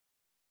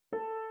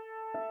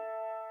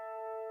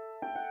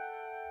We're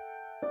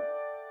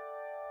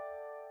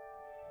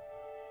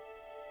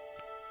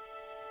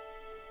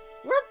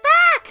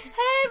back! Hey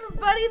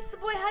everybody, it's the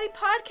Boy Howdy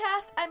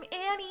Podcast. I'm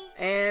Annie.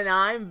 And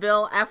I'm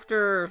Bill.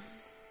 After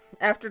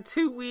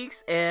 2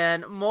 weeks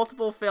and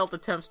multiple failed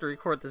attempts to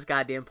record this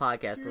goddamn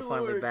podcast, we're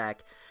finally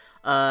back.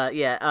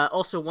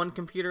 Also one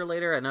computer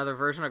later, another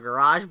version of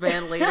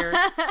GarageBand later.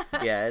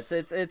 Yeah,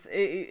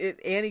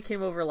 Annie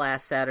came over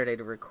last Saturday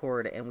to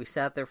record, and we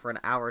sat there for an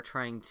hour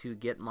trying to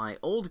get my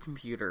old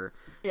computer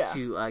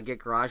to get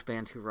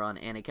GarageBand to run,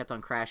 and it kept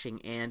on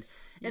crashing, and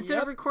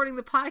instead of recording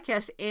the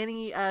podcast,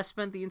 Annie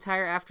spent the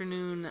entire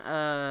afternoon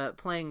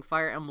playing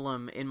Fire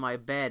Emblem in my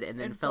bed and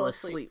then fell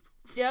asleep.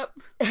 Yep.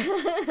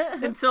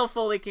 Until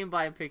Foley came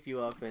by and picked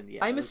you up, and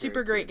I'm a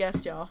super great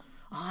guest, y'all.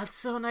 Oh, it's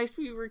so nice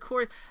to be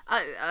recording.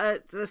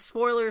 The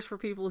spoilers for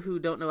people who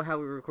don't know how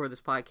we record this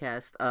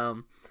podcast.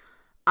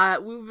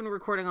 We've been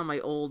recording on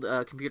my old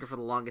computer for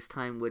the longest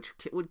time, which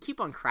would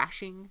keep on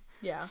crashing.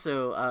 Yeah.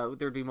 So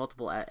there'd be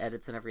multiple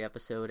edits in every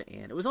episode,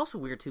 and it was also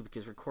weird too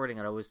because recording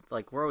it,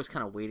 we're always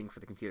kind of waiting for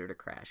the computer to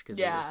crash because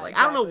it was like, exactly.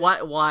 I don't know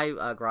why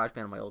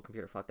GarageBand on my old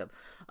computer fucked up,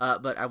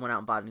 but I went out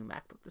and bought a new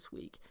MacBook this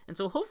week, and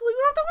so hopefully we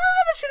don't have to worry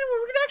about this shit anymore.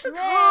 We can actually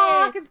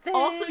talk and think.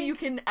 Also, you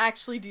can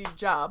actually do your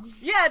job.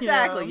 Yeah,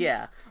 exactly.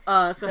 Yeah.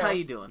 So how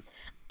you doing?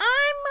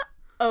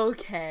 I'm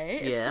okay.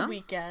 It's the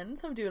weekend,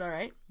 so I'm doing all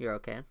right. You're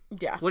okay?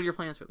 Yeah. What are your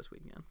plans for this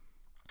weekend?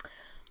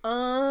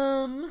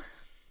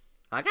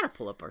 I gotta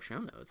pull up our show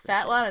notes.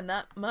 Fat lot of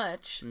not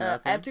much. I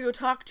have to go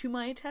talk to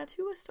my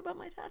tattooist about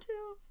my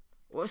tattoo.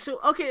 Well,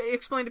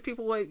 explain to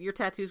people what your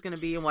tattoo is going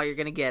to be and why you're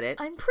going to get it.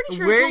 I'm pretty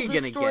sure I told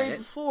this story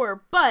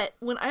before, but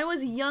when I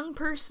was a young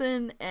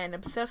person and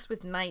obsessed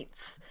with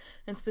knights,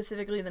 and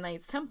specifically the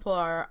Knights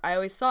Templar, I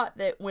always thought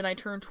that when I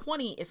turned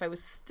 20, if I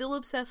was still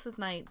obsessed with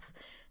knights,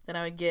 then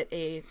I would get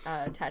a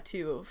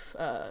tattoo of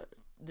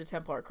the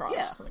Templar cross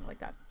or something like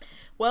that.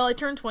 Well, I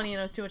turned 20 and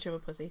I was too much of a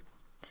pussy.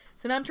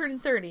 So now I'm turning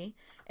 30,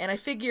 and I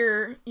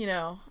figure,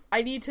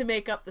 I need to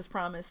make up this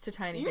promise to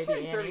tiny baby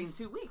Annie. You're turning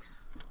 30 in 2 weeks.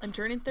 I'm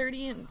turning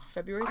 30 in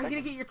February 2nd. Are you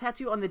going to get your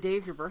tattoo on the day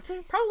of your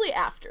birthday? Probably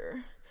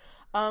after.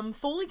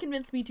 Foley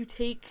convinced me to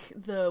take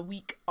the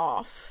week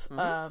off,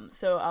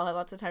 so I'll have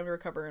lots of time to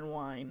recover and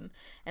whine.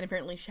 And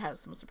apparently she has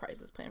some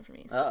surprises planned for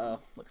me, so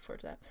looking forward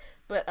to that.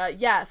 But,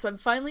 so I'm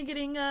finally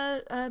getting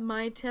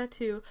my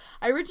tattoo.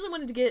 I originally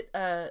wanted to get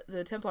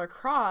the Templar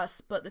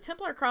Cross, but the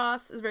Templar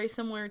Cross is very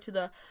similar to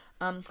the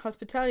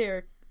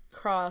Hospitalier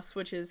Cross,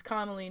 which is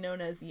commonly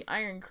known as the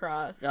Iron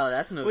Cross. Oh,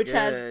 that's no good. Which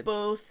has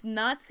both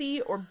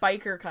Nazi or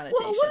biker connotations.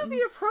 Well, it wouldn't be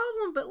a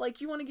problem,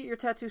 but, you want to get your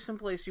tattoo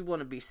someplace you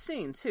want to be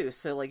seen, too.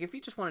 So, if you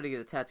just wanted to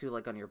get a tattoo,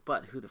 on your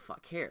butt, who the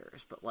fuck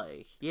cares? But,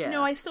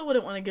 No, I still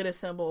wouldn't want to get a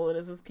symbol that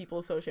is people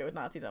associate with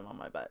Nazism on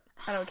my butt.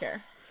 I don't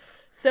care.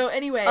 So,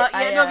 anyway,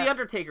 the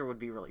Undertaker would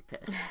be really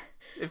pissed.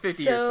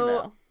 50 years from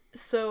now.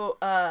 So,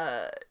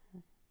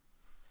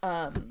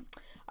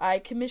 I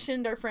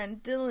commissioned our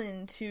friend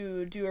Dylan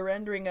to do a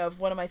rendering of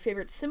one of my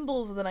favorite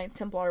symbols of the Knights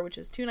Templar, which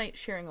is two knights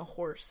sharing a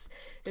horse.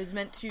 It was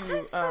meant to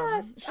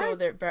show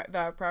their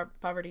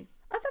poverty.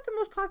 I thought the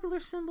most popular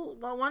symbol...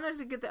 Well, why not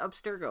get the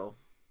Abstergo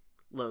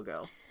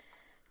logo?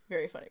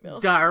 Very funny, Bill.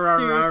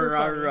 Super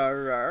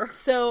funny.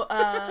 So,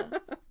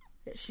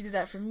 she did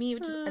that for me,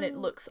 and it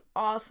looks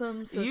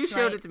awesome. So you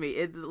showed it to me.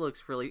 It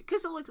looks really...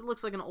 Because it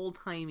looks like an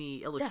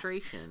old-timey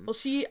illustration. Yeah. Well,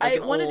 I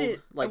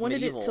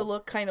wanted it to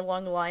look kind of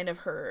along the line of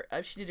her...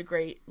 she did a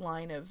great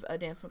line of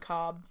Dance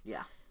Macabre.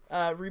 Yeah.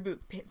 Reboot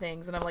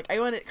things, and I'm like, I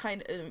want it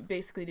kind of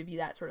basically to be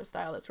that sort of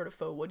style, that sort of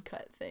faux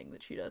woodcut thing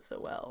that she does so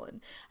well, and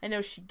I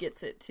know she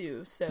gets it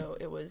too. So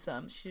it was,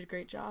 she did a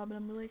great job, and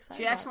I'm really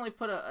excited. She accidentally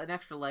put an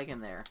extra leg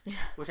in there,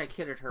 which I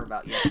kidded her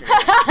about yesterday. She was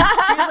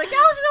like,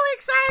 I was really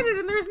excited,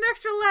 and there's an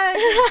extra leg.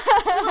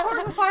 There's a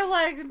horse with 5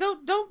 legs, and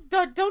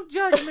don't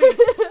judge me.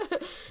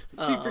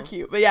 Super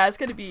cute, but yeah, it's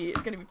gonna be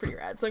pretty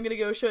rad. So I'm gonna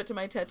go show it to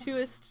my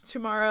tattooist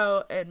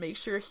tomorrow and make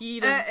sure he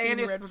doesn't see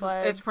any red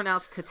flags. It's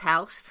pronounced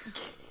Kataust.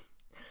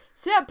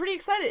 So yeah, I'm pretty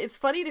excited. It's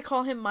funny to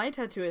call him my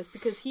tattooist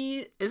because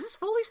he... Is this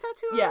Foley's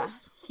tattooist? Yeah.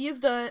 He's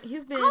been...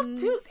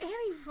 Dude,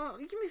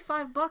 Annie, give me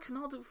 $5 and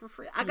I'll do it for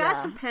free. I got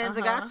some pens,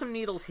 I got some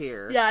needles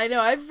here. Yeah, I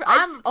know. I've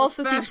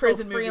also seen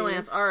prison movies.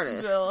 Freelance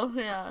artist. Bill.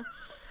 Yeah.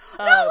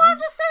 No, I'm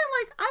just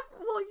saying,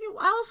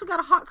 I also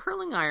got a hot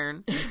curling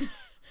iron.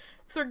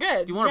 So we're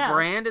good. You want a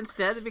brand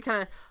instead? That'd be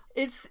kind of...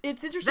 It's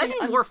interesting. That'd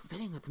be more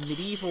fitting with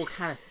medieval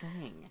kind of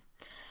thing.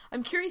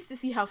 I'm curious to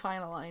see how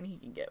fine a line he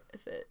can get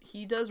with it.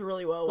 He does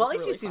really well with Well, at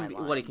least really you've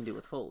seen what he can do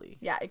with Foley.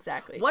 Yeah,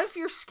 exactly. What if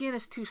your skin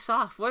is too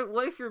soft?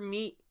 What if your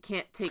meat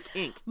can't take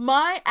ink?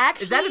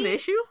 Is that an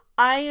issue?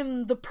 I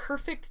am the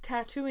perfect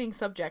tattooing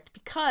subject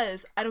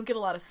because I don't get a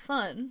lot of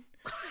sun.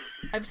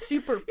 I'm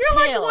super pale. You're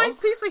like a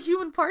white piece of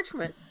human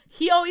parchment.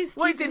 He always...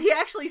 Wait, did he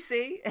actually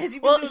say? Has he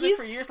been doing this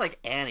for years? Like,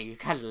 Annie, you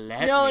kind of let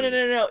me.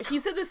 No. He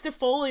said this to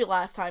Foley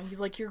last time. He's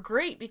like, you're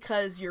great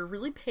because you're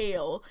really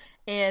pale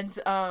and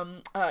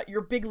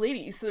you're a big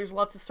lady, so there's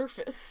lots of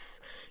surface.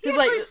 He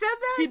actually said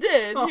that? He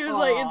did. He was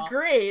like, it's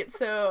great.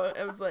 So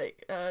I was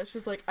like, she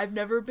was like, I've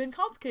never been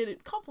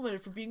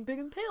complimented for being big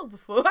and pale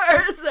before.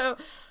 So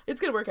it's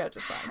going to work out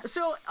just fine.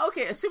 So,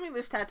 okay, assuming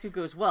this tattoo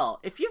goes well,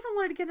 if you ever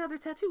wanted to get another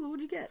tattoo, what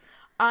would you get?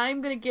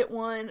 I'm going to get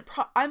one.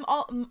 One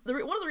of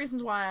the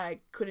reasons why I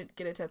couldn't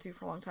get a tattoo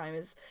for a long time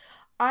is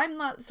I'm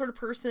not the sort of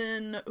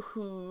person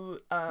who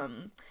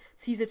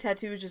sees a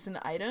tattoo as just an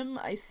item.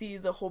 I see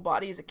the whole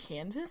body as a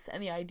canvas,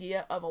 and the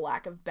idea of a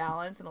lack of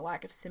balance and a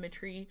lack of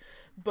symmetry,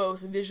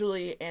 both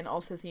visually and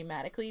also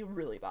thematically,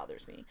 really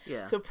bothers me.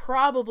 Yeah. So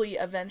probably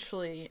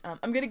eventually,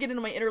 I'm gonna get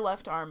into my inner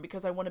left arm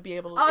because I want to be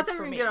able to. Oh, I thought you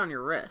were gonna get on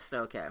your wrist.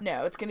 Okay.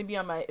 No, it's gonna be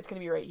it's gonna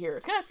be right here.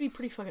 It's gonna have to be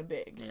pretty fucking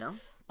big. Yeah.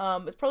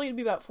 It's probably going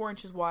to be about 4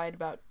 inches wide,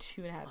 about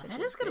 2.5 inches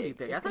That is going to be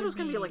big. I thought it was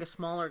going to be like a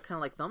smaller, kind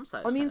of like thumb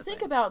size. I mean,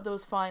 think about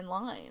those fine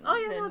lines. Oh,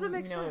 yeah, no, that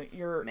makes sense.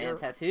 Man,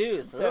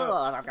 tattoos.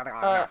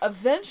 So,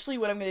 eventually,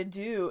 what I'm going to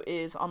do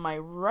is, on my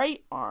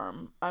right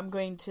arm, I'm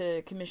going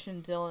to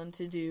commission Dylan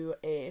to do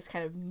a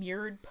kind of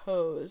mirrored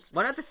pose.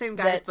 Why not the same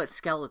guys, but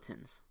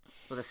skeletons?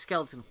 With a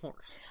skeleton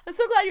horse. I'm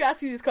so glad you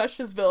asked me these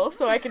questions, Bill,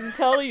 so I can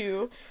tell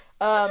you...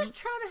 I'm just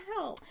trying to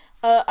help.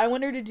 I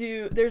want her to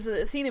do... There's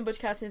a scene in Butch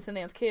Cassidy and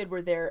Sundance Kid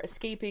where they're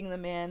escaping the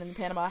man in the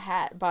Panama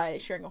hat by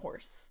sharing a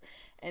horse.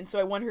 And so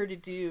I want her to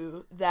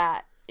do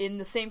that in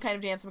the same kind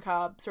of Dance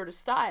Macabre sort of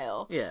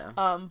style. Yeah.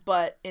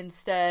 But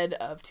instead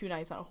of 2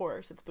 nights on a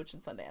horse, it's Butch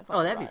and Sundance.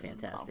 Oh, that'd be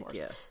fantastic,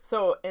 yeah.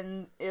 So,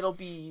 and it'll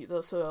be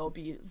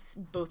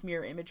both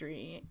mirror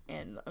imagery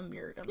and a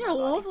mirror. Yeah,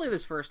 well, hopefully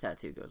this first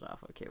tattoo goes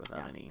off okay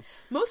without any...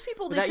 Most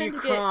people, they without tend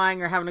you to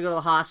crying or having to go to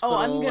the hospital. Oh,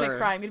 I'm gonna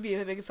cry. I'm gonna be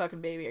a big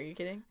fucking baby. Are you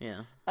kidding?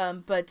 Yeah.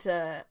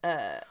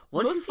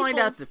 What if you find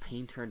out the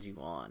pain turns you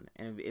on,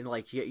 and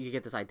like you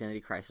get this identity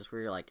crisis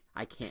where you're like,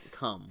 I can't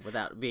come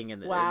without being in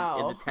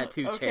the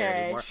tattoo chair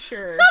anymore.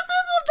 Sure. Some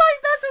people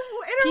like that's an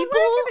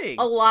awakening.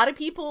 A lot of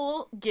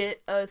people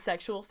get a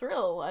sexual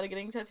thrill out of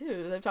getting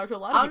tattooed. I've talked to a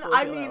lot of people.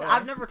 I mean,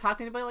 I've never talked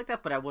to anybody like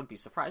that, but I wouldn't be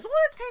surprised. Well,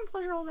 it's pain,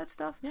 pleasure, all that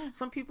stuff. Yeah.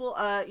 Some people,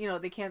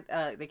 they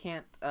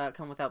can't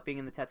come without being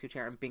in the tattoo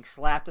chair and being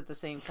slapped at the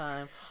same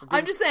time.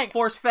 I'm just saying,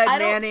 force-fed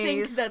mayonnaise. I don't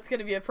mayonnaise. think that's going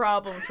to be a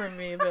problem for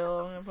me, Bill.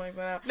 I'm going to point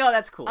that out. No,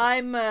 that's cool.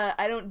 I'm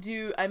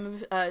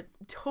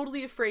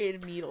totally afraid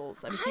of needles.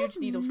 I'm a huge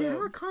needle fan. I've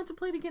never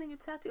contemplated getting a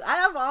tattoo. I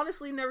have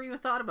honestly never even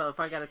thought about if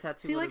I got a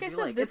tattoo. See, like I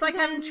said, it's like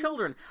having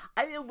children.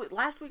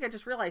 Last week I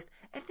just realized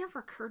it never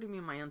occurred to me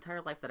in my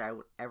entire life that I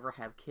would ever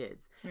have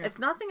kids. Yeah. It's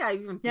nothing I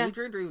even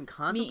daydreamed or even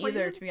contemplated.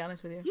 Me either, to be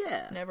honest with you.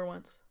 Yeah. Never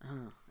once.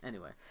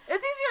 Anyway.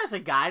 It's easier as a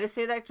guy to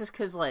say that just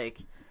because, like,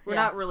 we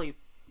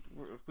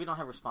don't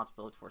have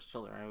responsibility towards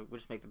children. We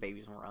just make the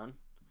babies and run.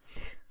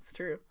 It's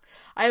true.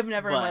 I have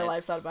never in my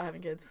life thought about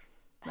having kids.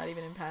 Not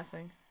even in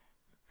passing.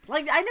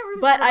 Like, I never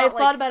even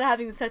thought about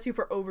having this tattoo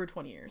for over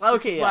 20 years.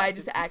 Okay, why I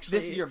just actually...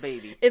 This is your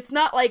baby. It's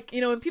not like,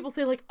 when people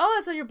say, like, oh,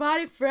 it's on your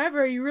body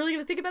forever. Are you really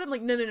going to think about it? I'm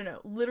like, no.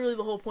 Literally,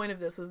 the whole point of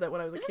this was that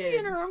when I was a kid... Isn't the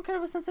inner arm kind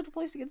of a sensitive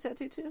place to get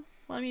tattooed, too?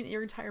 Well, I mean,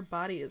 your entire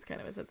body is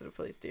kind of a sensitive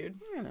place, dude.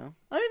 I know.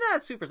 I mean,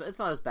 not super... It's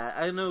not as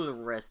bad. I know the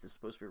wrist is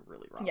supposed to be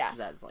really rough. Yeah. Because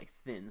that's, like,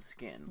 thin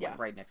skin. Like,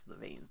 right next to the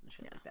veins and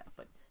shit like that.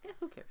 But, yeah,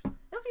 who cares?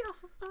 That'll be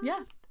awesome.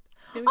 Yeah.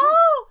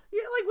 Oh!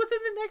 Yeah, like within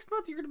the next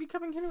month, you're going to be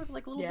coming in with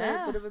like a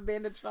little bit of a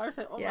bandaged arm.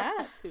 Oh, my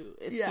tattoo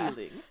is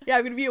healing. Yeah,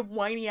 I'm going to be a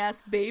whiny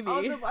ass baby.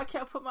 Oh, no, I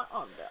can't put my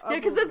arm down. Yeah,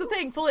 because that's the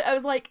thing. I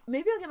was like,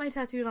 maybe I'll get my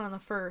tattooed on the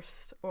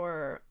 1st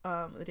or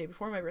the day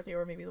before my birthday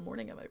or maybe the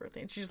morning of my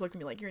birthday. And she just looked at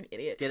me like, you're an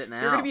idiot. Get it now.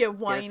 You're going to be a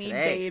whiny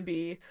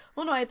baby.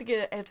 Well, no, I have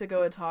to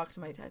go and talk to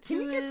my tattooist.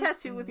 Can you get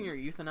tattooed when you're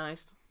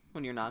euthanized?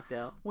 When you're knocked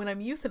out? When I'm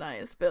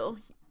euthanized, Bill.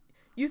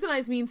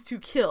 Euthanize means to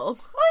kill.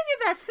 Well, I get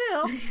that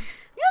too.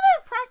 They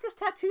practice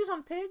tattoos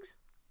on pigs?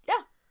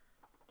 Yeah.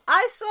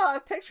 I saw a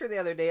picture the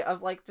other day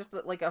of like just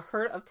like a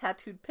herd of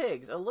tattooed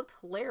pigs. It looked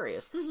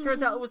hilarious.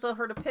 Turns out it was a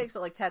herd of pigs that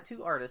like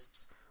tattoo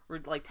artists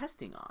were like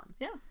testing on.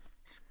 Yeah.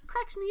 Just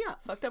cracks me up.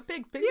 Fucked up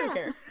pigs. Pigs don't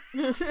care.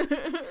 But pig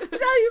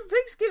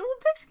skin. Well,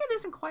 pig skin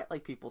isn't quite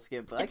like people's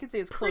skin, but I can say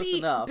it's close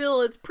enough.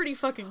 Bill, it's pretty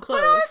fucking close.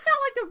 But no, it's not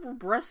like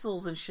the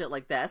bristles and shit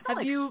like that. It's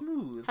not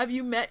smooth. Have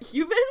you met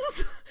humans?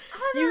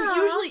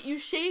 You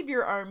shave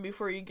your arm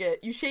before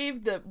you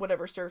shave the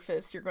whatever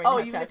surface you're going to have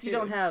even tattooed. If you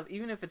don't have,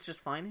 even if it's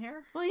just fine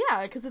hair? Well,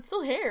 yeah, because it's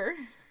still hair.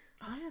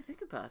 Oh, I didn't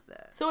think about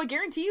that. So I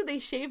guarantee you they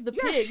shave the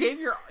pigs.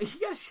 You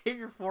gotta shave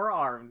your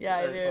forearm. Yeah,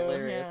 I do.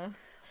 Hilarious. Yeah.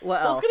 What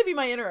else? It's gonna be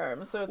my inner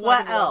arm, so it's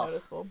not gonna be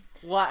noticeable.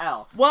 What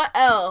else?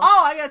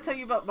 Oh, I gotta tell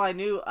you about my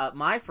new,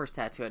 my first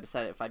tattoo. I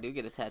decided if I do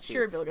get a tattoo,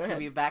 sure, Bill, go ahead. It's gonna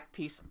be a back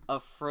piece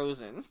of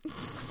Frozen.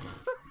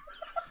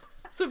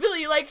 So,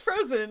 Billy, you liked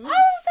Frozen? I just thought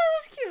it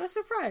was cute. I was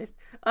surprised.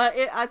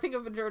 I think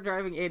I've been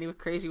driving Andy with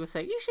crazy with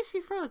saying, you should see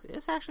Frozen.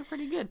 It's actually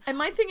pretty good. And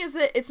my thing is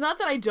that it's not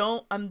that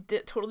I'm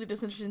totally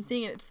disinterested in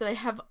seeing it. It's that I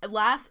have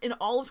in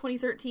all of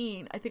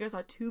 2013, I think I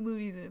saw 2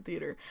 movies in a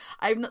theater.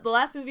 The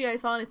last movie I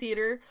saw in a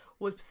theater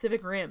was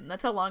Pacific Rim.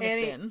 That's how long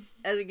Andy, it's been.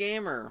 As a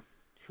gamer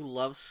who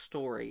loves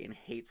story and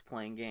hates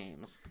playing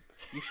games,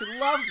 you should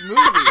love movies.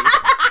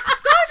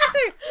 So I just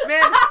say,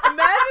 man,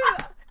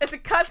 imagine it's a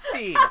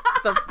cutscene.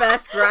 The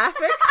best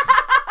graphics.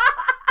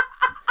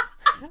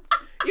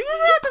 You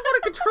don't have to put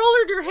a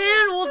controller in your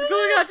hand while it's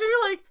going out.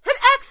 You're like, hit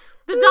X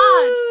to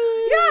dodge.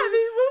 Yeah,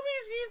 these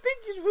movies, you think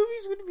these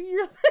movies would be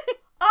your thing.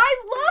 I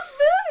love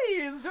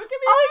movies! Don't get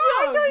me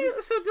wrong. I tell you,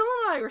 so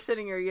Dylan and I were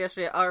sitting here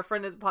yesterday. Our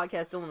friend of the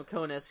podcast, Dylan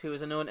McConis, who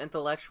is a known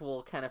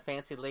intellectual kind of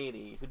fancy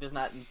lady who does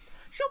not...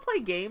 She'll play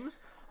games,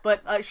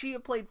 but she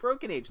played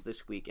Broken Age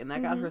this week, and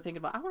that got her thinking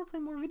about, I want to play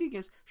more video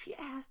games. She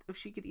asked if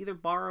she could either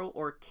borrow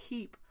or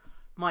keep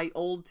my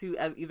old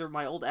either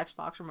my old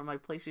Xbox or my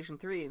PlayStation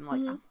 3, and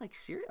like, I'm like,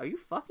 serious? Are you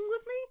fucking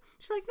with me?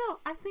 She's like, no,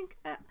 I think...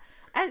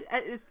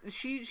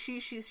 she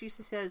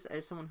says,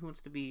 as someone who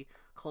wants to be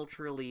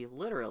culturally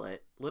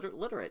literate,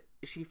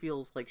 she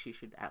feels like she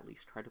should at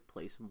least try to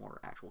play some more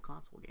actual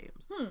console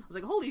games. I was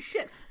like, holy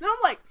shit. Then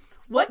I'm like,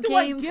 what do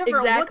I give her?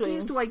 Exactly. What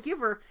games do I give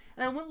her?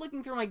 And I went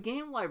looking through my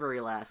game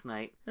library last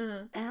night,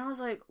 and I was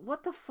like,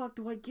 what the fuck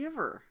do I give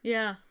her?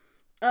 Yeah.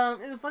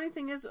 And the funny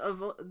thing is,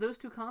 of those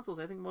two consoles,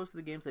 I think most of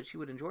the games that she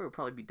would enjoy would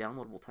probably be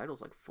downloadable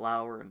titles like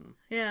Flower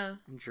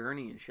and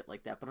Journey and shit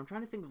like that. But I'm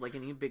trying to think of like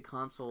any big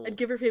console. I'd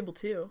give her Fable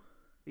 2.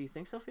 Do you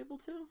think so, Fable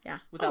 2? Yeah.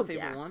 Without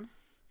Fable 1?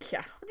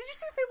 Yeah. Did you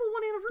see Fable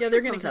 1 Anniversary? Yeah,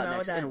 they're going to come come out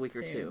with that in a week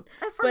or two.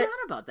 I forgot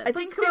forgot about that. I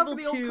think Fable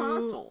 2, the old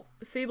console.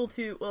 Fable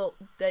 2, well,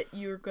 that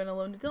you're going to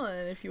loan to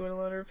Dylan. If you want to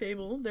loan her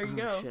Fable, there you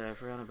go. Shit, I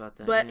forgot about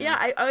that. But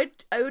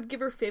I would give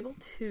her Fable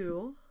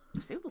 2.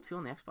 Was Fable 2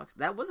 on the Xbox?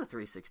 That was a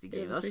 360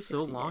 game. That was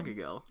so long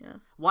ago. Yeah.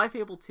 Why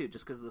Fable 2?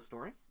 Just because of the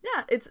story?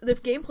 Yeah, the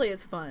gameplay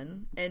is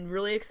fun and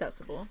really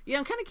accessible. Yeah,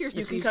 I'm kind of curious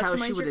to see how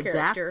she would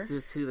adapt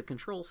to the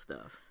control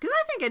stuff. Because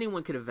I think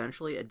anyone could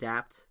eventually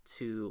adapt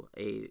to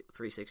a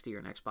 360 or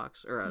an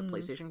Xbox or a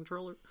PlayStation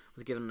controller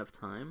with given enough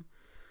time.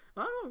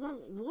 I don't know,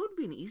 what would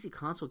be an easy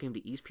console game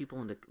to ease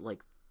people into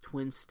like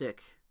twin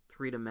stick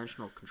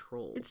 3-dimensional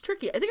control? It's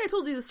tricky. I think I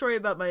told you the story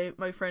about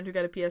my friend who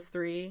got a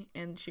PS3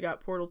 and she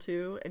got Portal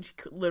 2 and she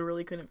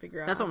literally couldn't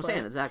figure out. That's what I'm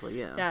saying. Exactly.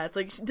 Yeah. Yeah. It's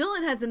like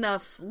Dylan has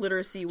enough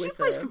literacy with. She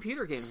plays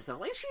computer games and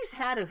stuff. Like she's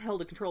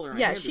held a controller in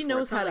her hand she before.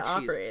 knows how to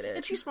operate it.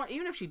 And she's smart.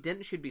 Even if she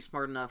didn't, she'd be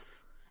smart enough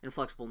and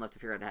flexible enough to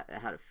figure out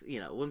how to,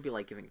 it wouldn't be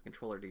like giving a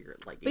controller to your,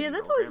 like, but yeah,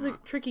 that's always the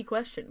tricky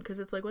question, because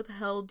it's like, what the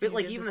hell do you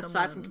like, give even to aside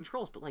someone? from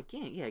controls, but like,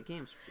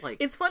 games, like...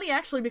 It's funny,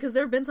 actually, because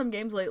there have been some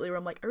games lately where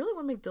I'm like, I really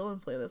want to make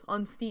Dylan play this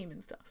on Steam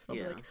and stuff. And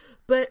I'll be like,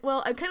 but,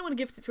 well, I kind of want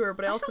to gift it to her,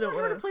 but I also don't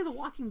want her to play The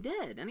Walking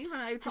Dead, and even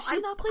Has she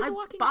not played The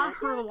Walking Dead I bought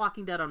her The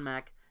Walking Dead on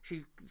Mac.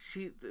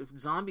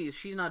 Zombies,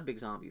 she's not a big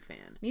zombie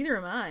fan. Neither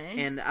am I.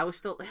 And I was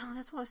still,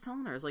 that's what I was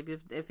telling her. I was like,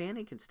 if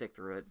Annie can stick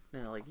through it,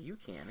 like, you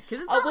can.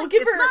 Because it's, not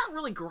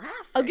really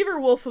graphic. I'll give her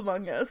Wolf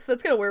Among Us.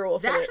 That's got a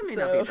werewolf in it. That actually may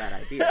not be a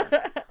bad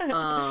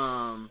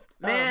idea.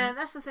 Man,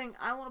 that's the thing.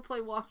 I want to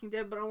play Walking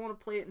Dead, but I want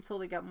to play it until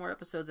they got more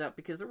episodes out,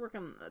 because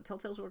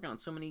Telltale's working on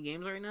so many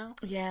games right now.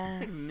 Yeah.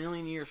 It's like a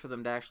million years for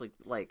them to actually,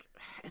 like,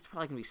 it's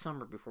probably going to be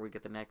summer before we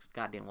get the next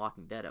goddamn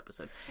Walking Dead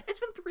episode. It's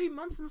been 3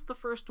 months since the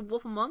first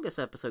Wolf Among Us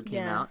episode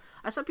came out.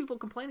 I saw people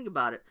complaining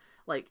about it.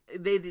 Like,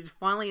 they just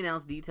finally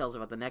announced details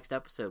about the next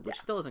episode, which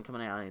still isn't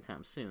coming out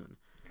anytime soon.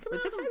 Coming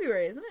out in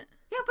February, isn't it?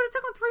 Yeah, but it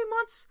took them 3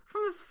 months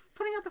from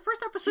putting out the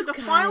first episode to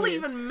finally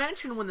even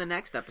mention when the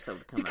next episode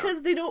would come out.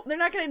 Because they're not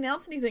going to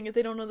announce anything if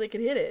they don't know they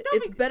could hit it.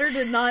 It's better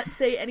to not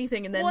say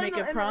anything and then make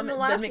a promise,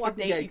 then make a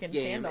date you can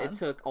stand on. It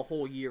took a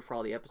whole year for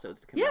all the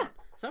episodes to come out.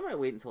 So I might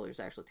wait until there's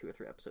actually 2 or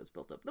 3 episodes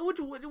built up. Which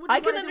I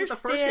can understand the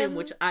first game,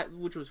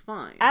 which was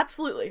fine.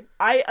 Absolutely,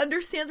 I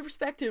understand the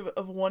perspective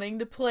of wanting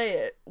to play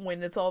it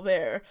when it's all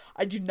there.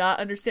 I do not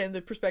understand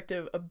the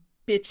perspective of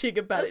bitching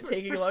about it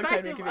taking a long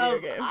time to make a video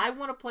game. I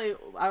want to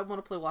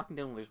play Walking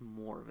Dead when there's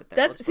more of it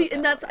there.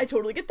 I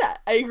totally get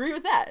that. I agree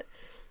with that.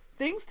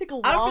 Things take a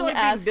long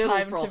ass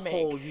time to make. A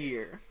whole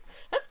year.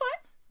 That's fine.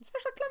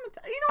 Especially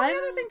Clementine. The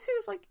other thing too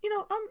is like,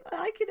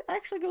 I could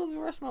actually go the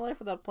rest of my life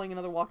without playing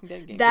another Walking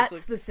Dead game.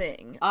 That's the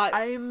thing.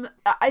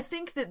 I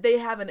think that they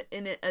have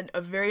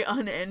a very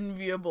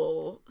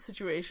unenviable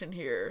situation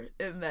here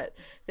in that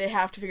they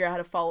have to figure out how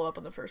to follow up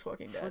on the first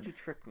Walking Dead. How'd you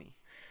trick me?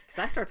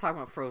 Because I started talking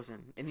about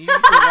Frozen, and you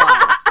usually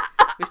lies.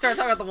 We started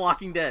talking about The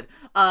Walking Dead.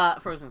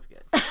 Frozen's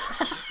good.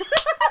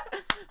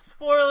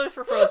 Spoilers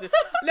for Frozen.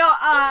 No,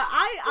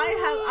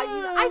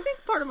 I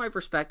think part of my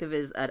perspective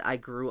is that I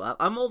grew up.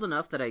 I'm old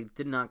enough that I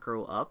did not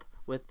grow up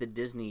with the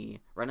Disney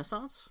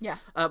Renaissance. Yeah.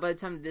 By the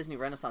time the Disney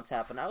Renaissance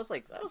happened, I was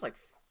like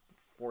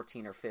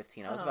 14 or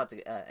 15. I was about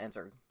to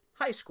enter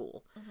high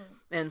school. Mm-hmm.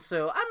 And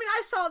so,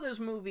 I saw those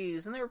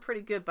movies, and they were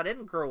pretty good, but I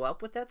didn't grow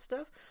up with that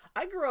stuff.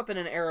 I grew up in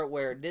an era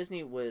where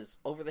Disney was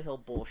over-the-hill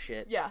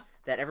bullshit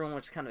that everyone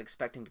was kind of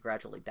expecting to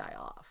gradually die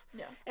off.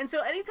 Yeah. And so,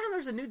 anytime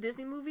there's a new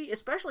Disney movie,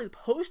 especially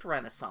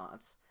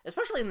post-Renaissance,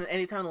 especially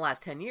anytime in the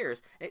last 10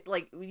 years,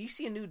 when you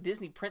see a new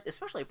Disney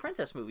especially a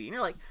princess movie, and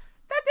you're like,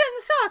 that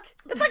didn't suck.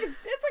 It's like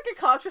a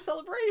cause for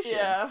celebration.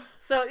 Yeah.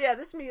 So yeah,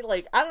 this to me,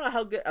 I don't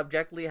know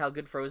objectively how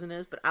good Frozen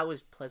is, but I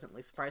was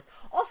pleasantly surprised.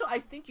 Also, I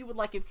think you would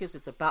like it because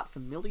it's about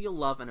familial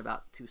love and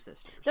about 2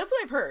 sisters. That's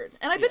what I've heard,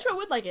 and I bet you I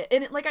would like it.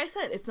 And like I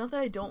said, it's not that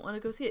I don't want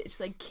to go see it. It's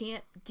just I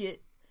can't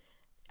get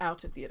out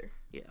to theater.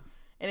 Yeah.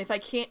 And if I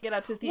can't get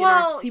out to a theater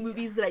to see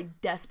movies that I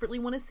desperately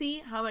want to see,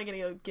 how am I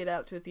going to go get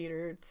out to a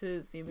theater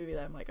to see a movie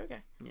that I'm like, okay.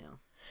 Yeah.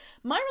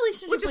 My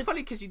relationship Which is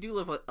funny because you do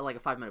live like a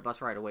 5-minute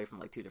bus ride away from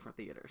like 2 different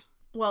theaters.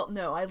 Well,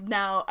 no, I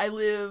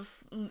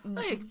live...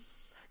 Hey,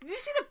 did you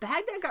see that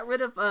Baghdad got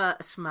rid of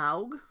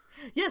Smaug?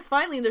 Yes,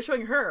 finally, they're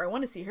showing her. I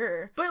want to see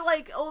her. But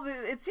like,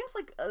 it seems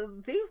like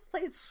they've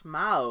played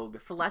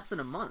Smaug for less than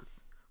a month.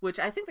 Which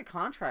I think the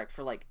contract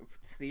for like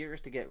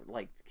theaters to get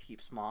like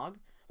keep Smaug,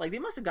 like they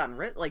must have gotten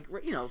rid, like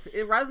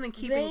rather than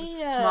keeping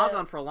Smaug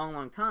on for a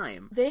long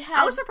time.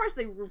 I was surprised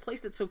they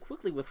replaced it so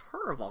quickly with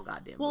her of all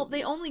goddamn. Well, movies.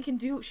 They only can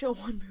show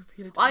one movie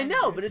at a time. I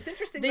know, but it's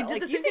interesting. They that, did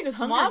like, the same thing with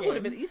Hunger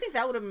Games. You think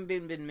that would have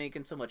been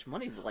making so much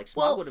money? Like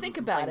Smaug would have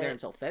been playing there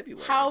until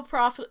February. How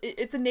profitable?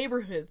 It's a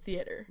neighborhood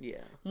theater.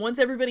 Yeah. Once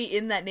everybody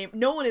in that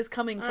no one is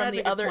coming from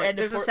the other end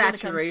of Portland. There's a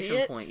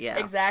saturation point. Yeah.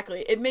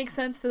 Exactly. It makes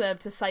sense to them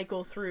to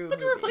cycle through. But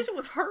to replace it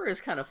with her is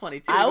kind of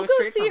funny too. I'll go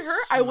see her.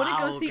 I want to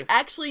go see.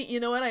 Actually, you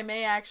know what? I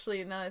may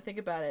actually, now that I think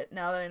about it,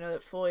 now that I know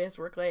that Foley has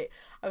to work late,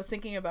 I was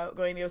thinking about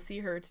going to go see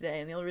her today,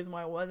 and the only reason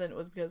why I wasn't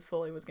was because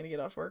Foley was going to get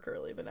off work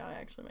early, but now I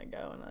actually might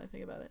go, and now that I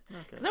think about it.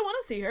 Because I want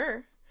to see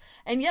her.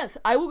 And yes,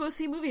 I will go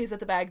see movies at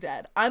the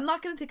Baghdad. I'm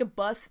not going to take a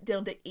bus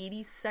down to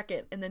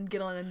 82nd and then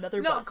get on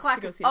another bus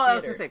to go see a theater. I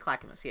was going to say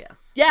Clackamas, yeah.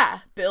 Yeah,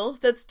 Bill,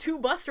 that's 2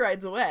 bus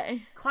rides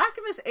away.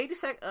 Clackamas,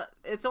 82nd,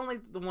 it's only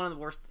one of the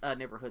worst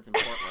neighborhoods in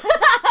Portland.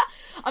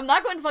 I'm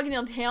not going fucking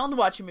downtown to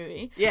watch a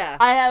movie. Yeah.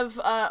 I have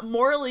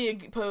morally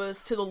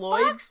opposed to the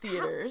Lloyd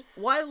theaters.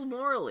 Why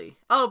morally?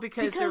 Oh,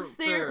 because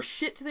they're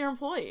shit to their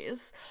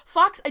employees.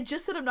 Fox, I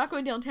just said I'm not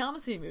going downtown to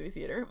see a movie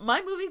theater.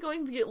 My movie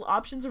going to get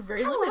options are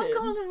very limited. I love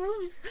going to the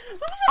movies.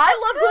 I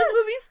love going to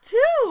movies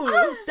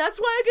too. That's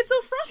why I get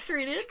so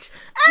frustrated.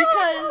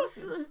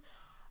 Because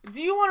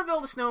do you want to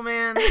build a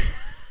snowman?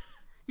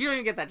 You don't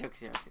even get that joke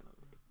because you haven't seen the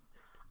movie.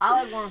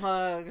 I like warm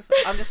hugs.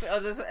 I'm just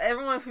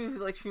everyone who's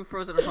like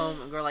frozen at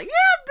home and go like, yeah,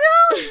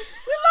 Bill, we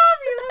love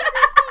you.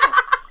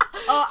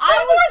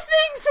 I was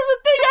things from the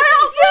thing I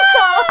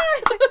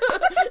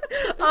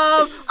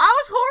saw. I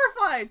was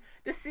horrified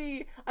to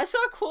see. I saw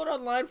a quote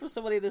online from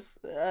somebody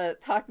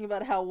talking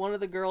about how one of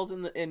the girls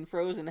in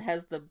Frozen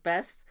has the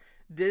best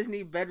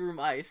Disney bedroom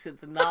ice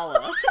since Nala.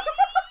 Which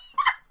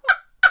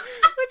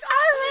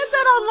I read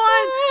that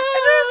online,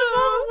 and there's a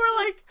moment where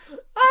like,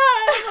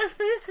 my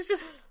face is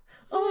just.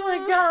 Oh my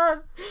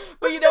god.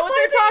 But you know what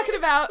they're talking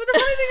about. But the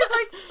funny thing is,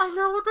 like, I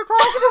know what they're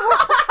talking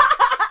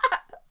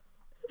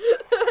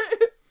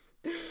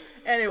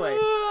about. Anyway.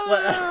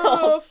 What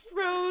else?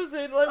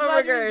 Frozen. I'm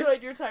glad you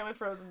enjoyed your time with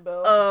Frozen,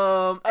 Bill.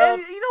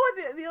 And you know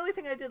what? The only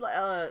thing I did,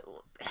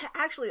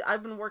 actually,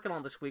 I've been working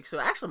on this week, so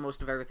actually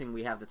most of everything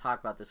we have to talk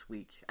about this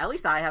week, at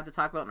least I have to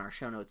talk about in our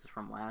show notes, is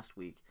from last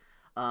week.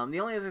 The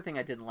only other thing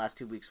I did in the last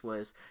 2 weeks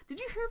was, did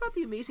you hear about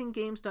the Amazing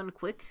Games Done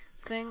Quick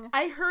thing?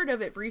 I heard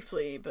of it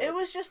briefly, but... It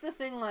was just the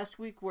thing last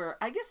week where,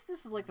 I guess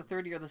this is like the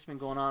third year this has been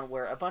going on,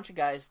 where a bunch of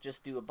guys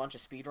just do a bunch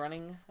of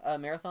speedrunning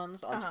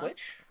marathons on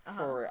Twitch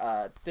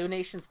for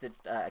donations to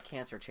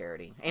cancer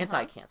charity,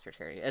 anti-cancer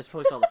charity, as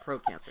opposed to all the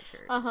pro-cancer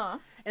charities.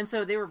 And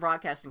so they were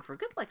broadcasting for a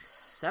good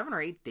 7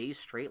 or 8 days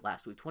straight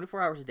last week, 24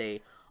 hours a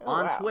day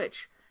on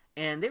Twitch,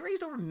 and they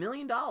raised over $1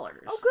 million. Oh, good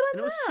on them! And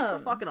it was super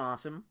fucking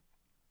awesome.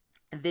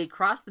 They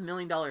crossed the $1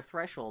 million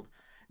threshold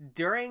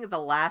during the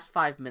last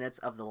 5 minutes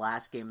of the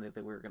last game that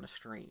we were going to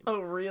stream.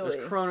 Oh, really? It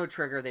was Chrono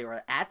Trigger. They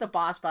were at the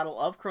boss battle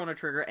of Chrono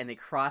Trigger, and they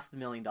crossed the $1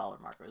 million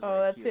mark.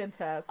 That's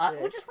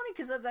fantastic. Which is funny,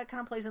 because that kind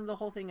of plays into the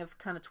whole thing of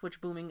kind of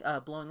Twitch blowing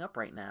up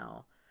right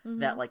now. Mm-hmm.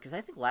 That, because I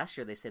think last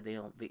year they said they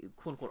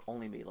quote-unquote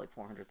only made,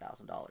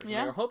 $400,000. Yeah.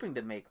 They were hoping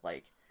to make,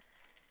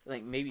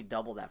 maybe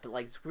double that, but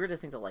it's weird to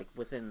think that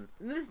within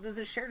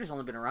this charity has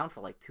only been around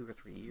for 2 or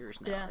 3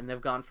 years now, and they've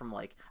gone from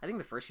I think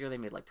the first year they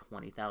made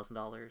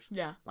 $20,000.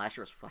 Yeah, last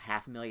year was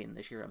 $500,000.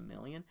 This year $1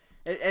 million,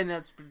 and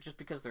that's just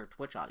because their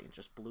Twitch audience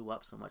just blew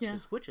up so much.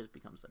 Because Twitch has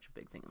become such a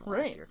big thing in the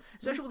last year,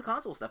 especially with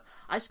console stuff.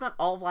 I spent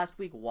all of last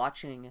week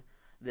watching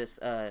this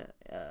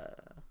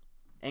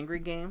Angry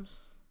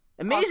Games,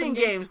 Amazing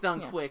Games Done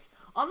Quick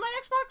on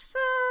my Xbox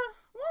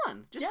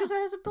One, just because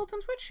it has a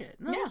built-in Twitch shit.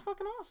 And that was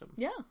fucking awesome.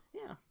 Yeah.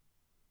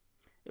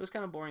 It was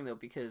kind of boring, though,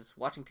 because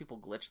watching people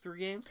glitch through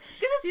games.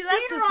 Because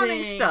it's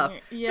speedrunning stuff.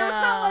 Yeah. So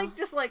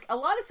it's not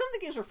some of the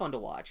games are fun to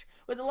watch.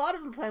 But a lot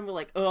of the time we're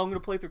I'm going to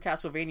play through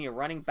Castlevania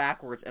running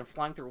backwards and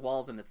flying through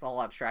walls, and it's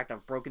all abstract.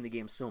 I've broken the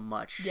game so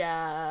much.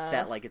 Yeah.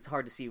 That, it's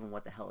hard to see even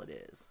what the hell it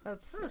is.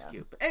 That's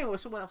cute. But anyway,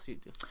 so what else do you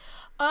do?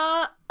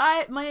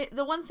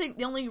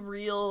 The only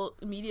real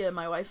media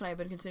my wife and I have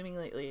been consuming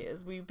lately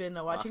is we've been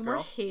watching more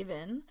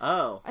Haven.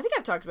 Oh. I think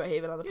I've talked about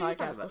Haven on the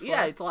podcast before.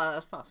 Yeah, it's a lot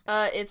of podcast.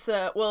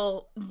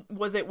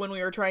 Was it when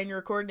we were trying to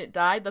record and it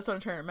died? That's what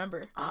I'm trying to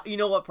remember. You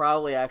know what?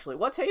 Probably, actually.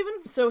 What's Haven?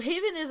 So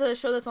Haven is a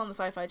show that's on the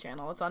Sci-Fi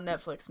Channel. It's on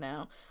Netflix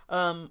now.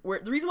 Where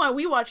the reason why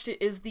we watched it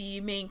is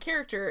the main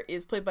character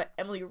is played by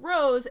Emily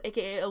Rose,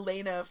 aka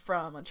Elena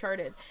from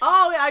Uncharted.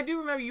 Oh, yeah, I do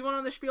remember. You went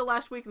on the spiel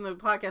last week and the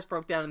podcast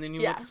broke down and then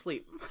you went to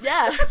sleep.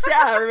 Yeah,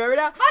 I remember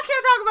now. I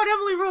can't talk about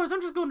Emily Rose.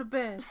 I'm just going to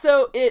bed.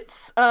 So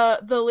it's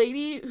the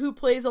lady who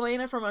plays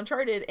Elena from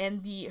Uncharted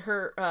and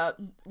her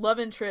love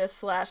interest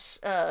 /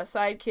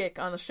 sidekick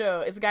on the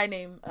show is a guy named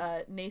name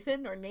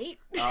Nathan or Nate.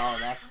 Oh,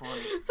 that's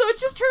funny. So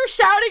it's just her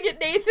shouting at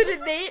Nathan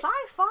and Nate.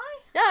 Sci-fi?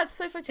 Yeah, it's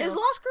a sci-fi channel. Is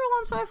Lost Girl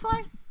on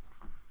Sci-Fi?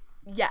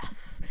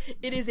 Yes.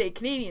 It is a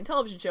Canadian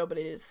television show, but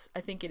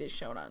I think it is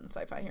shown on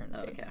Sci-Fi here in the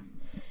States. Okay.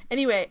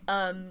 Anyway,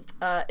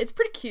 it's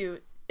pretty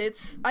cute.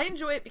 I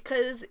enjoy it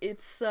because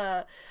it's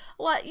a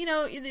lot,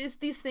 it's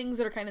these things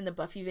that are kind of in the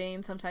Buffy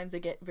vein. Sometimes they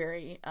get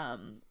very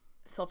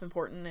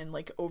self-important and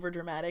like over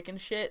dramatic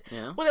and shit.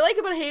 Yeah. What I like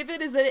about Haven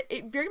is that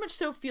it very much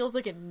so feels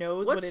like it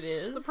knows what it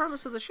is. What's the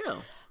premise of the show?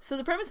 So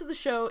the premise of the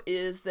show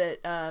is that,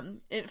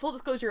 in full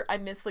disclosure, I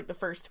missed like the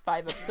first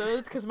 5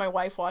 episodes because my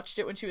wife watched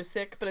it when she was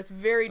sick, but it's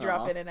very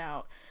drop in and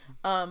out.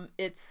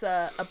 It's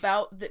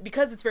about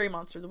because it's very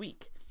Monster of the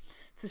Week.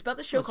 It's about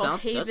the show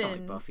called Haven. Does sound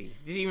like Buffy.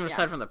 Even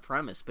aside from the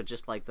premise, but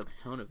just like the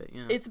tone of it.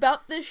 Yeah. It's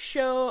about this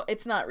show.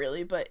 It's not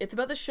really, but it's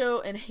about the show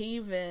in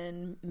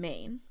Haven,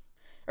 Maine.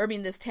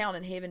 This town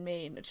in Haven,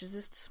 Maine, which is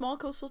this small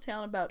coastal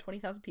town, about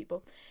 20,000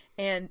 people,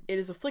 and it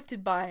is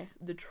afflicted by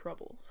the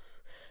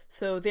Troubles.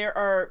 So there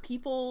are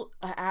people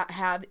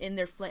have in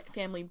their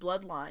family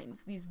bloodlines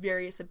these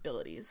various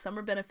abilities. Some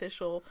are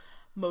beneficial.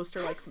 Most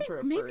are like some sort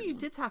of maybe burden. You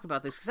did talk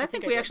about this, because I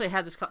think we actually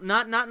had this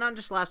not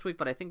just last week,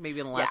 but I think maybe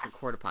in the last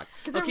recorded podcast.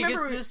 Because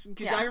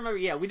I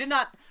remember, we did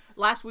not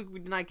last week. We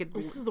did not get.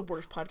 This is the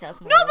worst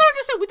podcast. No, but I'm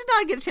just saying we did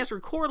not get a chance to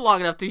record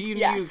long enough to you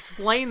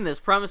explain this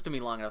premise to me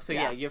long enough. So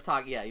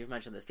you've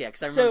mentioned this. Yeah,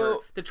 because I remember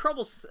the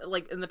Troubles.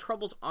 And the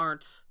Troubles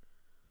aren't.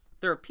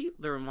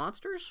 They're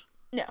monsters.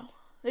 No.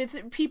 It's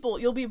people.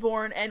 You'll be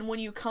born, and when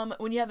you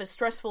have a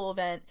stressful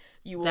event,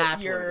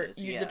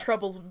 the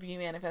Troubles will be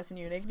manifesting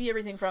you. And it can be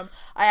everything from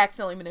I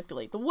accidentally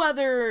manipulate the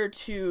weather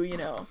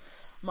to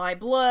my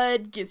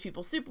blood gives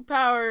people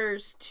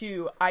superpowers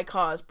to I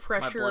cause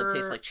pressure. My blood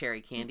tastes like cherry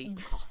candy. Oh, that'd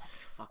be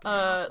fucking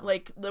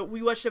awesome.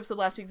 We watched an episode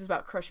last week that's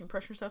about crushing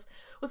pressure stuff.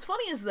 What's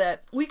funny is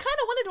that we kind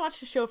of wanted to watch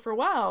the show for a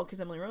while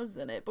because Emily Rose is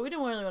in it, but we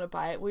didn't really want to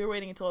buy it. We were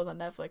waiting until it was on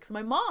Netflix.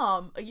 My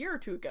mom, a year or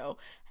two ago,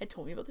 had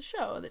told me about the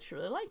show and that she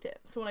really liked it.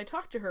 So when I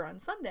talked to her on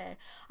Sunday,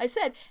 I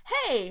said,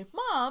 "Hey,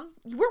 Mom,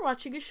 we're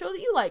watching a show that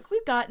you like.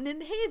 We've gotten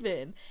into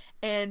Haven,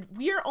 and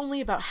we are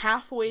only about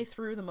halfway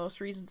through the most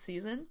recent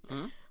season."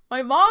 Mm-hmm.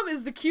 My mom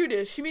is the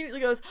cutest. She immediately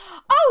goes,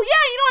 "Oh, yeah,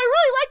 I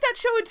really like that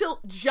show," until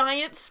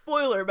giant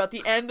spoiler about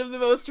the end of the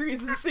most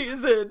recent season.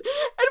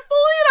 And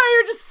Foley and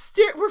I are just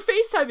we're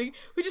FaceTiming.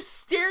 We just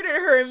stared at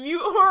her in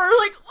mute horror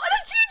like, what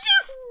did you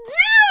just do?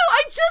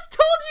 I just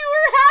told you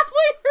we're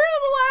halfway through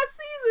the last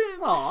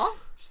season. Aw.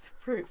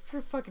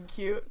 She's fucking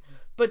cute.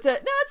 But no,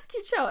 it's a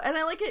cute show, and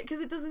I like it because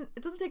it doesn't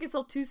take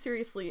itself too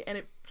seriously, and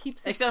it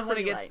keeps it except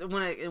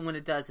when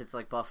it does, it's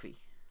like Buffy.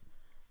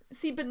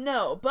 See, but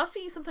no,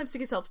 Buffy sometimes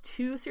took itself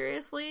too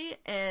seriously,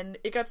 and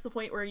it got to the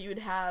point where you would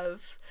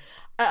have...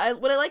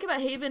 what I like about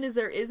Haven is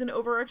there is an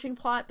overarching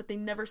plot, but they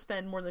never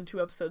spend more than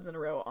 2 episodes in a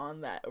row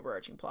on that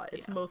overarching plot.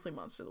 It's mostly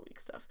Monster of the Week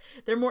stuff.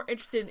 They're more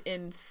interested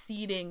in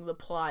seeding the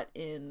plot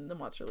in the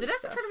Monster of the Week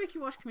stuff. Did I ever try to make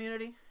you watch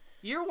Community?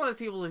 You're one of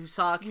the people who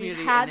saw Community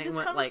We've had and this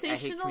went conversation like,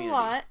 I hate a Community.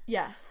 lot.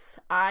 Yes.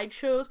 I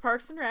chose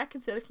Parks and Rec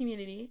instead of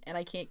Community, and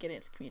I can't get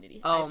into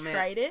Community. I've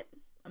tried it.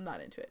 I'm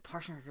not into it.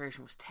 Parks and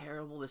Recreation was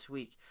terrible this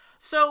week.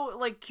 So,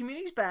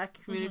 Community's back.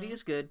 Community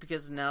is good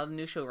because now the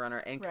new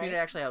showrunner, and Community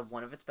actually had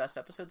one of its best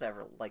episodes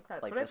ever,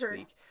 this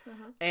week.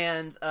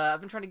 And I've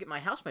been trying to get my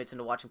housemates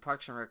into watching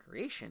Parks and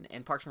Recreation,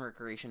 and Parks and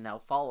Recreation now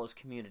follows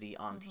Community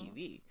on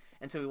TV.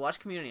 And so we watched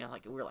Community, and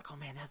we were like, oh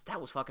man,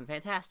 that was fucking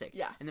fantastic.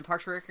 Yeah. And then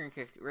Parks and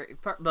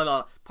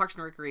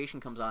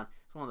Recreation comes on.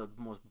 It's one of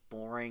the most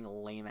boring,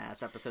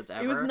 lame-ass episodes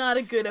ever. It was not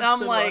a good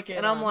episode.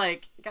 I'm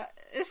like, God,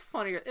 it's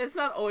funnier. It's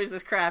not always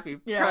this crappy.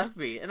 Yeah. Trust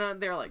me.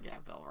 And they're like, yeah,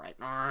 Bill, right.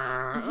 And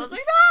I was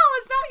like, no,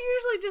 it's not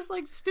usually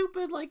just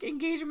stupid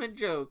engagement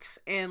jokes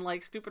and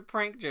stupid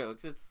prank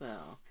jokes.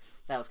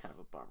 That was kind of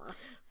a bummer.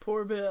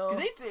 Poor Bill.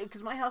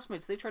 Because my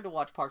housemates, they tried to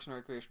watch Parks and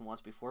Recreation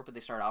once before, but they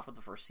started off with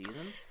the first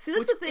season. See,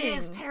 that's the thing.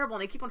 Which is terrible,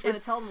 and I keep on trying to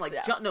tell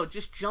them,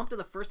 just jump to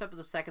the first episode of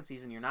the second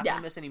season. You're not going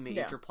to miss any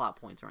major plot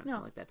points or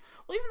anything like that.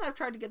 Well, even though I've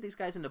tried to get these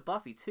guys into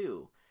Buffy,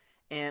 too,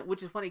 and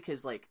which is funny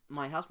because,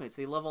 my housemates,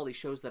 they love all these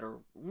shows that are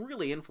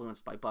really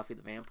influenced by Buffy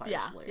the Vampire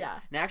Slayer. Yeah.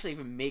 And actually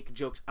even make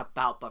jokes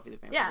about Buffy the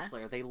Vampire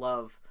Slayer. They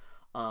love...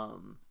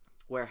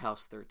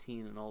 Warehouse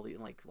 13 and all the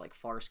like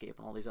Farscape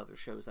and all these other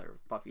shows that are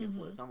Buffy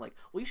influenced. I'm like,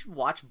 well, you should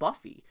watch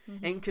Buffy,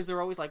 and because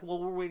they're always like, well,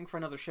 we're waiting for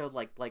another show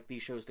like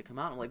these shows to come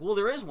out. I'm like, well,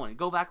 there is one.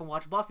 Go back and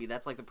watch Buffy.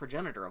 That's the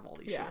progenitor of all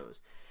these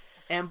shows.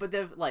 But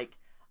they're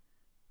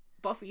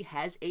Buffy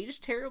has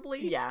aged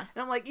terribly. Yeah.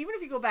 And I'm like, even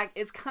if you go back,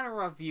 it's kind of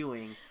rough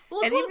viewing.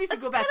 Well, and even if you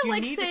go back, you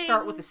need to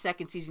start with the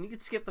second season. You can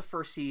skip the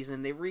first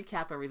season. They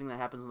recap everything that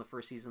happens in the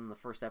first season in the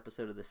first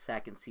episode of the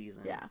second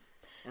season. Yeah.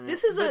 And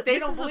they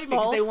don't believe me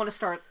because they want to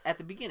start at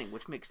the beginning,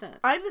 which makes sense.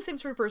 I'm the same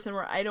sort of person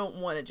where I don't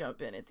want to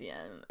jump in at the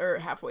end or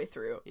halfway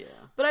through. Yeah.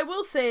 But I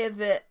will say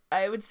that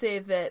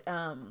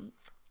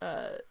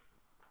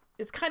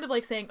it's kind of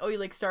like saying, oh, you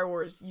like Star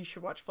Wars, you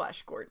should watch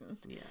Flash Gordon.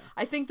 Yeah.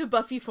 I think the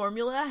Buffy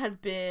formula has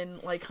been,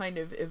 like, kind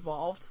of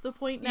evolved to the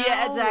point now.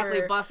 Yeah,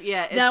 exactly. Buffy,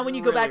 yeah. Now when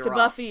you go back to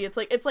Buffy,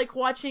 it's like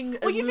watching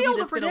a you'd movie be able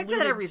that's to predict been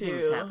that alluded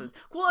everything to. happens.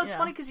 Well, it's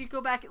funny because you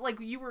go back, like,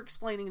 you were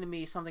explaining to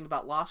me something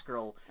about Lost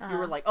Girl. You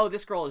were like, oh,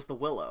 this girl is the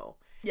Willow.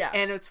 Yeah.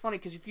 And it's funny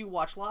because if you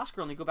watch Lost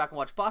Girl and you go back and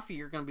watch Buffy,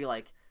 you're going to be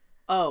like,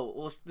 oh,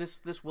 well,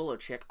 this Willow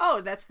chick.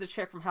 Oh, that's the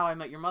chick from How I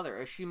Met Your Mother.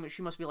 Or she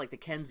must be like the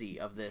Kenzie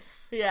of this.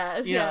 Yeah,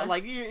 you know,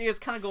 like it's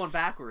kind of going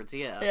backwards.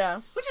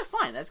 Yeah, which is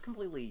fine. That's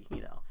completely,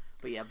 you know.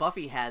 But yeah,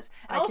 Buffy has.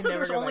 And I also, can never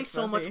there's go only back to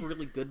so Buffy. much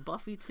really good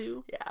Buffy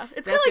too. Yeah,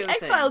 it's kind of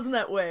like X-Files in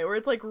that way, where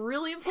it's like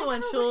really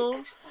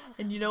influential.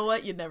 And you know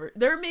what?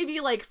 There may be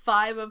like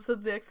 5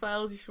 episodes of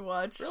X-Files you should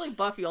watch. Really,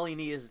 Buffy, all you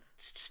need is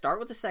start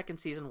with the second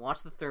season,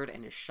 watch the third,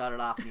 and just shut it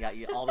off, and you got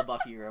all the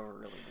Buffy you ever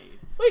really need.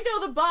 Wait,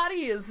 no, the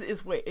body is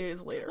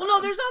later. Well,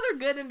 no, there's other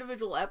good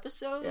individual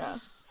episodes. Yeah.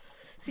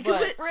 See,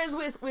 because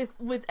whereas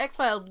with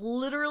X-Files,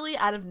 literally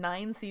out of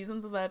 9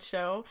 seasons of that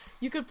show,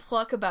 you could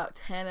pluck about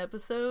 10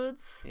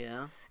 episodes.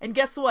 Yeah. And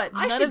guess what?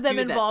 None of them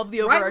involve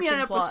the overarching plot. Write me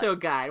an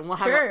episode guide, and we'll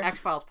have an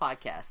X-Files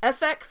podcast.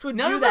 FX would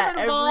do that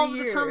every year. None of them involve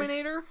the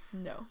Terminator?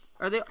 No.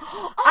 Are they?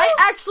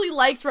 I actually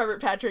liked Robert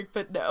Patrick,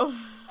 but no. Again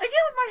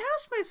with my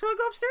housemates, so I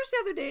go upstairs the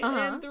other day,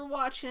 and they're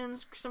watching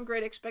some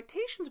Great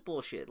Expectations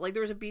bullshit. Like,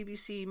 there was a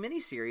BBC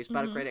miniseries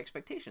about Great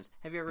Expectations.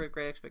 Have you ever read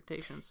Great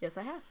Expectations? Yes,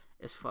 I have.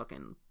 It's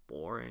fucking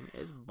boring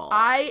as balls.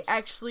 I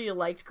actually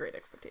liked Great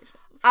Expectations.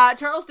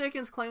 Charles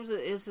Dickens claims it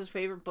is his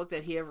favorite book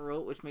that he ever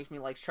wrote, which makes me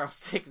like Charles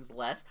Dickens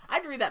less. I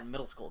had to read that in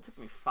middle school. It took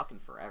me fucking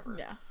forever.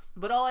 Yeah.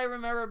 But all I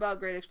remember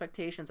about Great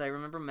Expectations, I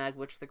remember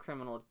Magwitch the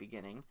criminal at the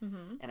beginning,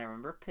 and I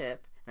remember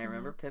Pip, and I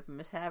remember Pip and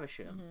Miss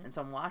Havisham. And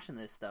so I'm watching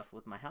this stuff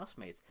with my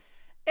housemates,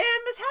 and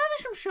Miss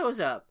Havisham shows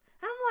up.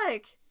 And I'm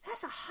like,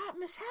 that's a hot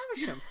Miss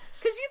Havisham.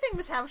 Because you think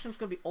Miss Havisham's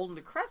going to be old and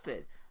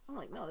decrepit. I'm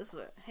like, no, this is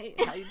hey,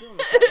 how you doing,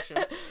 Miss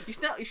Havisham? You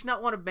should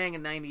not want to bang a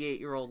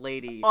 98-year-old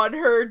lady. On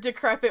her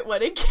decrepit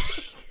wedding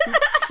cake.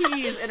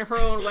 Keys in her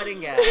own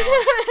wedding gown.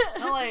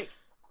 I'm like,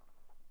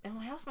 and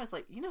my housemate's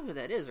like, you know who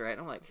that is, right?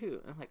 I'm like, who?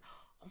 And I'm like,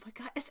 oh my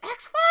god, it's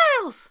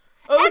X-Files!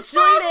 Oh, it's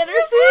Gillian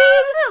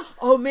Anderson?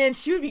 Oh man,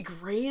 she would be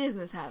great as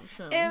Miss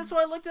Havisham. And so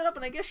I looked it up,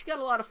 and I guess she got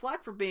a lot of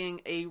flack for being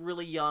a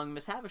really young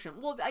Miss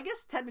Havisham. Well, I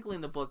guess technically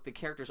in the book, the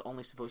character's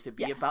only supposed to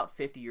be about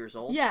 50 years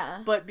old.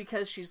 Yeah. But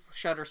because she's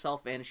shut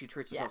herself in and she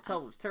treats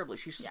herself terribly,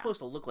 she's supposed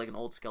to look like an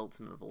old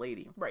skeleton of a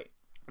lady. Right.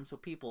 And so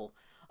people,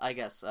 I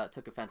guess,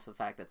 took offense to the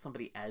fact that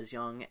somebody as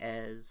young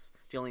as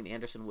Gillian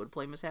Anderson would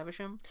play Miss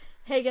Havisham.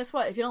 Hey, guess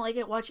what? If you don't like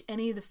it, watch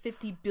any of the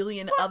 50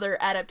 billion other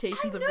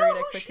adaptations of Great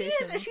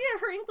Expectations.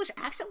 Her English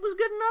accent was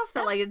good enough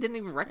that like I didn't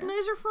even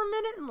recognize her for a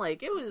minute, and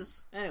like it was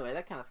anyway.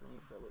 That kind of threw me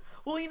for a loop.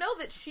 Well, you know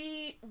that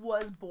she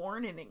was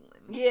born in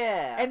England.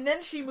 Yeah, and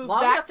then she moved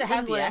back to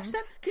have England. The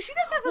accent because she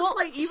does have a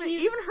slight even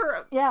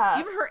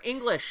her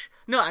English.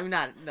 No, I'm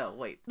not. No,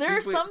 wait. There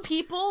are some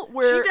people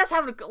where she does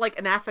have like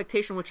an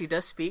affectation when she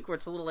does speak, where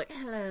it's a little like.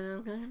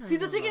 Hello. See,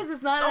 the thing is,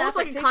 it's not. It's almost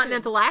like a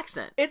continental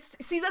accent.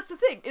 See, that's the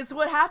thing. It's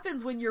what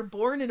happens when you're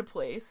born in a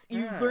place.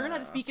 You learn how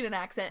to speak in an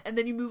accent, and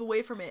then you move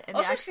away from it, and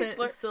also, the accent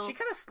is still. She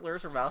kind of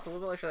slurs her mouth a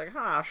little bit. Like she's like,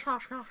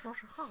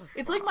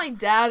 It's like my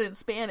dad in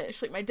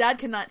Spanish. Like my dad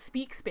cannot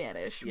speak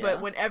Spanish,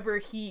 but whenever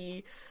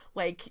he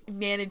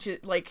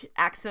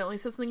accidentally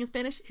says something in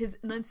Spanish, his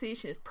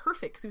enunciation is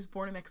perfect because he was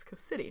born in Mexico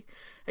City.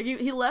 Like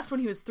he left when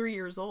he was 3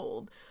 years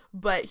old,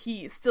 but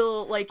he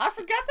still I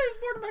forgot that he was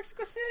born in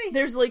Mexico City.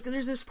 There's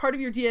this part of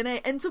your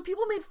DNA, and so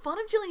people made fun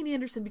of Gillian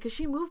Anderson because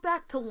she moved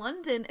back to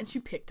London and she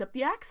picked up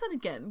the accent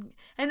again,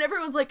 and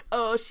everyone's like,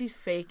 "Oh, she's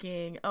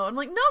faking." Oh, I'm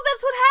like, no,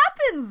 that's what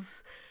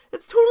happens.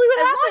 That's totally what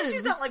happens. As long as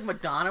she's not like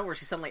Madonna, where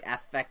she's suddenly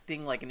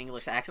affecting like an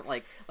English accent,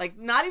 like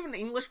not even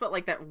English, but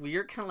like that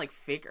weird kind of like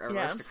fake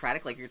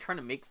aristocratic, like you're trying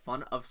to make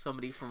fun of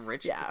somebody from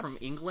from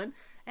England.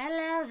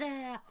 Hello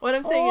there. What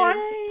I'm saying is,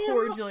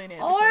 poor Gillian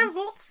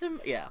Anderson.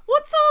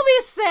 What's all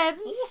this then?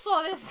 What's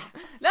all this?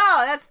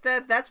 No,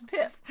 that's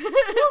Pip.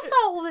 What's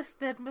all this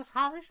then, Miss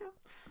Havisham?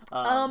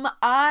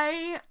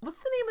 What's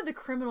the name of the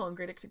criminal in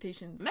Great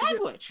Expectations?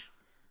 Magwitch.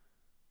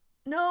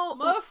 No,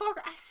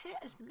 motherfucker. I said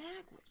it's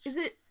Magwitch. Is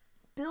it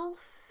Bill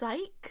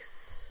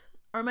Sykes?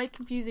 Or am I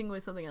confusing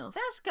with something else?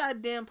 That's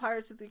goddamn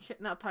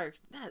not Pirates.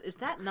 Is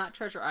that not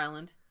Treasure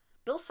Island?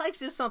 Bill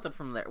Sykes is something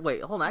from there.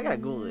 Wait, hold on. I gotta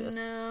Google this.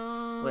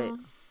 No.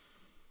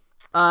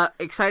 Wait.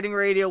 Exciting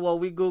radio while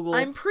we Google.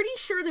 I'm pretty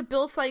sure that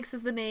Bill Sykes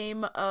is the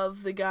name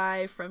of the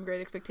guy from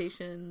Great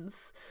Expectations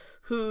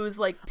who's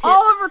like Pip's...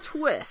 Oliver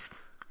Twist.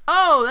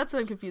 Oh, that's what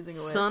I'm confusing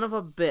it with. Son of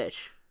a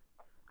bitch.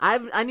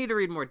 I need to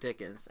read more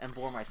Dickens and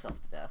bore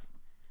myself to death.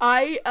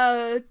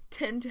 I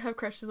tend to have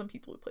crushes on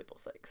people who play Bill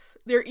Sykes.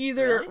 They're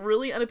either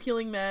really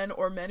unappealing men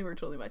or men who are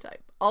totally my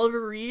type.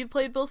 Oliver Reed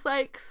played Bill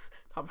Sykes.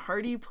 Tom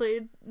Hardy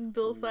played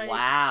Bill Sykes.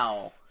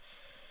 Wow.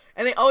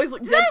 And they always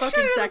look dead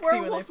fucking sexy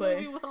when they play.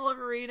 Movie with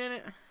Oliver Reed in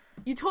it?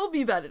 You told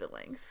me about it at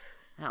length.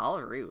 Yeah,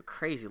 Oliver Reed was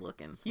crazy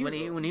looking.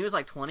 When he was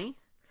like 20, he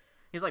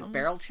was like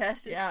barrel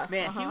chested. Yeah.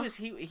 Man,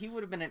 he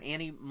would have been an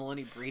Annie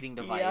Maloney breeding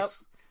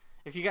device.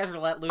 If you guys were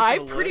let loose I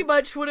in the pretty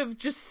woods. much would have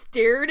just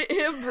stared at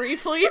him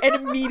briefly and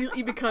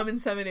immediately become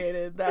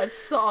inseminated. That's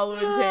all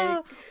it would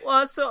take.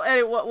 Well, so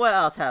anyway, what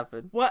else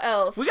happened? What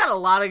else? We got a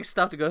lot of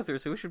stuff to go through,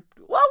 so we should...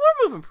 Well,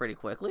 we're moving pretty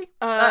quickly.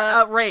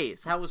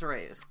 Raze. How was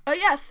Raze?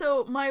 Yeah,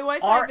 so my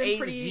wife and I have been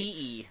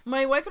R-A-Z-E.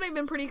 My wife and I have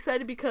been pretty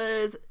excited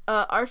because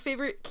our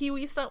favorite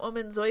Kiwi stunt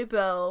woman, Zoe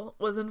Bell,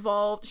 was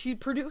involved. She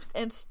produced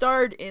and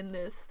starred in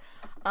this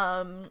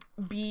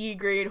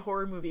B-grade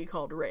horror movie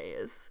called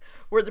Raze.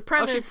 Where the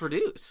premise... Oh, she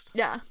produced?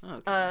 Yeah.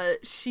 Okay.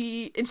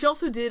 She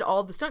also did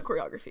all the stunt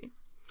choreography.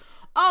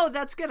 Oh,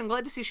 that's good. I'm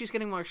glad to see she's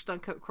getting more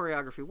stunt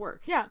choreography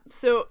work. Yeah,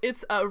 so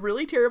it's a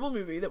really terrible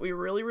movie that we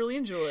really, really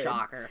enjoyed.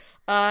 Shocker.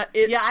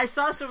 Yeah, I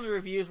saw some of the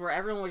reviews where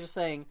everyone was just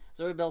saying,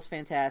 Zoe Bell's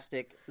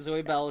fantastic.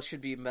 Zoe Bell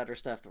should be better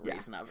stuff, but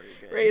Ray's not very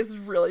good. Ray's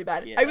really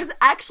bad. Yeah. I was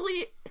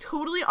actually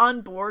totally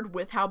on board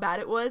with how bad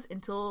it was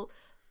until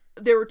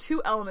there were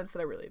two elements that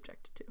I really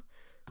objected to.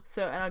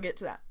 So, and I'll get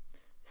to that.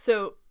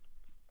 So,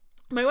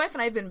 my wife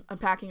and I have been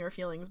unpacking our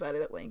feelings about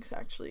it at length,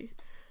 actually.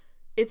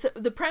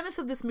 The premise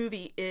of this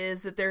movie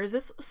is that there's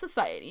this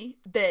society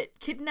that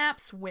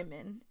kidnaps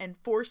women and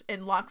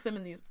locks them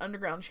in these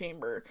underground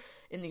chamber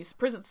in these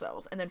prison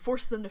cells and then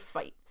forces them to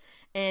fight.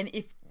 And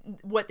if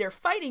what they're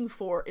fighting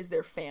for is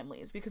their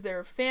families, because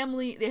their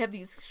family, they have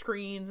these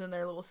screens in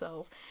their little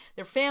cells.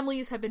 Their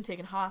families have been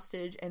taken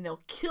hostage and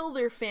they'll kill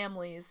their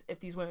families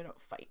if these women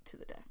don't fight to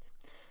the death.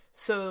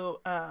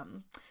 So,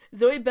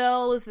 Zoe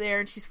Bell is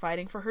there and she's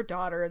fighting for her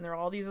daughter, and there are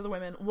all these other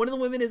women. One of the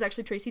women is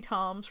actually Tracy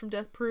Toms from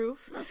Death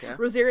Proof. Okay.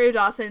 Rosario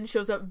Dawson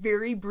shows up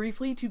very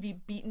briefly to be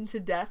beaten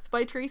to death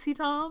by Tracy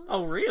Toms.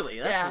 Oh, really?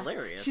 That's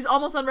hilarious. She's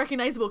almost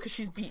unrecognizable because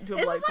she's beaten to a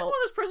blood Is this like cult. one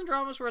of those prison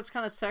dramas where it's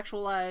kind of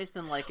sexualized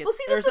and like it's... Well,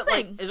 see, that's the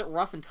thing. Like, is it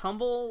rough and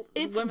tumble?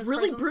 It's women's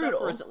really prison brutal.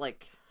 Stuff, or is it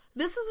like...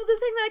 This is the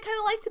thing that I kind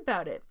of liked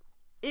about it.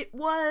 It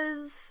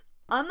was...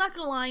 I'm not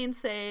going to lie and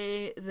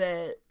say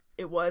that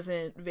it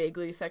wasn't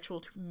vaguely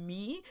sexual to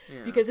me,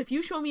 because if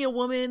you show me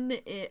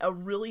a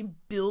really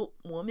built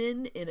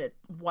woman in a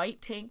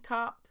white tank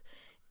top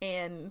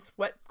and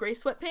gray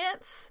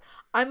sweatpants,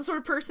 I'm the sort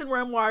of person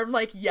where I'm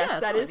like, yes,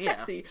 that is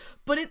sexy.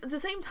 But at the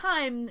same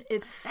time,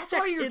 that's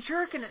why you're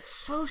jerking it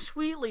so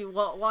sweetly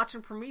while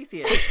watching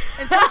Prometheus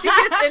until she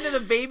gets into the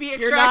baby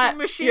extracting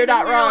machine. You're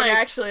not wrong,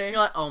 actually. You're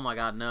like, oh my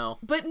god, no.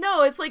 But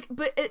no, it's like,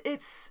 but at the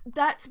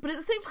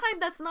same time,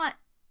 that's not.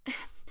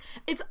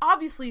 It's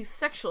obviously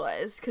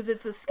sexualized because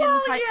it's a skin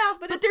tight. Yeah,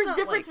 but there's a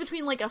difference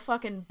between like a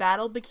fucking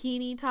battle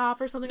bikini top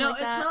or something like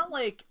that.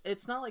 No,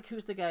 it's not like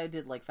who's the guy who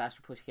did like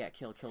Faster Pussycat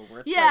Kill Where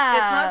it's it's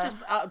not just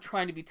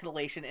trying to be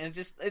titillation, and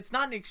it's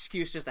not an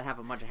excuse just to have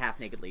a bunch of half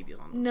naked ladies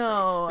on the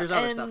screen. There's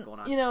other stuff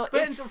going on.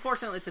 But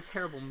unfortunately, it's a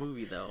terrible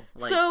movie though.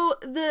 So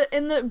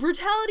the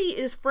brutality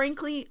is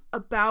frankly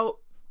about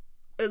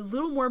a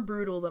little more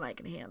brutal than I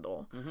can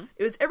handle. Mm-hmm.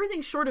 It was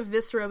everything short of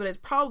viscera, but it's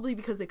probably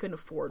because they couldn't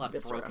afford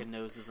viscera. Broken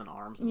noses and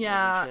arms. And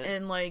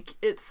and like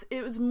it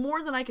was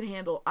more than I can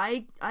handle.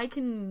 I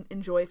can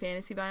enjoy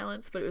fantasy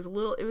violence, but it was a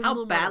little. It was how a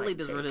little badly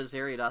does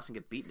Rosario Dawson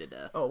get beaten to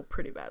death? Oh,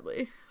 pretty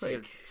badly.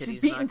 Like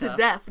she's beaten beaten to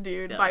death,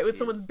 dude, with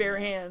someone's bare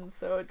hands.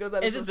 So it goes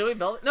out. Is it Zoe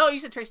Bell? No, you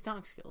said Tracy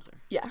Toms kills her.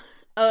 Yeah.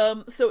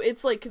 So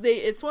it's like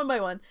it's one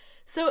by one.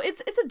 So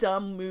it's a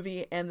dumb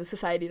movie, and the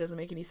society doesn't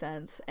make any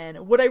sense.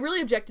 And what I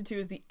really objected to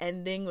is the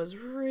ending was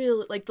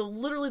really like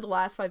literally the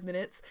last 5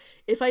 minutes.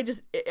 If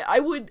I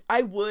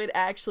would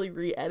actually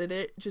re-edit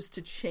it just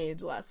to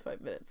change the last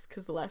 5 minutes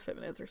because the last 5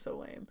 minutes are so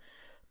lame.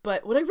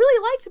 But what I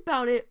really liked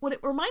about it, what it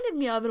reminded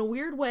me of in a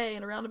weird way,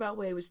 in a roundabout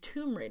way, was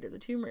Tomb Raider, the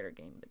Tomb Raider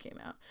game that came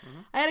out.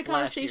 Mm-hmm. I had a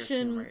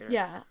conversation,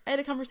 I had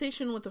a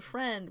conversation with a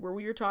friend where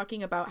we were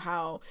talking about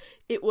how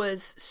it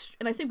was,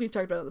 and I think we've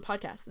talked about it on the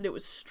podcast, that it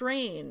was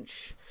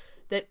strange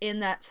that in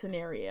that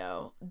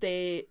scenario,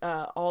 they,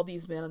 all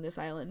these men on this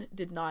island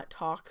did not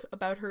talk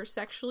about her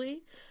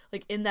sexually.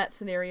 Like, in that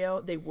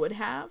scenario, they would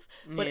have.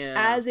 But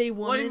as a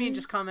woman... What do you mean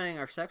just commenting on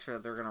her sex, or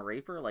they're gonna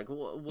rape her? Like,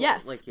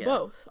 yes,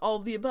 both. All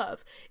of the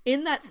above.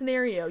 In that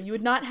scenario, you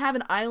would not have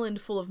an island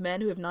full of men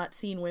who have not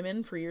seen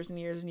women for years and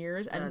years and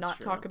years and not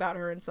talk about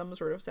her in some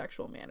sort of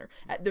sexual manner,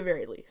 at the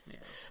very least. Yeah.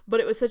 But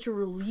it was such a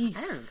relief.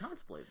 I didn't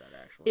contemplate that,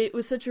 actually. It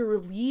was such a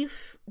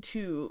relief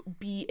to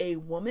be a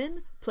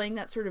woman playing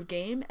that sort of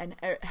game and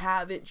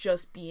have it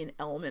just be an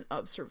element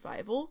of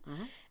survival.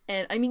 Mm-hmm.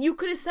 And, I mean, you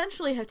could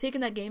essentially have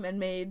taken that game and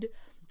made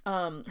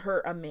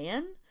her a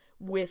man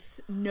with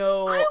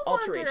no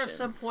alterations. At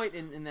some point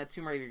in that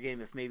Tomb Raider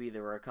game, if maybe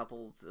there were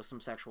some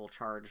sexual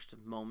charged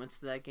moments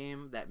to that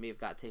game that may have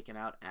got taken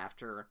out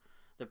after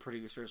the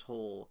producer's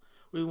whole,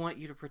 we want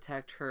you to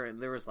protect her, and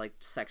there was like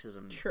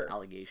sexism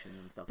allegations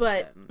and stuff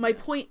like that. But my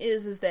point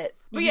is that...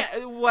 But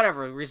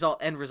whatever,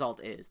 end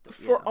result is.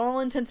 For all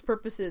intents and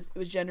purposes, it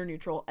was gender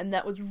neutral, and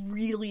that was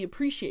really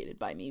appreciated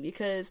by me,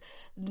 because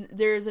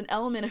there's an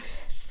element of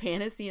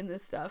fantasy in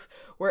this stuff,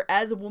 where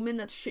as a woman,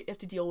 that's shit you have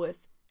to deal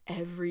with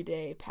every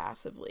day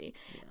passively.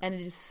 Yeah. And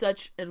it is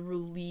such a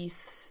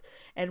release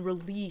and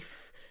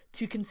relief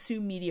to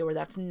consume media where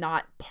that's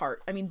not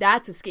part. I mean,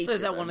 that's escapism. So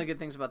is that one of the good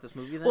things about this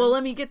movie, then? Well,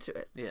 let me get to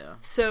it. Yeah.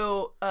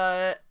 So,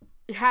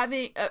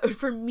 having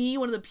for me,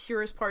 one of the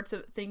purest parts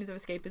of things of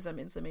escapism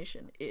in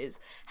summation is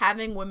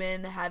having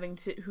women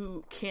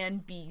who can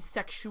be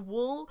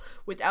sexual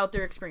without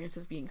their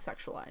experiences being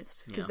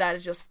sexualized, because that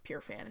is just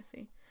pure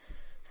fantasy.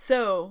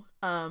 So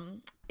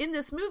in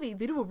this movie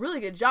they do a really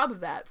good job of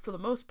that for the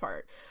most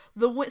part.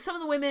 Some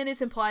of the women,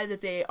 it's implied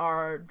that they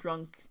are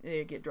drunk,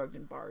 they get drugged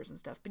in bars and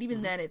stuff, but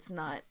even then it's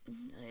not,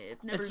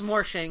 it's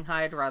more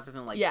shanghaied rather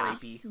than like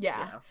rapey.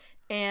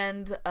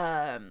 And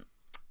I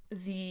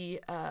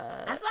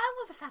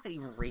love the fact that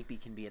even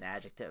rapey can be an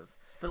adjective.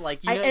 But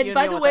like,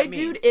 by the way,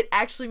 dude, it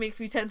actually makes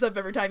me tense up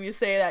every time you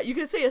say that. You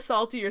can say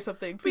assaulty or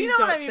something. Please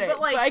don't say.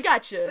 But I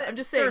got you. I'm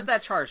just saying. There's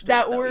that charge.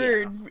 That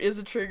word is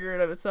a trigger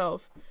in of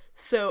itself.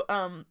 So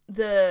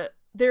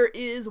there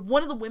is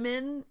one of the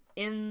women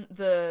in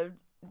the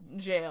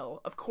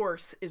jail, of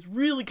course, is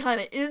really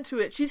kind of into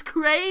it. She's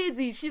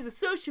crazy. She's a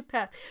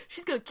sociopath.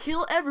 She's gonna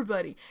kill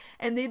everybody.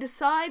 And they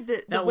decide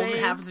that woman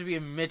happens to be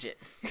a midget.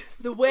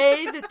 The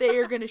way that they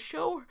are gonna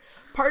show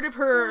part of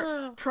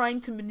her trying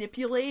to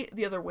manipulate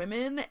the other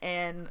women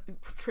and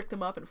trick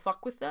them up and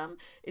fuck with them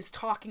is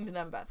talking to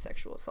them about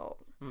sexual assault.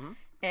 Mm-hmm.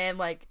 And,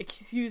 like,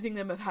 accusing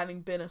them of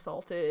having been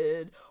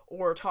assaulted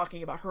or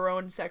talking about her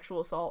own sexual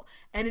assault.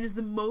 And it is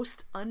the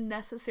most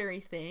unnecessary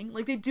thing.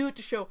 Like, they do it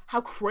to show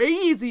how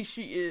crazy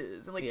she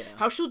is and, like,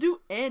 how she'll do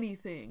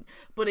anything.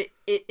 But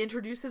it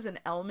introduces an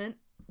element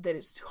that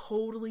is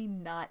totally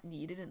not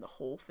needed in the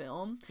whole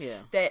film. Yeah.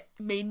 That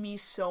made me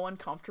so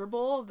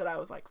uncomfortable that I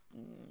was like,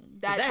 is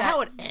that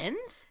how it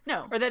ends?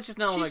 No. Or that's just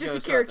no one she's just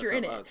goes a character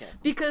in it. Okay.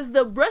 Because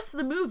the rest of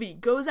the movie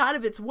goes out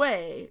of its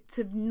way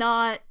to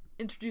not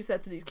introduce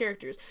that to these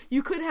characters.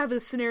 You could have a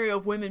scenario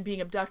of women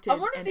being abducted. I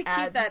wonder if they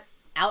keep that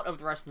out of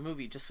the rest of the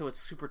movie just so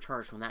it's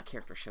supercharged when that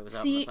character shows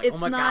up. See,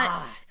 it's like,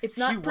 God, it's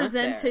not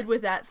presented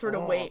with that sort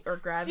of weight or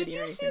gravity. Did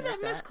you see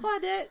that Miss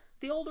Claudette,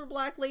 the older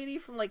black lady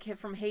from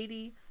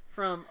Haiti,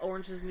 from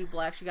Orange Is the New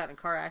Black? She got in a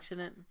car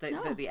accident.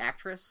 The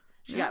actress.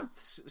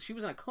 She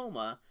was in a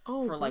coma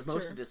for like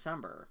most of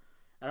December.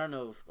 I don't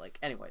know if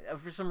anyway,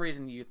 for some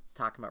reason you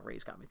talking about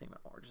Raze got me thinking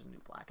about Orange Is the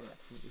New Black, and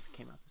that's the movie that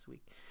came out this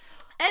week.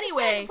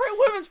 Anyway,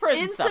 women's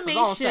prison in stuff,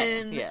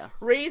 summation,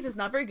 Raze is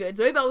not very good.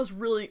 Zoe Bell was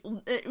really...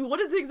 One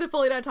of the things that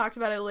Foley and I talked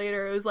about it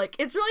later, it was like,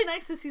 it's really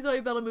nice to see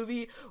Zoe Bell in a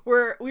movie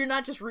where we're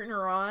not just rooting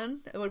her on,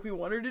 and like we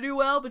want her to do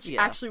well, but she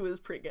actually was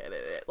pretty good at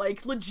it.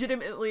 Like,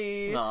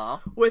 legitimately,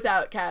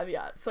 without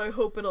caveat. So I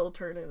hope it'll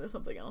turn into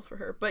something else for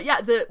her. But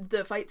yeah,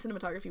 the fight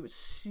cinematography was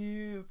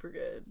super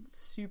good.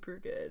 Super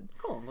good.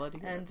 Cool, I'm glad to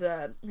hear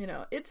And,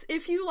 it's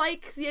if you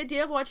like the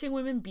idea of watching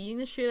women beating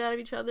the shit out of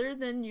each other,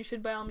 then you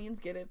should by all means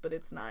get it, but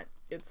it's not...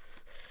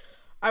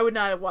 I would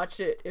not have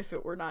watched it if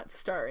it were not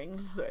starring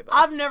Zoe Bell.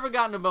 I've never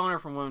gotten a boner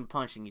from women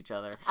punching each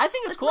other. I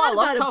think it's cool. I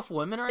love tough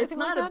women or anything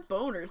like that. It's not a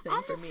boner thing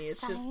for me.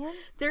 It's just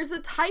there's a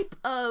type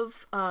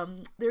of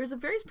there's a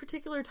very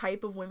particular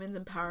type of women's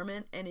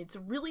empowerment, and it's a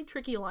really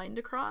tricky line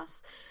to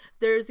cross.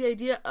 There's the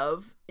idea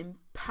of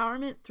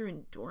empowerment through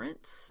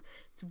endurance.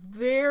 It's a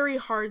very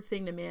hard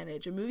thing to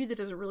manage. A movie that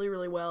does it really,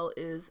 really well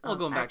is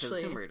going back to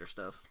the Tomb Raider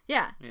stuff.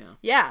 Yeah,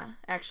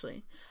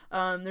 actually.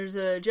 There's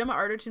a Gemma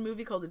Arterton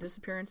movie called The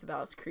Disappearance of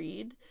Alice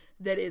Creed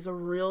that is a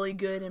really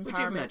good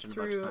empowerment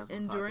through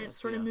endurance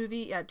sort of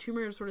movie. Yeah, Tomb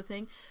Raider sort of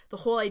thing. The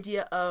whole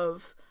idea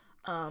of...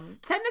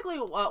 technically,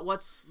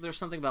 there's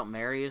something about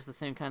Mary is the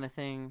same kind of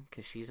thing,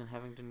 because she's in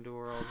having to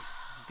endure all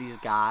these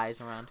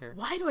guys around her.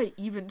 Why do I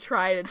even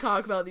try to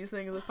talk about these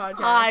things in this podcast?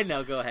 I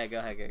know. Go ahead.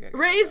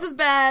 Raze was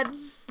bad,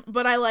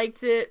 but I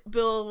liked it.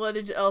 Bill, what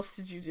else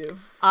did you do?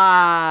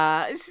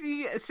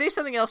 Say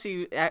something else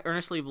you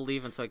earnestly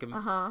believe in, so I can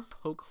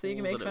poke so you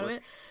can make fun of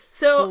it.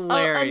 So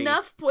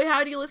enough Boy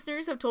Howdy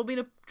listeners have told me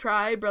to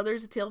try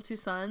Brothers: A Tale of Two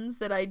Sons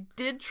that I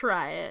did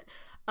try it.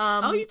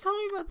 You told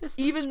me about this.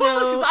 Even though,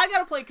 because I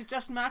gotta play, because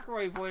Justin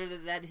McElroy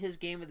voted that his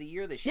game of the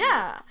year this year.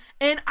 Yeah,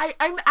 and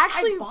I'm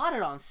actually I bought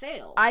it on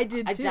sale. I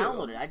did too. I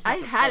downloaded it. I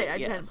had it. I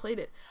just hadn't played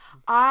it.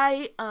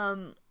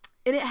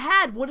 And it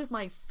had one of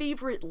my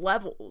favorite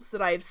levels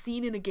that I've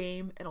seen in a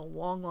game in a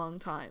long, long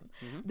time.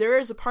 Mm-hmm. There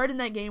is a part in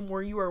that game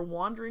where you are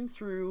wandering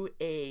through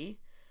a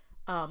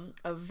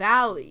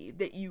valley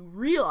that you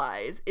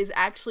realize is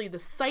actually the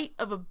site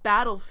of a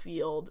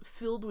battlefield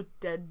filled with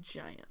dead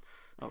giants.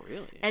 Oh,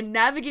 really? And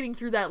navigating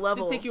through that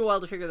level... Does it take you a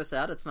while to figure this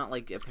out? It's not,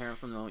 apparent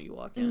from the moment you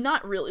walk in?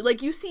 Not really.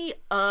 You see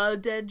a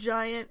dead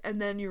giant,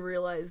 and then you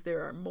realize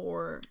there are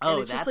more. Oh,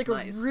 and it's that's just,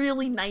 nice. A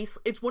really nice...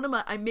 It's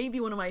maybe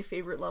one of my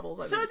favorite levels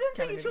I've So it didn't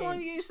take you too long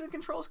to get used to the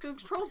controls, because the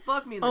controls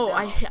bug me in the demo.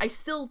 Oh, I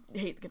still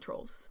hate the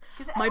controls.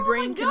 My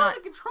brain cannot...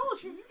 the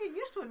controls, you get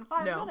used to it in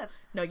 5 minutes.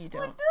 No, you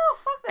don't. No,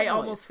 fuck that I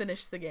almost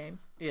finished the game.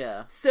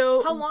 Yeah.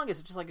 So how long is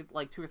it? Just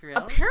like 2 or 3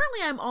 hours? Apparently,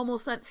 I'm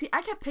almost done. See,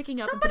 I kept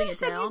picking up and putting it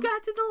down. Somebody said you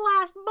got to the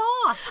last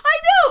boss. I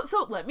know.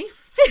 So let me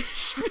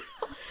finish.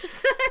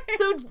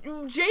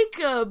 So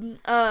Jacob,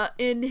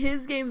 in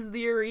his Games of the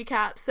Year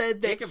recap,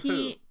 said that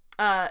he's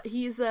I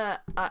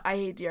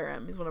hate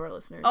DRM. He's one of our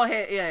listeners. Oh,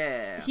 hey,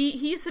 yeah.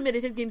 He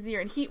submitted his Games of the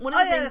Year, and one of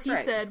the things he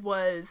said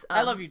was,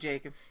 I love you,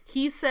 Jacob.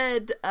 He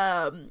said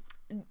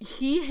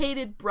he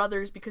hated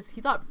Brothers because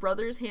he thought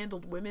Brothers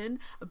handled women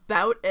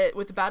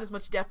with about as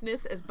much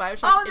deftness as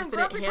Bioshock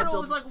Infinite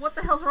handled. Was like, what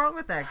the hell's wrong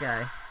with that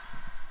guy?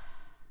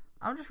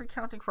 I'm just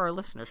recounting for our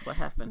listeners what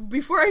happened.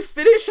 Before I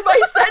finish my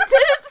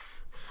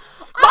sentence,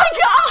 my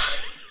God!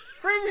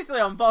 Previously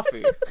on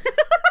Buffy.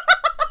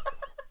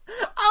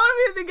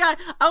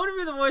 I want to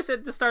be the voice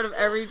at the start of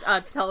every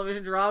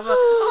television drama.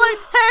 I'm like,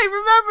 hey,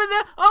 remember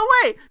that?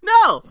 Oh, wait,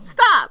 no,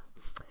 stop.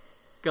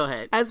 Go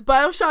ahead. As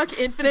Bioshock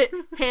Infinite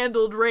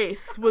handled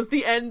race was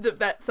the end of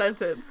that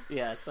sentence.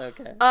 Yes,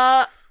 okay.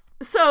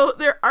 So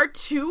there are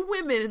 2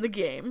 women in the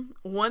game.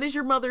 One is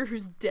your mother,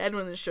 who's dead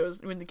when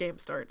the game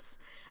starts.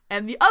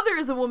 And the other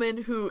is a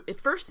woman who,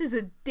 at first, is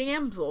a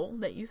damsel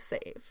that you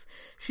save.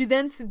 She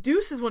then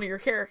seduces one of your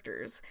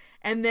characters,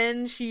 and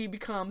then she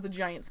becomes a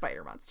giant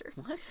spider monster.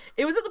 What?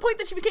 It was at the point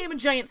that she became a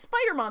giant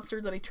spider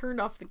monster that I turned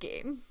off the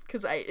game,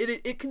 because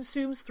it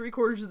consumes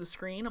 3/4 of the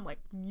screen. I'm like,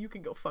 you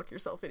can go fuck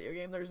yourself, video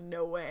game. There's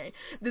no way.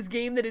 This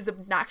game that is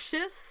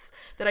obnoxious,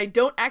 that I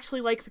don't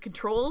actually like the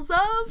controls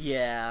of,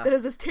 yeah, that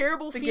has this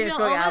terrible female game's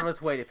going out of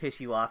its way to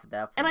piss you off at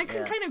that point. And I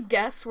can kind of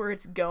guess where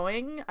it's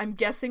going. I'm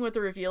guessing what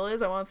the reveal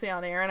is. I won't say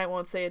on air, and I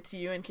won't say it to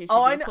you in case you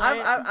play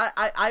it.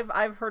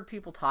 I've heard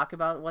people talk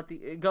about what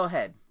the... Go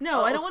ahead.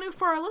 No, I don't want to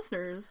for our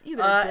listeners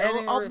either.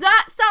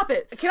 Stop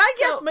it. Can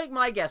I make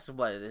my guess of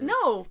what it is?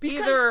 No,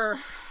 because...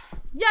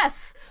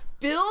 Yes,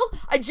 Bill,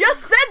 I just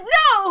said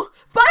no!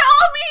 By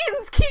all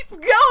means, keep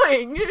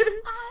going!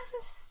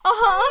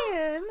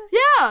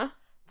 Yeah.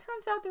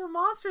 Turns out there are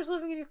monsters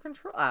living in your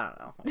control. I don't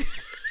know.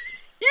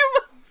 You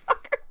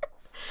motherfucker.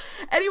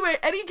 Anyway,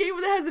 any game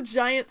that has a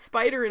giant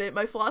spider in it,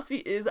 my philosophy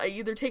is I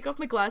either take off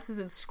my glasses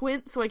and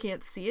squint so I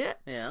can't see it,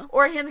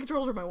 or I hand the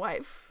controller to my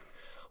wife.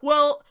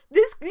 Well,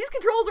 these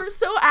controls are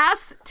so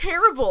ass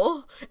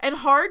terrible and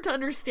hard to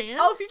understand.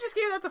 Oh, if you just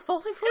gave that to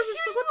Foley for us,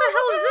 what the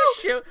hell is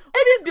this shit? What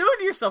are you doing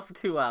to yourself for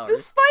 2 hours? The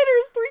spider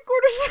is 3/4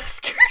 of the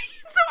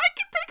screen, so I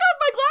can take off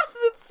my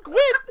glasses and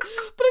squint,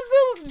 but it's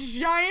still this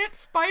giant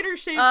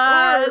spider-shaped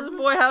orb. This is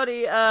Boy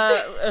Howdy,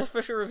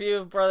 official review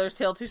of Brothers,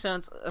 Tale of Two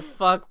Sons.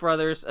 Fuck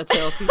Brothers, A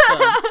Tale of Two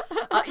Sons.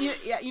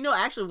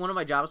 Actually, one of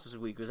my jobs this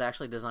week was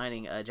actually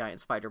designing a giant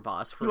spider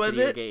boss for a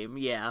video game.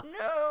 Yeah.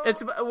 No.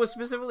 It was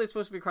specifically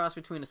supposed to be a cross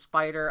between a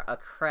spider, a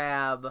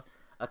crab,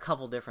 a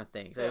couple different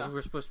things. Yeah.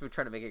 We're supposed to be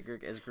trying to make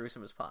it as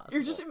gruesome as possible.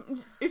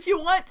 If you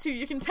want to,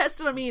 you can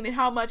test it on me and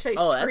how much I scream.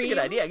 Oh, that's a good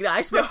idea.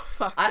 I've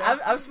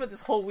spent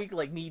this whole week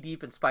like knee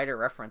deep in spider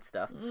reference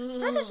stuff.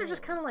 Spiders are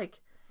just kind of like.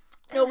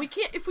 No, we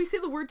can't. If we say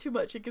the word too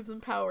much, it gives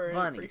them power and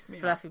bunnies, it freaks me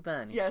out. Fluffy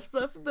bunnies. Yes,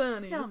 fluffy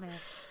bunnies.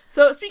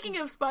 So, speaking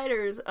of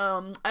spiders,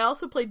 I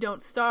also played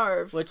Don't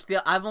Starve. Which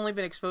I've only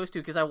been exposed to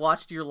because I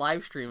watched your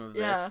live stream of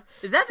this. Yeah.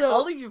 Is that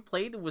all you've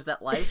played? Was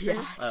that live stream?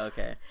 Yeah. Oh,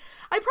 okay.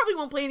 I probably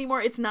won't play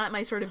anymore. It's not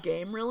my sort of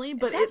game, really,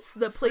 but it's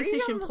the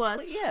PlayStation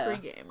Plus free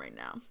game right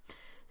now.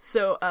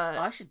 So,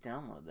 I should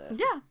download that.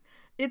 Yeah.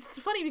 It's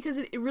funny because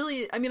it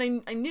really, I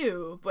mean, I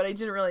knew, but I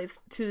didn't realize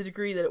to the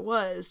degree that it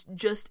was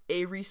just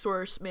a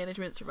resource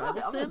management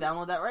survival sim. I'm going to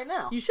download that right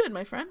now. You should,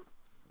 my friend.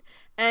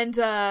 And,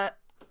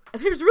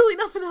 there's really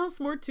nothing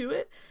else more to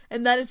it,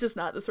 and that is just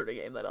not the sort of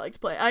game that I like to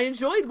play. I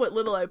enjoyed what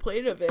little I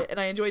played of it, and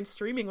I enjoyed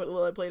streaming what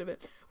little I played of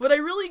it. What I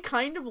really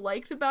kind of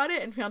liked about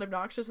it and found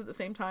obnoxious at the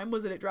same time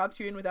was that it drops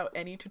you in without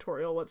any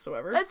tutorial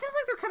whatsoever. It seems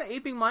like they're kind of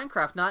aping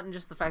Minecraft, not in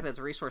just the fact that it's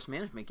a resource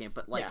management game,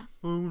 but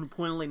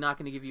pointedly not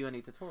going to give you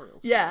any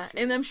tutorials. Yeah,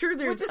 and I'm sure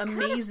there's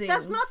amazing...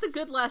 That's not the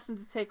good lesson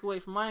to take away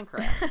from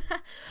Minecraft.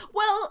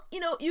 Well,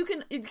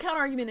 the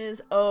counter-argument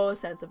is, a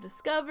sense of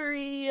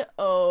discovery,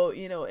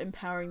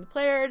 empowering the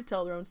player to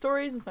tell their own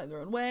stories and find their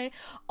own way.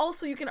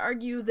 Also, you can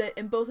argue that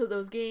in both of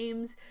those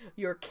games,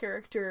 your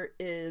character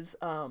is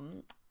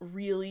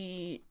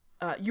really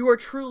you are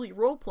truly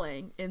role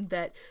playing in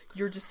that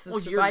you're just a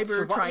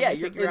survivor trying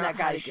to figure out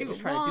how to get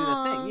trying to do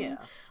the thing. Yeah,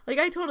 like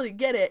I totally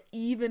get it,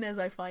 even as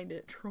I find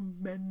it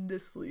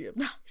tremendously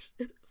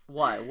obnoxious.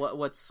 Why?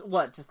 What's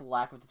just the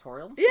lack of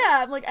tutorials?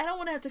 Yeah, I'm like, I don't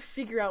want to have to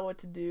figure out what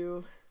to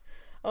do.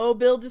 Oh,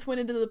 Bill just went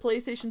into the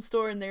PlayStation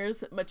store and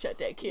there's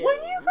Machete Kills.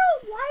 When you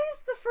go, why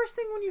is the first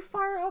thing when you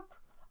fire up?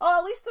 Oh,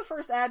 at least the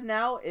first ad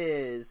now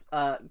is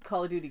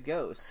Call of Duty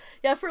Ghosts.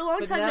 Yeah, for a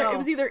long time it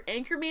was either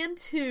Anchorman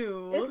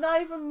 2. It's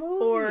not even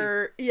movies.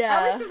 Or, yeah.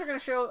 At least if they're going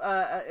to show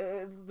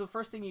the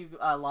first thing you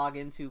log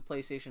into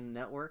PlayStation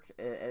Network,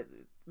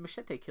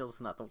 Machete Kills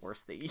is not the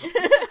worst thing.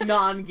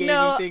 Non-gaming thing.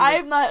 No,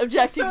 I'm not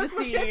objecting to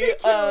see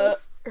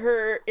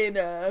her in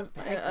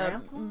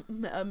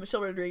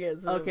Michelle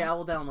Rodriguez. Okay, I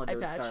will download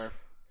Don't Starve.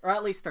 Or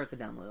at least start the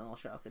download and I'll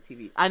shut off the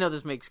TV. I know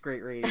this makes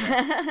great ratings. Okay.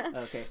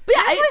 But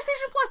yeah,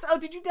 PlayStation Plus. Oh,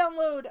 did you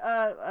download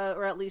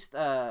or at least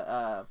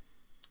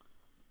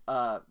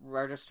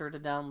register to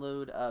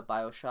download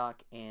BioShock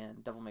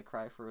and Devil May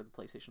Cry for the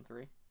PlayStation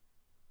 3?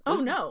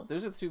 Those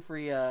are the two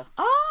free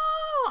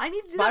I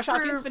need to do that for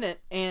BioShock Infinite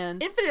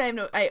and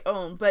Infinite I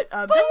own, but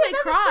Devil May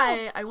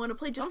Cry I want to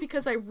play just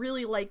because I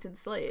really liked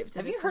Enslaved.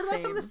 Have you heard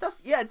about some of this stuff?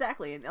 Yeah,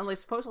 exactly. And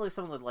supposedly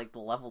some of the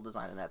level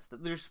design and that stuff.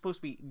 There's supposed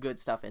to be good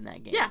stuff in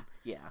that game.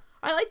 Yeah.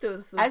 I like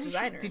those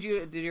designers. Did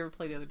you ever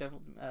play the other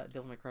Devil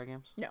May Cry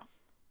games? No.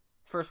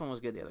 first one was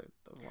good. The other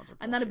ones are.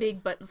 I'm not a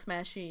big button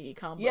smashy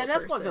combo. Yeah,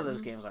 that's person. what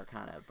those games are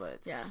kind of. But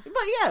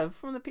yeah,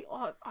 from the people,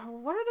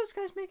 what are those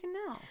guys making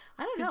now?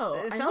 I don't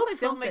know. It sounds like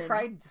Devil May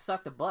Cry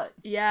sucked a butt.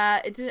 Yeah,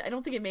 it did. I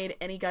don't think it made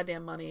any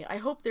goddamn money. I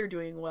hope they're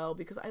doing well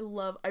because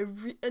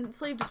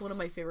Enslaved is one of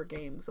my favorite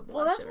games of the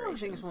last that's generation. one of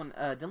the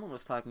things when Dylan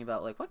was talking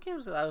about like what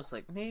games I was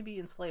like maybe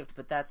Enslaved,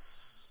 but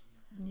that's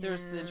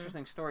there's the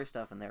interesting story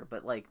stuff in there,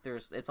 but like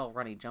it's all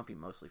runny jumpy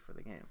mostly for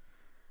the game.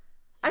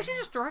 I should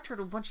just direct her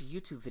to a bunch of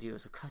YouTube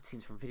videos of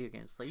cutscenes from video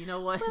games. Like, you know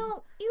what?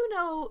 Well,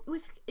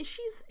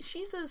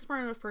 she's a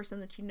smart enough person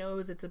that she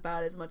knows it's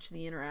about as much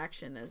the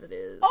interaction as it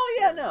is. Oh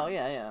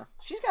yeah, yeah.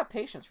 She's got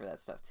patience for that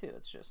stuff too.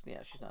 It's just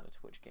she's not a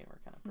Twitch gamer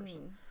kind of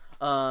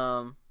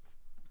person.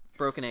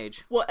 Broken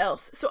Age. What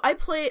else? So I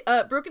played.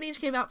 Broken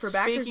Age came out for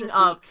backers this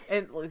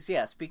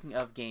week. Speaking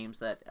of games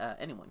that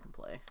anyone can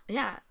play.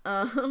 Yeah.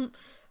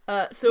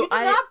 So you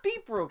did not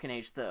beat Broken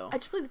Age, though. I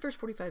just played the first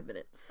 45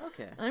 minutes.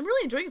 Okay. And I'm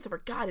really enjoying it so far.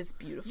 God, it's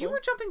beautiful. You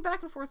were jumping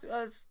back and forth.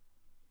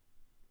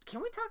 Can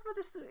we talk about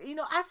this? You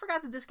know, I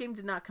forgot that this game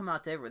did not come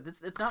out to everyone.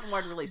 It's not in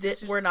wide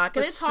release. We're not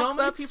going to talk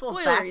about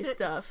spoilery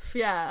stuff.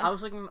 Yeah. I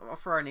was looking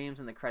for our names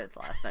in the credits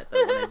last night,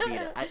 though, when I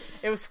beat it.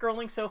 It was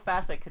scrolling so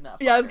fast I could not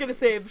find I was going to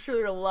say, I'm sure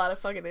there are a lot of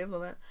fucking names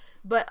on that.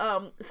 But,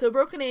 so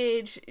Broken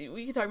Age,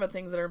 we can talk about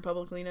things that aren't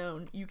publicly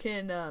known. You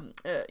can,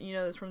 you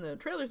know this from the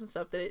trailers and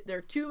stuff, that there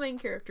are two main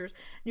characters,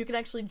 and you can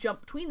actually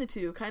jump between the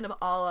two, kind of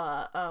a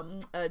la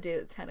Day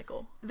of the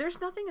Tentacle. There's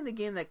nothing in the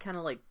game that kind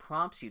of, like,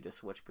 prompts you to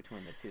switch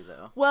between the two,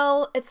 though.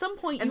 Well, at some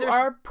point you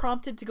are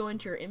prompted to go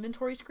into your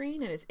inventory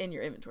screen, and it's in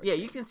your inventory screen.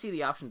 Yeah, you can see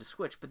the option to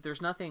switch, but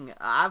there's nothing,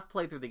 I've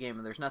played through the game,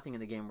 and there's nothing in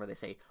the game where they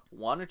say,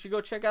 why don't you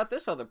go check out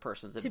this other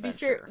person's adventure? To be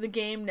fair, the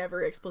game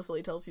never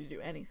explicitly tells you to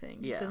do anything.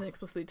 Yeah. It doesn't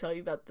explicitly tell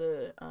you about the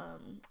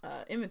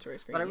inventory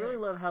screen. But I really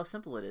love how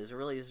simple it is. It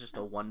really is just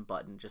a one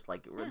button. Just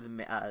like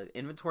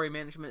inventory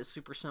management is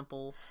super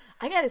simple.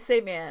 I gotta say,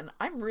 man,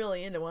 I'm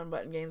really into one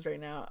button games right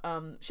now.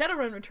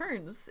 Shadowrun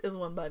Returns is a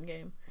one button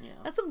game. Yeah,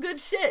 that's some good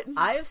shit.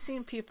 I have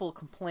seen people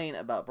complain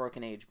about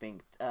Broken Age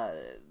being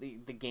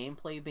the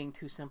gameplay being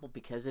too simple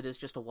because it is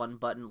just a one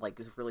button, like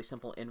it's really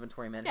simple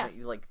inventory management.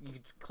 Yeah. You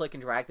click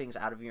and drag things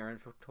out of your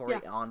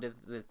inventory onto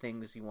the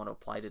things you want to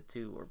apply it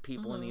to, or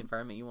people in the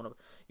environment you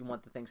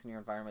want the things in your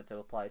environment to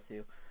apply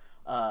to.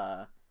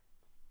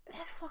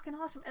 That's fucking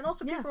awesome. And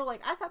also people are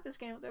like, I thought this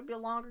game would be a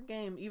longer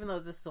game, even though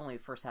this is only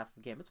the first half of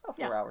the game. It's about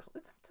 4 hours.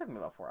 It took me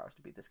about 4 hours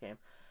to beat this game.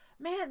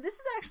 Man, this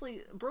is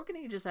actually Broken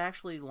Age is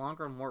actually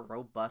longer and more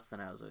robust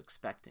than I was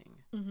expecting.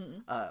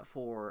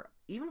 For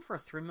a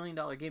 $3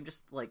 million game,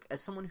 just like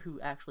as someone who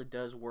actually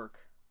does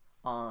work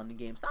on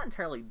games, not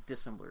entirely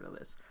dissimilar to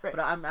this, but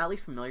I'm at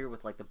least familiar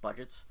with like the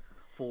budgets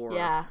for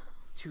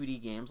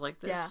 2D games like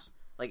this. Yeah.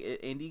 Like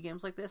indie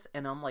games like this,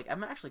 and I'm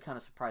actually kind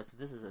of surprised that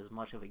this is as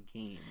much of a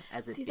game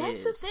as it is.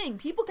 That's the thing.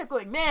 People kept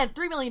going, man,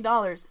 $3 million.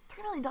 $3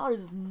 million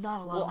is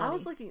not a lot of money. Well, I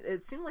was looking,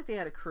 it seemed like they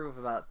had a crew of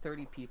about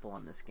 30 people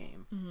on this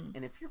game,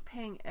 and if you're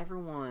paying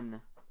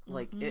everyone,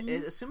 like,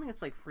 assuming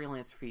it's like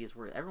freelance fees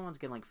where everyone's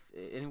getting like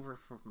anywhere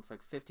from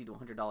like $50 to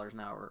 $100 an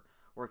hour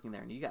working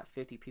there, and you got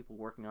 50 people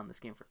working on this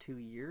game for 2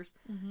 years,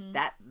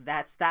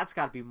 that's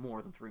got to be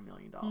more than $3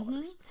 million.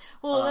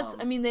 Well, that's,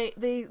 I mean, they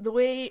the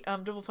way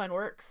Double Fine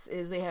works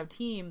is they have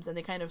teams, and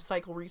they kind of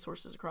cycle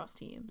resources across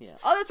teams. Yeah.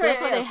 Oh, that's right.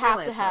 That's why they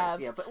have to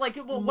have but like,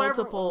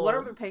 multiple,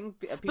 whatever they're paying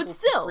people, but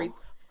still, free,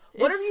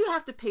 whatever you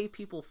have to pay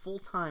people full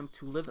time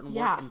to live and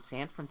work in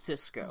San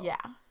Francisco. Yeah.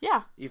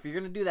 If you're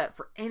going to do that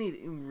for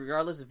anything,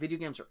 regardless of video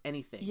games or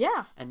anything.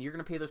 Yeah. And you're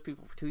going to pay those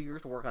people for 2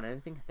 years to work on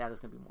anything, that is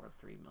going to be more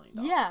than $3 million.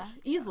 Yeah,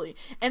 easily.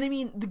 And I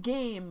mean, the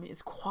game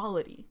is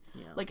quality.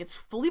 Yeah. Like, it's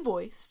fully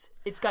voiced.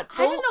 It's got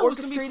full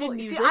orchestrated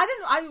music. See,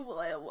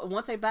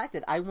 once I backed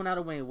it, I went out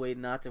of my way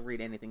not to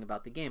read anything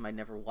about the game. I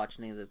never watched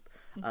any of the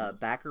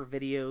backer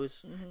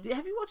videos.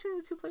 Have you watched any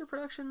of the two-player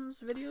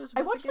productions videos?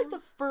 I watched like the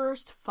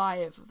first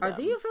 5 of them. Are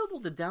they available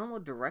to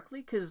download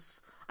directly?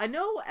 Because I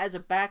know as a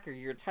backer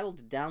you're entitled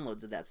to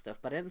downloads of that stuff,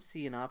 but I didn't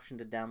see an option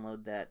to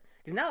download that.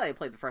 Because now that I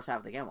played the first half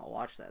of the game, I'll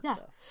watch that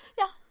stuff.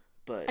 Yeah.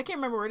 But I can't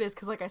remember where it is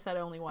because, like I said,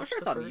 I only watched the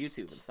first. I'm sure it's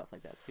on YouTube and stuff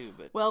like that too.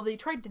 But well, they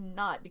tried to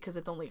not because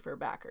it's only for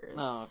backers.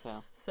 Oh, okay.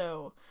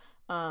 So,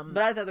 but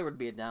I thought there would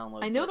be a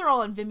download. I know they're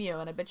all on Vimeo,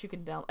 and I bet you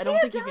can download. I don't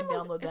think you can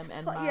download them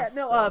en masse.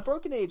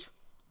 Broken Age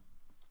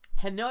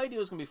had no idea it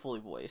was going to be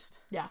fully voiced.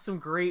 Yeah, some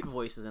great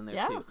voices in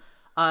there too.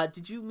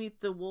 Did you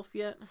meet the wolf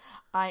yet?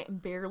 I am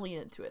barely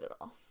into it at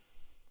all.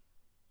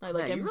 I'm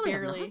really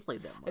barely haven't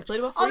played that much. I played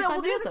about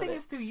 45 minutes the other thing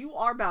is, too, you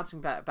are bouncing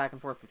back and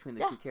forth between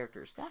the two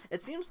characters. Yeah.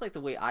 It seems like the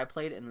way I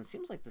played it, and it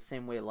seems like the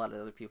same way a lot of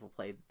other people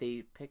played,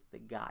 they picked the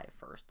guy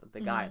first,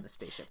 the guy in the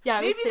spaceship. Yeah,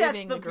 I was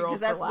saving the girls because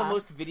that's the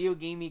most video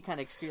gamey kind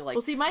of experience. Like,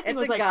 well, see, my thing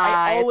was like,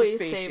 I always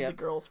save the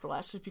girls for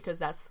last, just because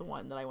that's the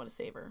one that I want to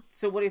save her.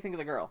 So what do you think of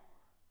the girl?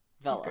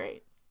 She's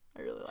great.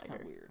 I really like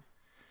her. Weird.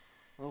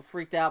 A little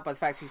freaked out by the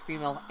fact she's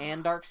female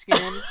and dark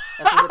skinned.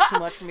 That's a bit too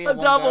much for me. A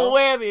double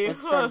whammy. It's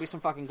trying to be some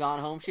fucking Gone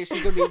Home shit.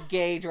 She's gonna be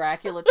gay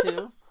Dracula too.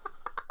 Did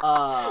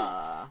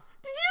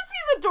you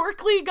see the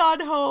Dorkly Gun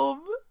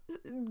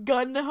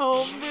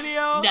Home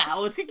video?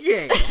 Now it's a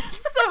game.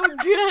 So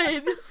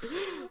good.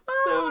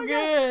 So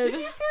good. Did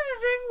you see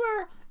the thing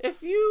where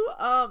if you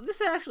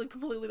this is actually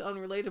completely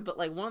unrelated, but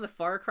like one of the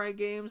Far Cry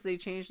games, they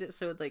changed it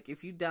so like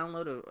if you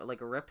download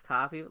a ripped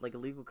copy, like a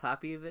legal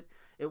copy of it,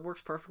 it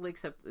works perfectly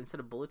except instead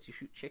of bullets you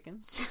shoot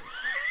chickens.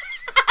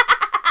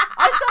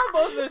 I saw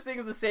both of those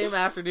things the same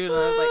afternoon and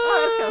I was like,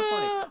 oh, that's kind of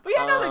funny. But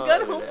yeah, no, the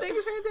Gun Home thing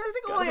is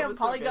fantastic. Oh yeah,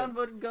 Polygon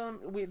voted Gun.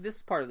 This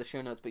is part of the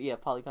show notes, but yeah,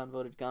 Polygon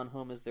voted Gone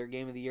Home as their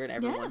game of the year, and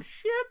everyone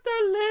shit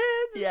their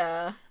lids.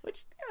 Yeah,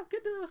 which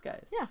good to those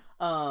guys. Yeah.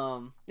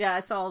 Yeah,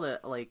 I saw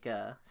that like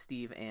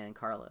Steve and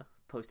Carla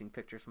posting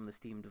pictures from the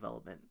Steam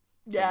development.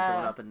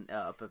 Yeah, going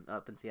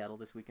up in Seattle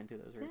this weekend too.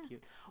 That was very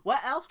cute.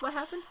 What else? What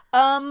happened?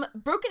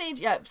 Broken Age.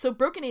 Yeah, so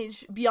Broken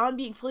Age, beyond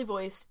being fully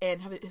voiced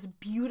and have is a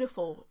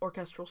beautiful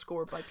orchestral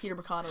score by Peter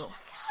McConnell.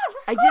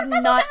 Oh I did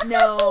not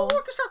know.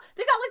 Orchestra.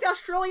 They got like the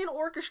Australian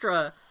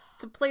orchestra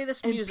to play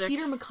this music. And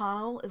Peter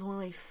McConnell is one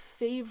of my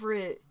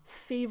favorite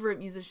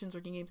musicians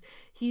working games.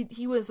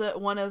 He was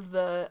one of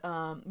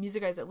the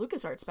music guys at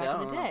LucasArts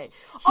back in the day.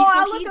 He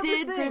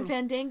did Grim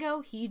Fandango.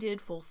 He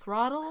did Full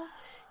Throttle.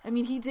 I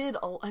mean, he's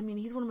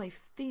one of my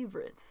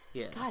favorites.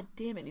 Yeah. God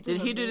damn it. Did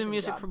he do the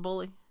music for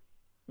Bully?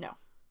 No.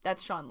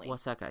 That's Sean Lee.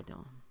 What's that guy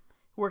doing?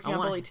 Working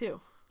on Bully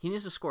 2. He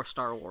needs to score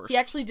Star Wars. He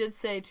actually did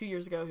say 2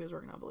 years ago he was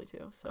working on Bully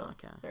 2. So,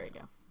 There you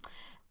go.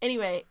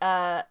 Anyway,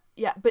 yeah,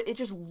 but it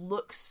just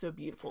looks so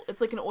beautiful.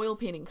 It's like an oil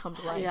painting come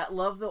to life. Yeah,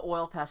 love the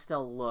oil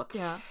pastel look.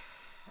 Yeah.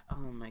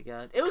 Oh my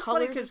god. It was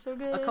Colors funny because so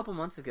a couple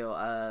months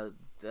ago,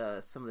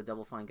 some of the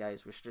Double Fine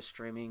guys were just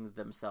streaming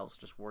themselves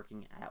just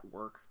working at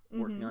work,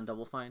 working on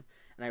Double Fine.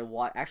 And I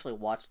actually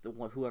watched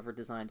whoever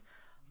designed.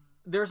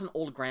 There's an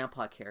old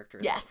grandpa character.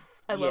 Yes,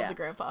 I love the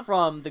grandpa.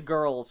 From the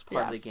girls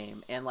part of the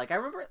game. And like I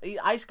remember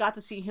I just got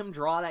to see him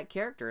draw that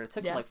character. It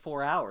took him like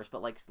 4 hours,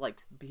 but like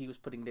he was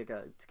putting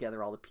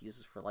together all the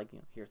pieces for like,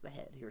 here's the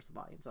head, here's the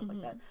body and stuff like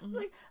that. I was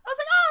like, oh, I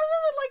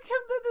remember like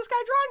this guy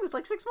drawing this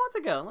like 6 months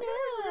ago. I'm like,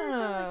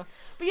 yeah.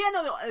 But yeah,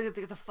 no,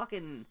 the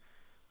fucking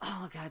oh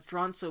my god, it's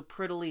drawn so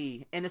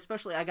prettily, and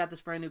especially I got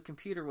this brand new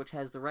computer which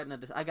has the Retina.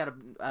 I got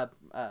a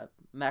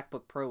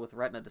MacBook Pro with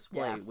Retina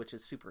display, which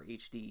is super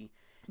HD.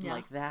 Yeah.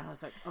 Like that, I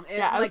was like,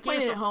 I was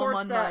playing it at home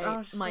on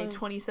my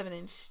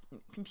 27-inch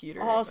computer.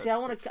 Oh, see, I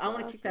want to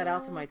kick that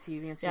out to my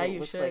TV and see what it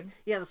looks like.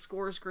 Yeah, the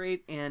score is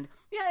great, and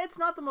yeah, it's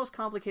not the most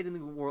complicated in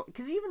the world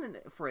because even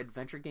for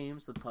adventure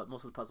games,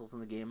 most of the puzzles in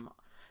the game,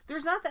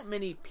 there's not that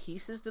many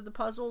pieces to the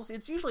puzzles.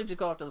 It's usually just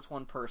go up to this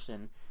one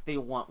person, they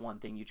want one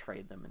thing, you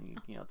trade them, and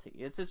you know,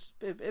 it's just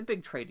a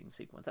big trading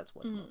sequence. That's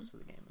what most of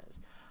the game is,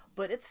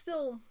 but it's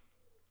still,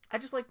 I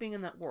just like being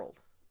in that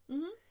world.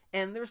 Mm-hmm.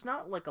 And there's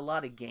not, like, a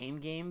lot of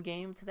game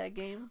to that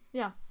game.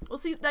 Yeah. Well,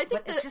 see, I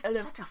think it's just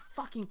such a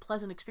fucking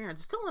pleasant experience.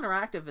 It's still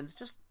interactive, and it's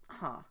just,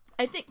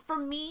 I think, for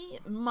me,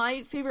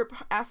 my favorite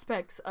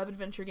aspects of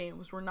adventure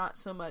games were not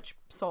so much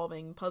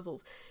solving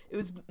puzzles. It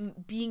was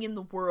being in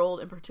the world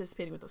and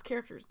participating with those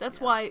characters.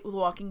 That's why The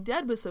Walking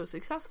Dead was so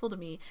successful to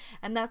me,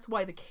 and that's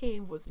why The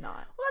Cave was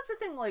not. Well, that's the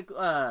thing, like,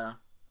 The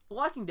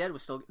Walking Dead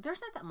was still...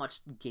 There's not that much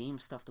game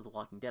stuff to The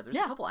Walking Dead. There's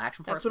a couple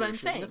action parts that's what I'm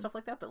saying. And stuff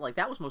like that, but like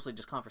that was mostly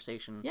just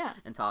conversation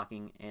and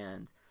talking.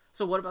 And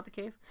so what about The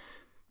Cave?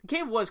 The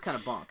Cave was kind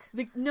of bunk.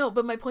 No,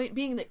 but my point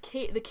being that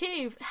The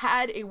Cave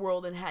had a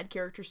world and had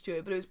characters to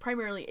it, but it was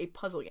primarily a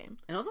puzzle game.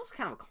 And it was also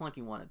kind of a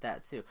clunky one at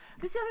that, too.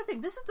 This is the other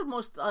thing. This is the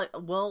most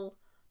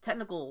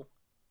technically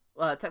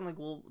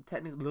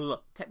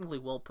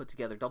well put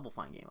together Double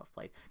Fine game I've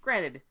played.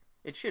 Granted,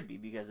 it should be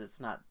because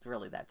it's not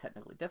really that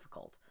technically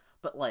difficult.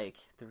 But like,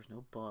 there's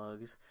no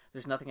bugs.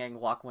 There's nothing I can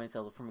walk away and say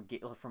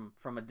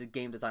from a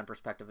game design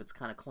perspective. It's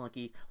kind of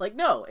clunky. Like,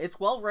 no, it's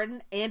well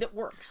written and it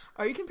works.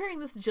 Are you comparing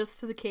this just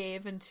to The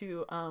Cave and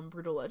to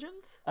Brutal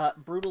Legend?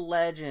 Brutal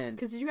Legend.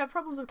 Because did you have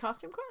problems with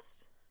Costume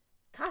Quest?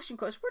 Costume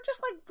Quest were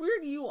just like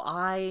weird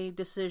UI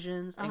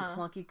decisions and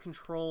clunky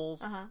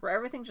controls, where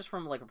everything just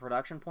from like a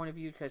production point of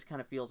view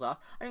kind of feels off.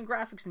 I mean,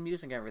 graphics and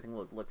music and everything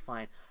look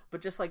fine, but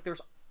just like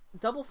there's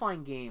Double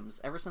Fine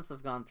games, ever since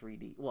they've gone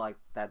 3D, well,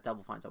 that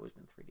Double Fine's always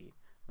been 3D,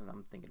 and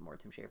I'm thinking more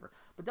Tim Schafer,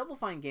 but Double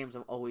Fine games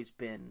have always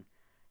been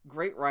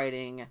great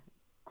writing,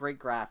 great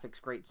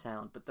graphics, great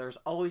sound, but there's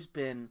always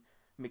been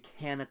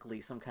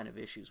mechanically some kind of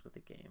issues with the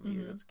game.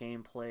 Either it's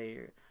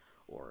gameplay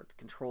or its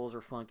controls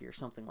are funky or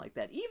something like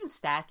that. Even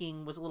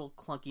stacking was a little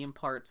clunky in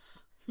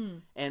parts,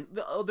 and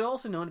they're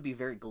also known to be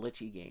very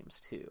glitchy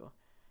games, too.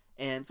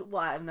 And so,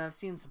 well, I've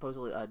seen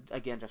supposedly,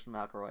 again, Justin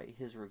McElroy,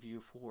 his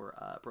review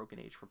for Broken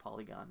Age for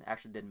Polygon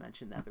actually did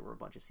mention that there were a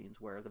bunch of scenes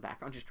where the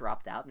background just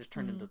dropped out and just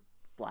turned into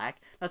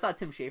black. And I saw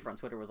Tim Schafer on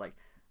Twitter was like,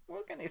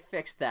 we're going to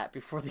fix that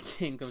before the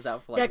game comes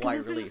out for like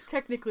wide release. Is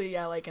technically,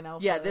 like an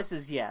alpha. Yeah, this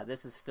is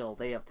still,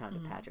 they have time to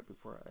patch it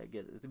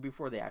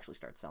before they actually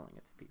start selling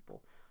it to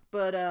people.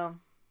 But,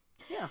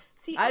 yeah.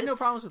 See, I had no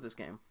problems with this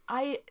game.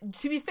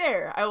 To be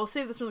fair, I will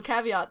say this with the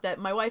caveat that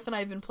my wife and I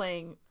have been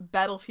playing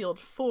Battlefield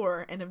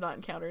 4 and have not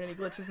encountered any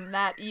glitches in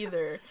that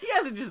either. You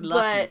guys are just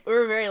lucky. But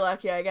we're very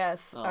lucky, I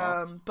guess.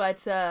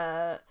 But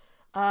I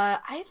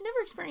have never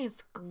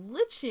experienced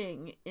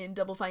glitching in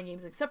Double Fine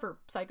games except for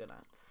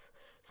Psychonauts.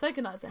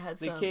 Psychonauts had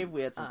some. The cave,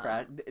 we had some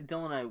crash.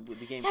 Dylan and I,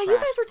 the game Yeah, crashed. you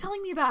guys were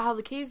telling me about how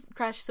the cave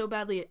crashed so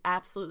badly it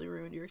absolutely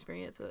ruined your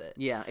experience with it.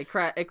 Yeah, it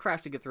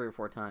crashed a good 3 or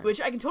 4 times.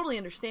 Which I can totally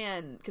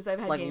understand, because I've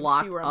had games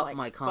locked too where I'm up like,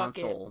 my fuck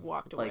console. it,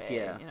 walked away.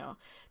 Yeah. You know,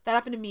 that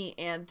happened to me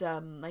and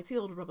Knights of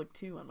the Old Republic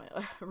 2 on my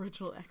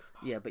original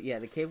Xbox. Yeah, but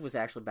the cave was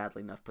actually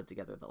badly enough put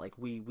together that like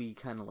we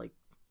kind of like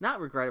not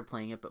regretted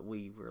playing it, but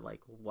we were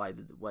like, why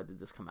did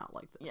this come out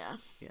like this?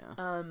 Yeah.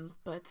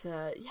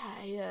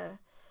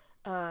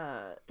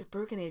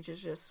 Broken Age is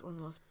just one of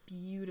the most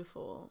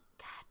beautiful.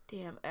 God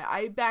damn!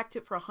 I backed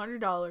it for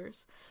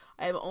 $100.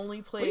 I have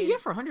only played. What do you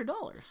get for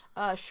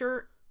 $100?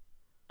 Shirt,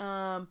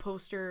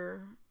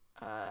 poster,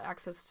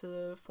 access to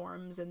the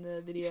forums and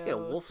the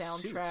video,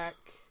 soundtrack,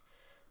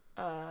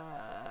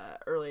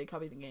 early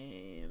copy of the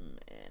game,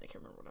 and I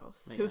can't remember what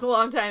else. Yeah. It was a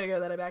long time ago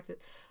that I backed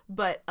it,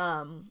 but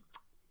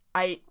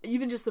I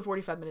even just the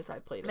 45 minutes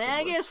I've played.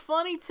 Maggie is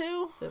funny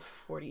too. The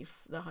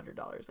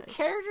 $100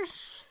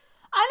 characters.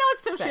 I know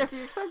it's Tim Schafer.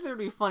 You expect it to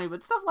be funny,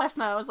 but stuff last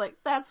night I was like,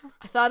 that's.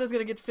 I thought I was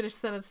gonna get to finish the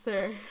sentence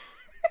there.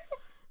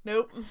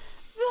 Nope. Tim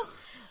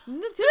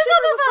There's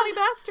a funny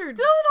bastard.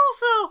 Dylan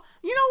also,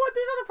 you know what?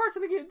 There's other parts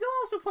of the game.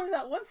 Dylan also pointed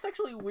out one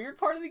sexually weird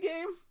part of the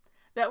game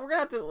that we're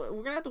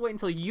gonna have to wait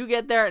until you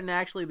get there and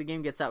actually the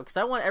game gets out, because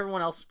I want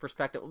everyone else's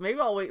perspective. Maybe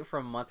I'll wait for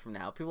a month from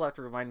now. People have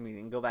to remind me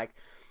and go back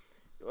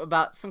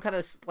about some kind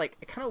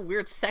of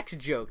weird sex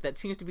joke that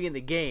seems to be in the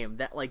game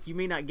that like you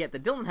may not get,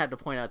 that Dylan had to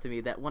point out to me,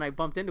 that when I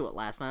bumped into it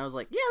last night I was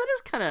like, yeah, that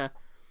is kind of,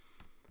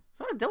 is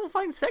that a Devil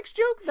Find Sex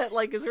joke that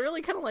like is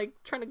really kind of like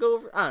trying to go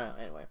over, I don't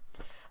know, anyway.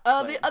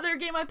 The other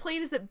game I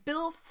played is that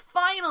Bill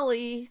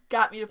finally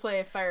got me to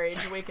play Fire Age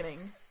Awakening.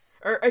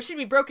 Or excuse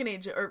me, Broken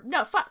Age, or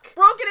no, fuck.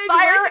 Broken Age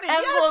Fire Awakening,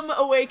 Emblem yes!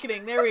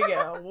 Awakening, there we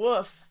go.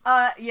 Woof.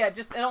 Yeah,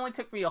 just, it only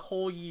took me a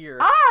whole year.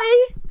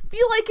 I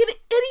feel like an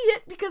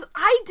idiot because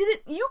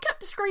you kept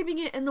describing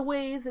it in the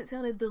ways that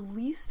sounded the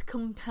least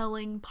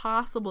compelling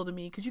possible to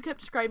me, because you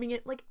kept describing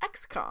it like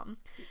XCOM.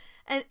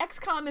 And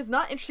XCOM is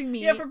not interesting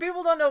me. Yeah, for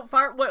people who don't know,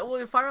 Fire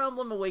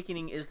Emblem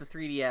Awakening is the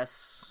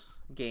 3DS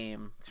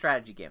game,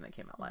 strategy game that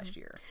came out last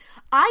year.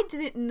 I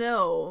didn't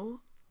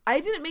know. I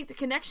didn't make the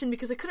connection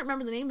because I couldn't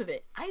remember the name of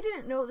it. I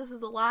didn't know this was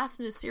the last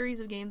in a series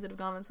of games that have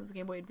gone on since the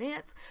Game Boy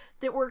Advance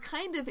that were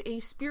kind of a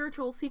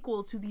spiritual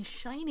sequel to the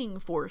Shining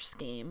Force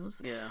games.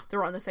 Yeah. That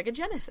were on the Sega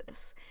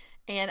Genesis.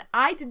 And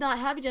I did not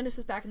have a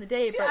Genesis back in the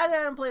day. See, but I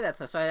didn't play that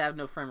stuff, so I have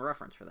no frame of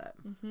reference for that.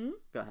 Mm-hmm.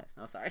 Go ahead.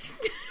 Oh, sorry.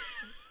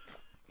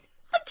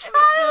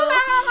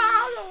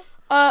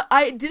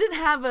 I didn't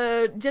have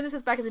a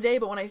Genesis back in the day,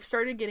 but when I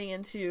started getting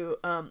into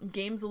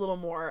games a little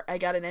more, I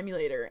got an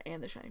emulator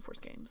and the Shining Force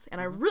games, and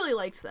I really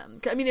liked them.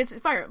 I mean, it's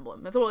Fire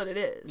Emblem. That's all it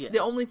is. Yeah. The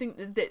only thing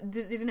that they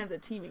didn't have the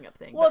teaming up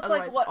thing. Well, it's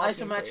like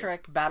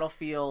isometric,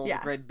 battlefield,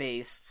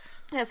 grid-based.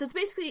 Yeah, so it's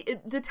basically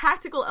the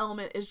tactical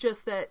element is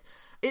just that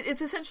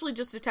it's essentially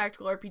just a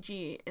tactical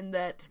RPG in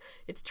that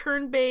it's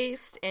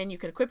turn-based and you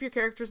can equip your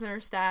characters and their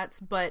stats,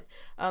 but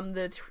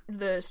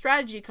the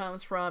strategy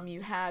comes from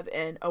you have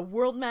a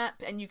world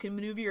map and you can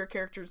maneuver your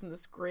characters in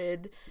this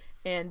grid,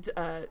 and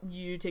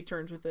you take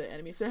turns with the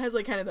enemy. So it has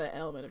like kind of the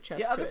element of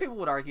chess. Yeah, other people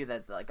would argue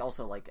that like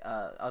also like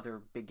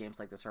other big games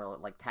like this are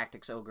like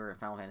Tactics Ogre and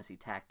Final Fantasy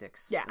Tactics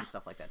and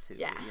stuff like that too.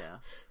 Yeah.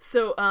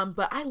 So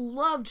but I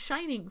loved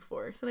Shining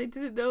Force, and I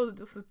didn't know that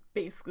this was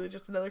basically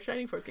just another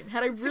Shining Force game.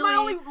 Had I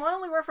really my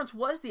only reference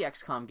was the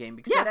XCOM game,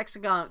 because that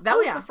XCOM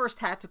was the first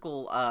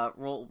tactical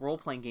role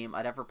playing game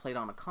I'd ever played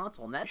on a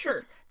console, and that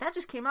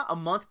just came out a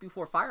month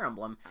before Fire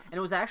Emblem, and it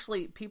was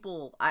actually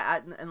people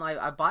I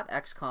bought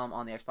XCOM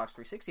on the Xbox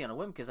 360 on a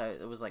whim, because I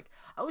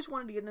always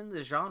wanted to get into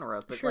the genre,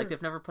 but like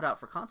they've never put out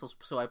for consoles,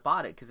 so I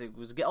bought it because it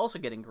was also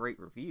getting great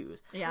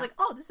reviews. I was like,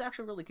 oh, this is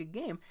actually a really good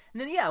game. And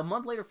then a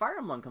month later Fire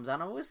Emblem comes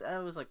out, and I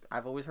was like,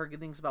 I've always heard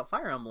good things about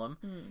Fire Emblem,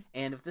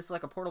 and if this is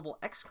like a portable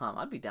XCOM,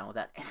 I'd be down with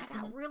that. And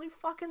I got really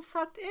fucking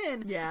sucked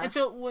in. Yeah. And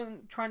so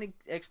when trying to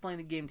explain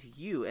the game to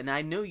you, and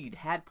I know you'd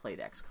had played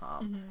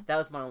XCOM, that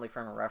was my only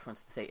frame of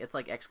reference to say it's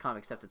like XCOM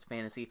except it's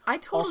fantasy. I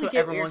totally also, get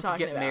everyone what you're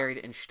talking can get about. married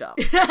and stuff.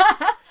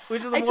 Which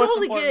is the most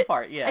important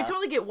part. Yeah. I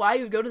totally get why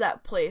you would go to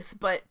that place,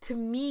 but to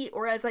me,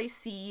 or as I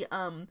see,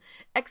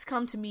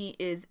 XCOM to me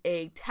is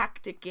a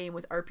tactic game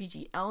with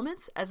RPG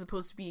elements as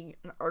opposed to being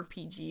an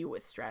RPG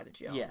with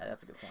strategy elements. Yeah,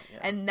 that's a good point.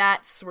 Yeah. And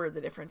that's where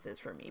the difference is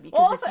for me. Because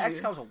also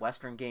XCOM's a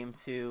Western game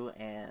too,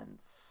 and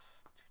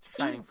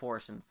Shining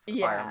Force and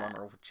Fire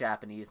Emblem are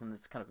Japanese, and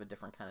it's kind of a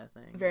different kind of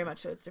thing. Very much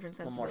so. It's different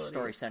sensibilities. A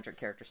little more story-centric,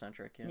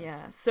 character-centric.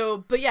 Yeah. So,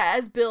 but yeah,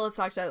 as Bill has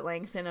talked about at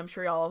length, and I'm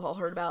sure y'all have all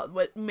heard about,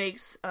 what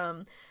makes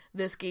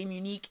this game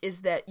unique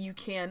is that you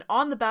can,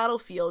 on the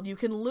battlefield, you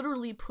can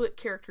literally put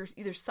characters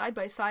either side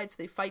by side so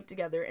they fight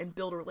together and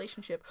build a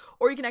relationship,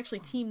 or you can actually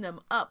team them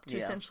up to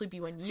essentially be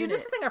one unit. See, this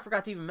is the thing I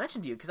forgot to even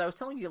mention to you, because I was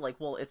telling you, like,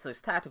 well, it's this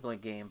tactical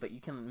game, but you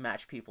can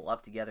match people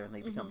up together and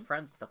they become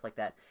friends and stuff like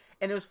that.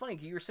 And it was funny,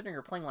 you were sitting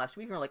here playing last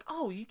week and you were like,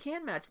 oh, you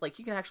can match, like,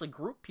 you can actually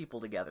group people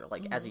together,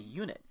 like, as a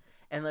unit.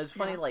 And it was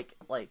funny, like,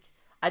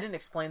 I didn't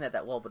explain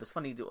that well, but it's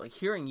funny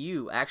hearing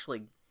you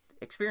actually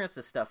experience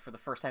this stuff for the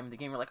first time in the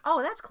game, you're like,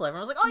 oh, that's clever. And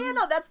I was like, oh yeah,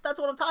 no, that's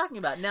what I'm talking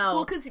about. Now,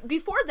 well, because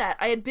before that,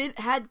 I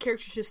had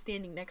characters just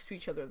standing next to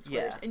each other in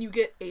squares, and you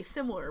get a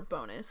similar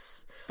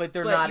bonus. But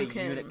they're not a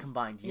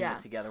combined unit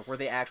together, where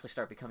they actually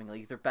start becoming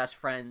like either best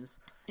friends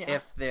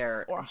if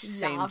they're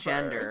same lovers.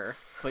 Gender.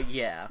 But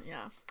yeah.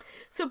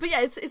 So, but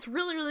yeah, it's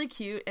really, really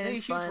cute, and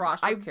it's huge fun.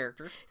 roster of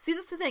characters. See,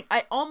 that's the thing.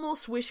 I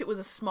almost wish it was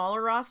a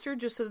smaller roster,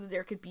 just so that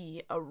there could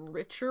be a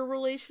richer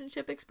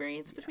relationship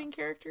experience between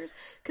characters,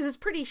 because it's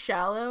pretty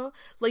shallow.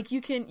 Like,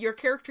 your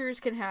characters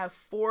can have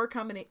 4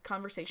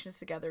 conversations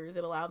together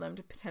that allow them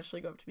to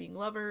potentially go up to being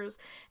lovers,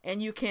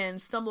 and you can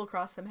stumble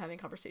across them having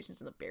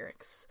conversations in the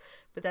barracks.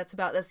 But that's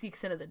the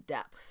extent of the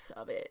depth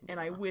of it. And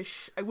I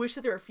wish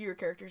that there were fewer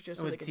characters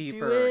just so they could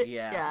do it.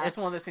 Yeah. It's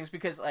one of those things,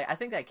 because like, I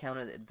think that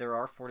counted. There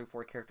are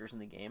 44 characters in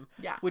the game,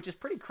 which is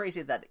pretty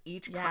crazy that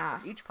each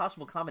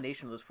possible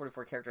combination of those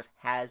 44 characters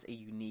has a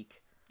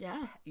unique,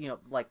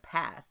 like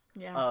path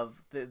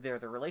of their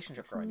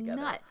relationship growing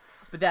together. Nuts.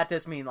 But that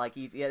does mean like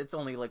it's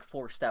only like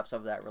 4 steps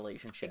of that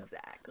relationship.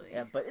 Exactly.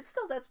 Yeah, but it's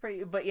still that's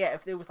pretty. But yeah,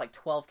 if there was like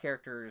 12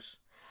 characters.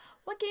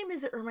 What game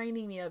is it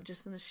reminding me of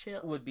just in the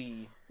shit? Would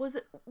be... What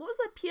was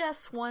that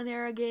PS1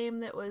 era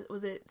game that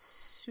was it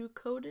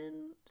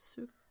Suikoden?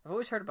 I've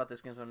always heard about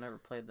those games, but I've never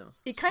played them.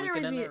 It kind of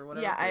reminds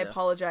me... Yeah, I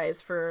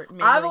apologize for...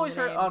 I've always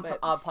heard... On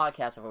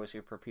podcasts, I've always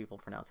heard people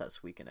pronounce that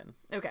Suikoden.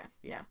 Okay,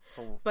 yeah.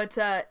 But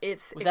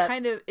it's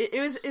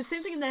the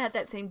same thing that had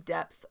that same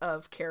depth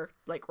of character,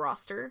 like,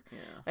 roster. Yeah.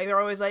 Like, they're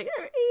always like,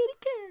 there are 80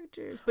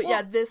 characters.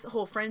 But this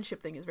whole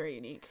friendship thing is very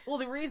unique. Well,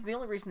 the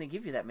only reason they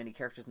give you that many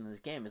characters in this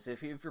game is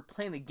if you're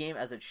playing the game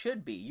as it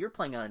should be, you're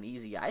playing on an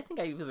easy. I think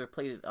I either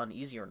played it on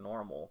easy or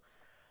normal.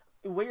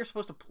 The way you're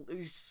supposed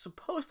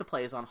to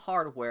play is on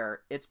hard,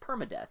 where it's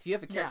permadeath. You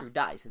have a character who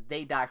dies;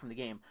 they die from the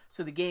game.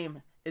 So the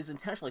game is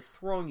intentionally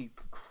throwing you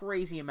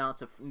crazy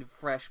amounts of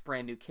fresh,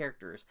 brand new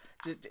characters,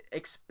 just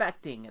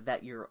expecting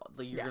that you're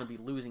going to be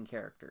losing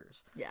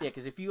characters. Yeah,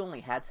 because if you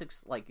only had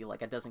 6, like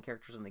a dozen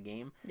characters in the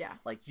game,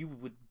 like you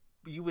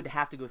would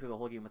have to go through the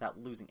whole game without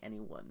losing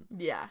anyone.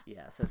 Yeah.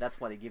 Yeah, so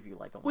that's why they give you,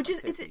 like, almost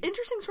it's an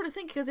interesting sort of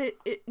thing, because it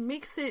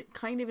makes it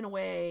kind of, in a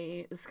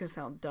way, this is going to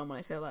sound dumb when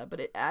I say that,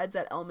 but it adds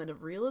that element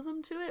of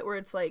realism to it, where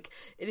it's like,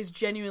 it is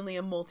genuinely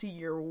a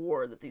multi-year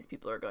war that these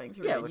people are going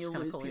through, and you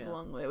lose people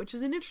along the way, which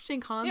is an interesting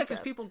concept. Yeah,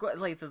 because people,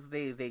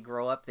 they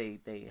grow up,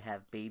 they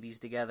have babies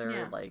together,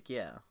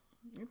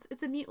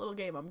 It's a neat little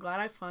game. I'm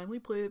glad I finally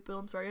played it, Bill.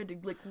 I'm sorry I had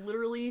to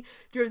literally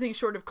do everything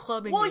short of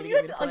clubbing. Well, you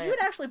had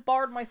actually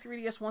borrowed my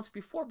 3DS once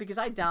before, because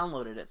I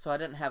downloaded it, so I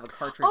didn't have a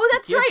cartridge. Oh,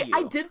 that's right. You.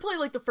 I did play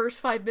like the first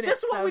 5 minutes.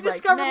 This is what we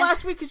discovered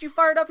last week, because you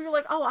fired up. You're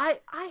like, oh, I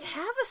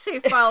have a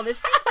save file.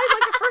 This you played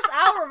like the first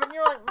hour of it, and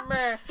you're like,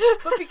 meh.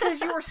 But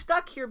because you were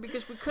stuck here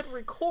because we couldn't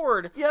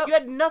record, you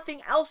had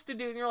nothing else to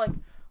do, and you're like,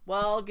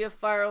 well, I'll give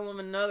Fire Emblem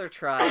another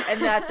try. And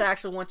that's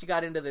actually once you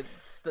got into the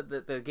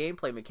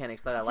gameplay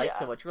mechanics that I liked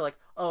so much. You were like,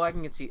 oh, I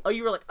can see. Oh,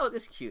 you were like, oh,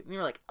 this is cute. And you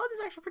were like, oh, this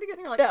is actually pretty good.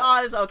 And you're like, oh,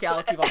 this is okay.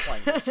 I'll keep on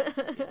playing this.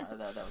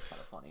 That was kind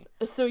of funny.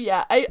 So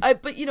yeah,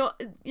 but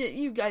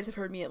you guys have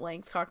heard me at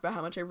length talk about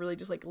how much I really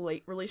just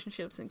like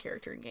relationships and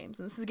character in games.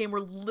 And this is a game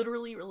where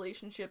literally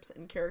relationships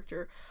and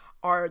character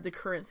are the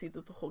currency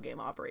that the whole game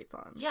operates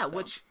on. Yeah, so.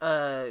 Which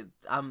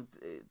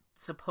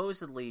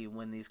supposedly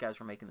when these guys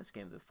were making this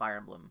game, the Fire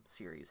Emblem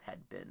series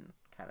had been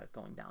kind of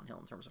going downhill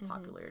in terms of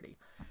popularity.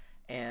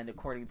 And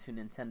according to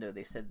Nintendo,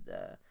 they said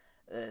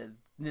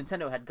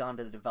Nintendo had gone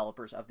to the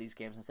developers of these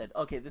games and said,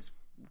 okay, this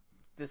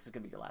is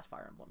going to be your last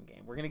Fire Emblem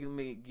game. We're going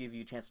to give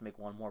you a chance to make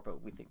one more,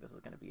 but we think this is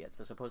going to be it.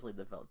 So supposedly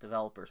the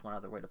developers went out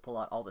of their way to pull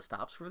out all the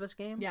stops for this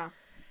game. Yeah.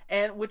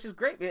 And which is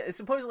great.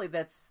 Supposedly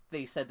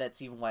they said that's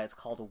even why it's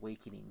called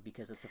Awakening,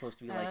 because it's supposed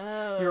to be like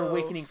you're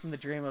awakening from the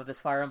dream of this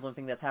Fire Emblem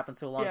thing that's happened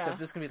so long. So if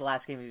this is going to be the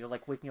last game, you're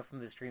like waking up from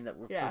this dream that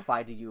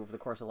provided you over the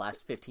course of the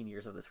last 15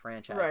 years of this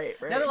franchise. Right.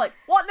 Now they're like,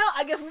 well, no,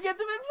 I guess we get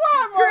to make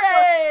 5 more.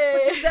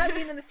 But does that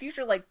mean in the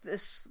future, like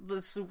this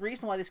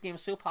reason why this game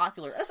is so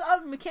popular,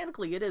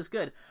 mechanically it is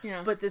good,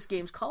 but this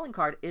game's calling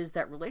card is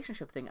that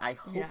relationship thing. I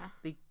hope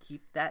they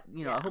keep that.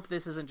 I hope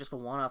this isn't just a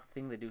one-off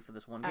thing they do for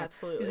this one game.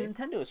 Absolutely. Because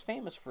Nintendo is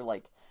famous for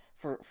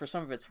for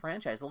some of its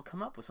franchise, they'll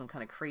come up with some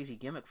kind of crazy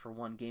gimmick for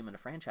one game in a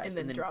franchise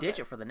and then ditch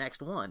it for the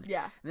next one.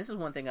 Yeah. And this is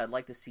one thing I'd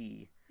like to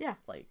see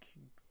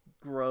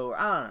grow.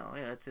 I don't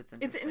know. It's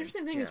an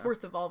interesting thing. It's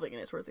worth evolving and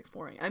it's worth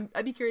exploring.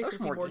 I'd be curious to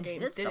see more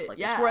games did it.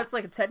 Where it's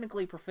like a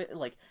technically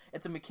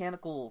it's a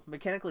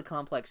mechanically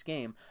complex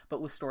game,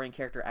 but with story and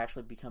character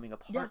actually becoming a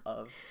part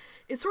of.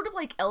 It's sort of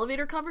like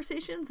elevator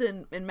conversations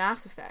in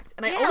Mass Effect.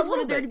 And I always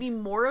wanted there to be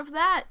more of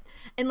that,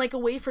 and like a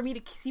way for me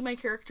to see my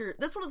character.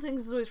 That's one of the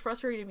things that's always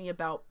frustrated me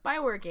about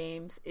BioWare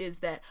games, is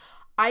that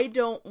I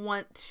don't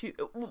want to...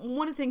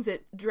 One of the things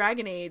that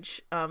Dragon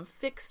Age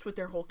fixed with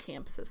their whole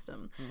camp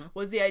system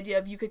was the idea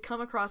of you could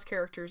come across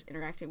characters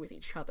interacting with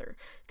each other.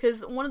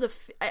 Because one of the...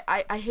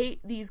 I hate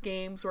these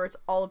games where it's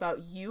all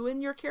about you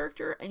and your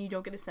character, and you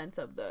don't get a sense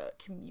of the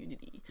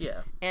community.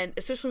 Yeah. And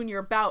especially when you're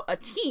about a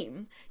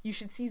team, you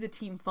should see the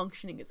team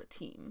functioning as a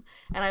team.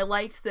 And I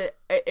liked that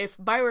if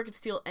BioWare could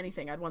steal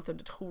anything, I'd want them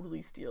to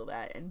totally steal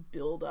that and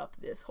build up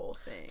this whole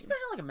thing. Especially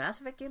like a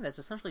Mass Effect game that's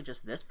essentially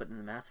just this, but in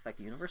the Mass Effect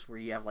universe, where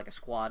you have like a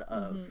squad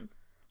of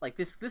like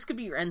this could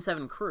be your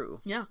N7 crew.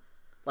 Yeah.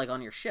 Like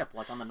on your ship,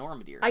 like on the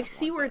Normandy or I something.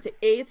 see where it's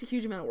a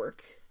huge amount of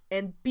work.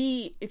 And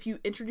B, if you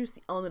introduce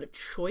the element of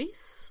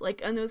choice,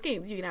 like in those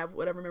games, you can have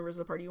whatever members of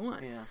the party you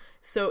want. Yeah.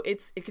 So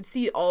it can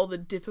see all the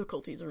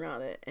difficulties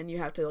around it, and you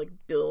have to like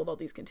build all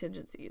these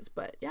contingencies.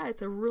 But yeah,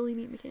 it's a really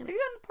neat mechanic. Have you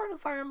gotten part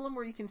of Fire Emblem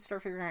where you can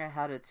start figuring out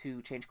how to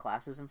change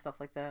classes and stuff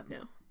like that?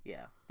 No.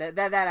 Yeah.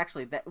 That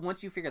actually,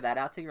 once you figure that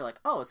out too, you're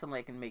like, oh, suddenly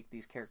I can make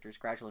these characters,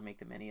 gradually make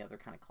them any other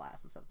kind of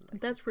class and stuff.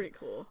 That's pretty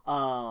cool.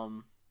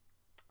 Another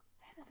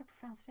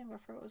profound statement.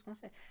 I forgot what I was going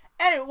to say.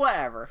 Anyway,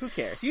 whatever. Who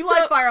cares? You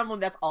like Fire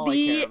Emblem, that's all I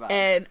care about.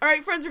 And all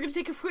right, friends, we're going to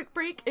take a quick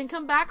break and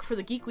come back for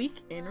the Geek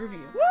Week in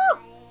Review. Woo!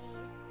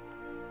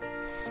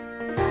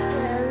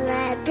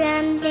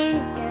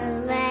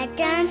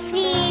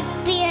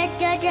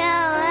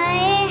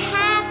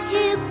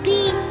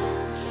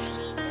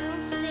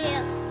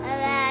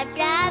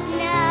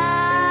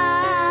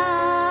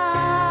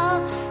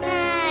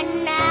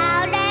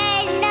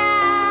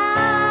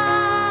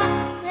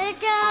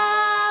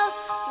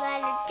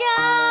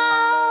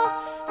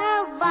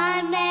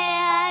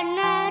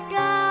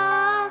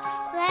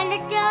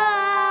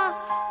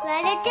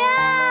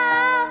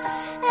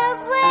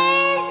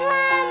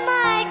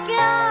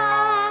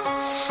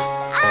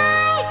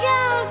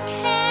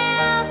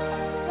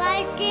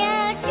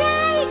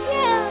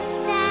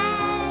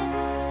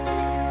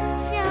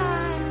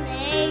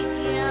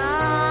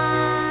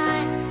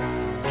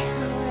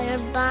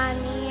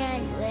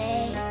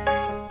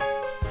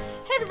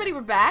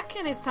 Back,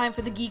 and it's time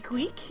for the Geek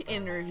Week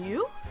in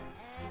Review.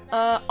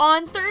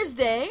 On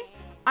Thursday,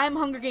 I'm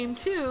Hunger Game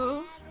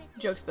 2,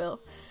 jokes Bill,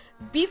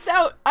 beats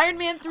out Iron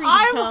Man 3.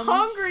 I'm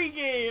Hungry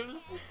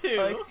Games 2.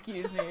 Oh,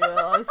 excuse me,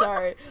 Bill, I'm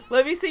sorry.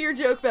 Let me say your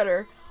joke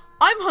better.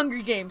 I'm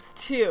Hungry Games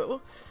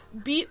 2.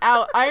 Beat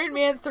out Iron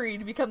Man 3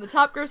 to become the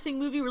top-grossing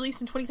movie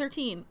released in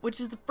 2013, which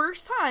is the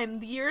first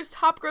time the year's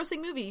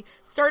top-grossing movie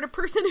starred a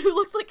person who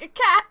looks like a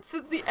cat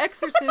since The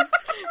Exorcist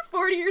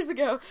 40 years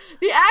ago.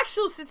 The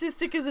actual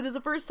statistic is it is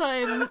the first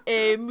time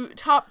a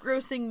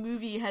top-grossing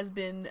movie has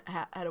been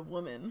had a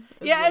woman.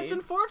 Yeah, it's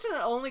unfortunate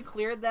it only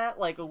cleared that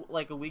like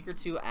a week or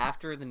two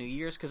after the New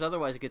Year's, because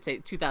otherwise it could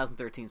take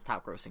 2013's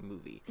top-grossing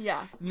movie.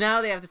 Yeah.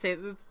 Now they have to say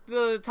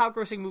the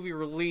top-grossing movie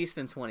released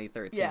in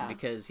 2013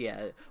 because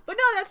but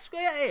no, that's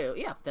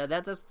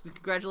that's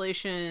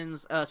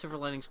congratulations, Silver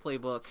Linings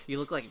Playbook. You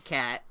look like a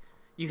cat.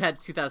 You had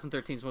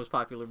 2013's most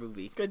popular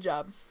movie. Good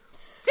job.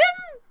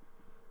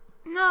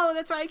 No,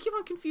 that's right. I keep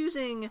on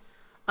confusing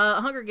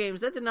Hunger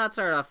Games. That did not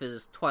start off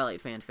as Twilight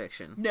fan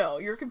fiction. No,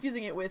 you're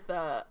confusing it with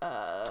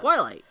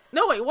Twilight.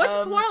 No, wait.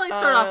 What's Twilight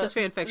start off as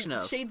fan fiction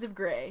of? Shades of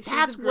Grey.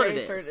 That's what it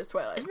is. Started as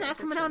Twilight. Isn't that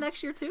coming out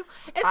next year too?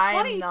 It's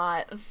funny.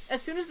 Not.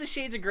 As soon as the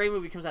Shades of Grey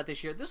movie comes out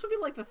this year, this will be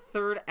like the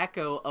third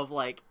echo of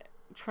like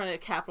trying to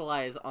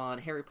capitalize on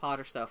Harry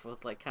Potter stuff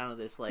with like kind of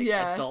this like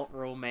adult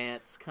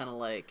romance kind of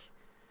like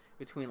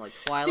between like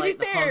Twilight,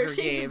 the Hunger Games,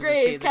 Shades of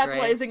Grey is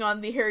capitalizing on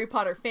the Harry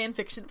Potter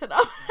fanfiction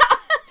phenomenon.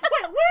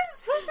 Wait,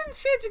 who's in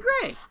Shades of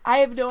Grey? I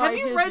have no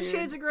idea. Have you read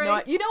Shades of Grey?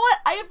 No, you know what?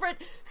 I have read.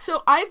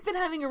 So I've been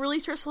having a really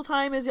stressful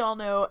time, as y'all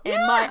know,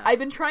 and I've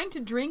been trying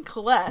to drink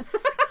less.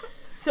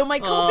 So my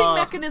coping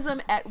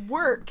mechanism at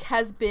work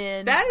has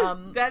been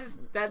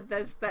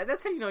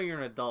that's how you know you're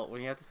an adult,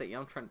 when you have to say,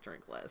 I'm trying to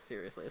drink less.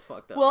 Seriously, it's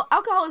fucked up. Well,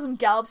 alcoholism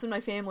gallops in my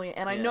family,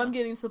 and I know I'm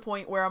getting to the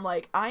point where I'm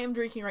like, I am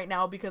drinking right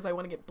now because I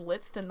want to get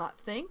blitzed and not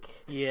think.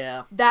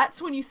 Yeah.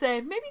 That's when you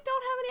say, maybe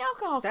don't have any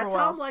alcohol for a while. That's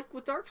how I'm like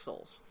with Dark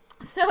Souls.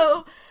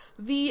 So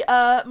the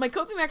my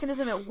coping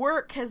mechanism at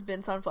work has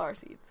been sunflower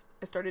seeds.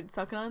 I started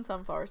sucking on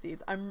sunflower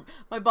seeds.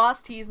 My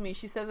boss teased me.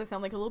 She says I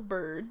sound like a little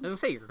bird. I was going to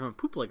say, you're going to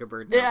poop like a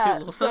bird now. Yeah.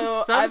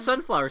 Little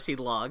sunflower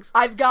seed logs.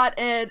 I've got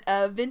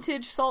a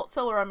vintage salt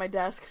cellar on my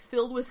desk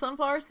filled with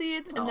sunflower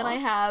seeds. And then I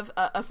have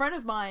a friend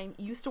of mine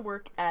used to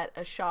work at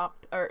a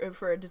shop or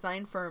for a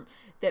design firm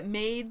that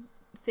made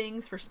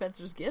things for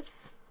Spencer's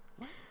Gifts.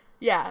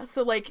 Yeah,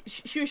 so, like,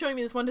 she was showing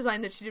me this one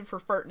design that she did for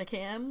Fart in a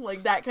Can,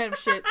 like, that kind of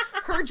shit.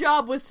 Her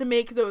job was to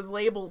make those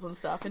labels and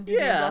stuff and do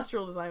the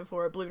industrial design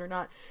for it, believe it or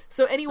not.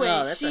 So,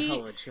 anyway,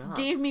 she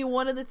gave me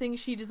one of the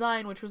things she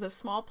designed, which was a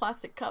small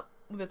plastic cup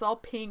that's all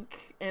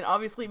pink and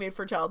obviously made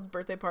for a child's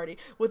birthday party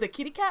with a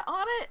kitty cat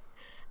on it.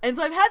 And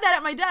so I've had that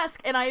at my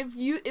desk, and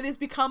it has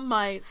become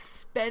my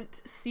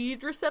spent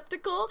seed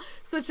receptacle,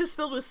 so it's just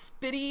filled with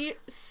spitty,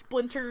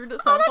 splintered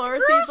sunflower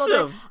seeds all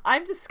day.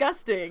 I'm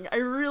disgusting. I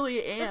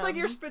really am. It's like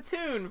your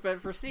spittoon, but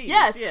for seeds.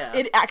 Yes,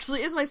 it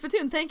actually is my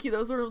spittoon. Thank you. That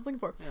was what I was looking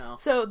for. Yeah.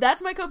 So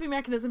that's my coping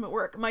mechanism at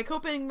work. My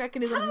coping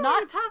mechanism. How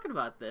are we talking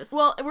about this?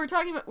 Well, we're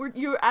talking about.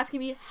 You were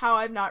asking me how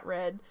I've not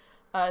read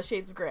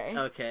Shades of Grey.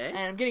 Okay. And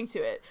I'm getting to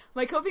it.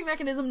 My coping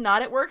mechanism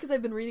not at work is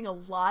I've been reading a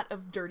lot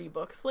of dirty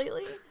books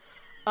lately.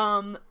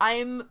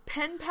 I'm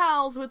pen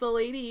pals with a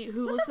lady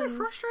who listens. Isn't that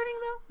frustrating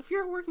though? If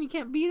you're at work and you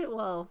can't beat it,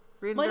 reading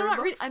dirty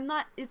books? Reading. I'm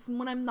not. It's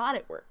when I'm not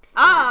at work.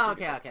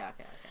 Okay.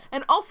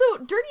 And also,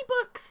 dirty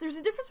books. There's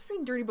a difference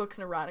between dirty books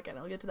and erotica, and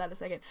I'll get to that in a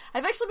second.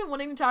 I've actually been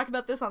wanting to talk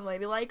about this on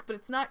Ladylike, but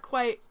it's not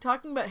quite.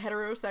 Talking about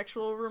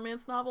heterosexual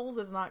romance novels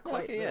is not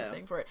quite the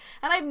thing for it.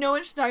 And I have no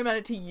interest in talking about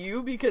it to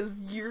you because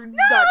you're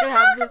not going to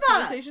have this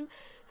conversation.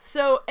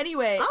 So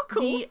anyway,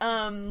 cool.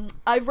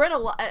 I've read a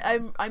lot.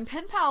 I'm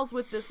pen pals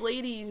with this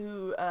lady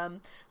who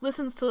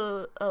listens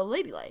to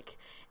Ladylike,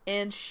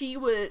 and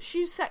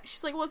she's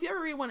like, well, if you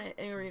ever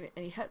read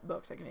any het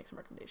books, I can make some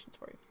recommendations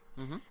for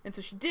you. Mm-hmm. And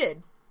so she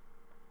did.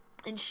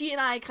 And she and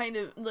I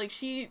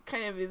she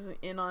is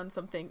in on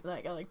something,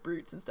 like, I like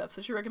Brutes and stuff,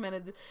 so she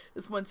recommended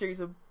this one series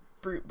of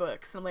Brute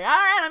books. And I'm like,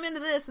 alright, I'm into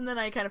this, and then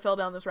I kind of fell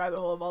down this rabbit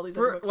hole of all these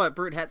other books. What,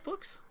 Brute het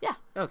books? Yeah.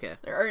 Okay.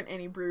 There aren't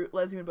any Brute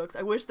lesbian books.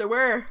 I wish there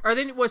were. Are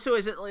they, so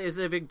is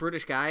it a big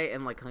British guy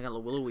and, like, kind of a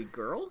willowy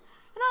girl?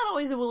 Not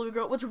always a willowy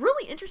girl. What's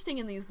really interesting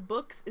in these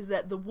books is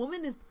that the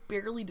woman is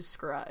barely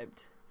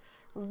described.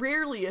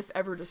 Rarely, if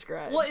ever,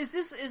 described. Well, is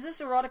this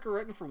erotica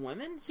written for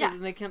women? So yeah.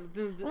 They can.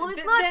 Well,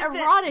 it's not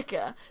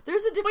erotica.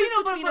 There's a difference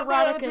between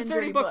erotica and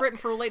dirty book. It's a written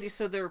for ladies,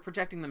 so they're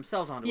projecting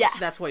themselves onto it. Yes. So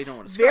that's why you don't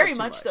want to describe very too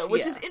much so,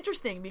 which is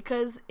interesting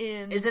because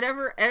in is it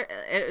ever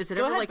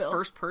like Bill.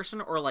 first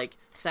person or like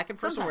second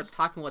person Sometimes. where it's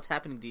talking what's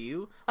happening to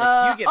you?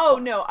 Like, you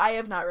get no, I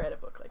have not read a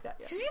book like that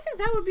yet. Do you think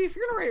that would be if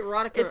you're gonna write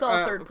erotica? It's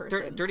all third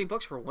person. Dirty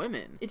books for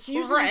women. It's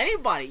usually for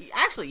anybody.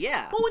 Actually,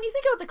 yeah. Well, when you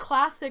think about the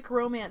classic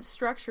romance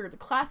structure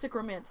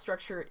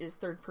is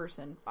third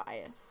person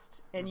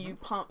biased, and you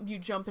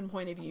jump in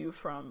point of view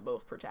from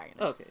both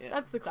protagonists. Okay, yeah.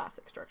 That's the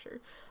classic structure,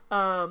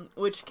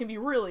 which can be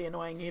really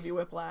annoying and give you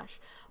whiplash.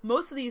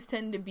 Most of these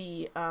tend to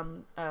be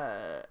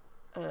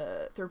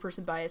third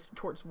person biased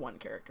towards one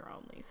character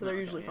only, so they're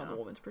usually from the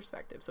woman's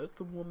perspective. So it's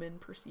the woman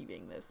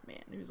perceiving this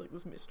man who's like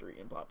this mystery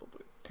and blah blah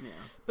blah. Yeah.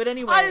 But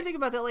anyway, I didn't think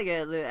about that. Like,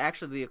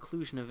 actually, the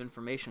occlusion of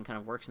information kind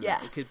of works in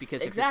that because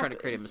if you're trying to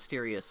create a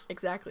mysterious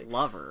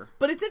lover.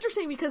 But it's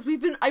interesting because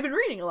I've been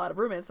reading a lot of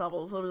romance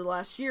novels over the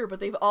last year, but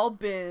they've all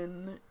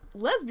been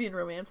lesbian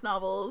romance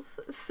novels,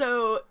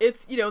 so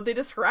it's, they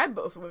describe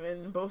both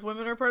women. Both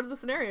women are part of the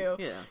scenario.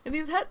 Yeah. In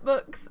these het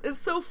books,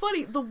 it's so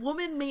funny. The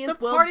woman may as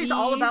well be... The party's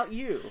all about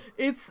you.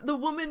 The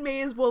woman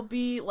may as well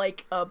be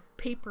like a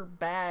paper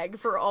bag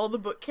for all the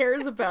book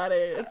cares about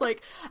it. It's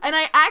like, and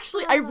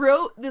I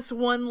wrote this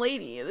one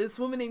lady, this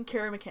woman named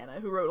Kara McKenna,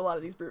 who wrote a lot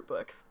of these Brute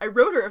books. I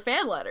wrote her a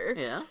fan letter.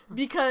 Yeah.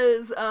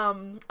 Because,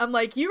 I'm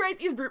like, you write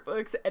these Brute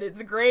books, and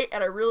it's great,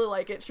 and I really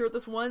like it. She wrote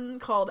this one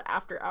called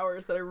After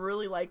Hours that I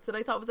really liked, that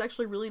I thought was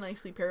actually really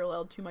nicely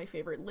paralleled to my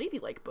favorite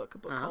Ladylike book, a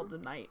book called The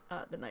Night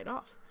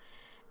Off.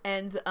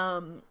 And,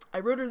 I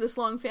wrote her this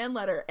long fan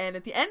letter, and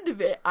at the end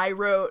of it, I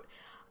wrote...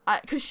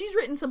 because she's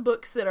written some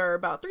books that are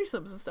about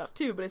threesomes and stuff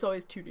too, but it's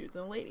always two dudes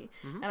and a lady.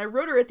 Mm-hmm. And I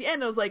wrote her at the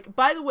end, I was like,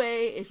 by the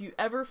way, if you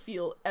ever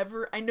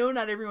I know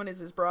not everyone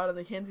is as broad on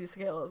the Kinsey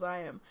scale as I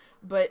am,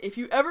 but if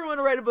you ever want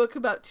to write a book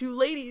about two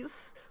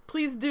ladies,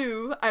 please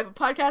do. I have a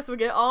podcast that will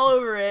get all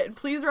over it, and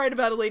please write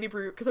about a lady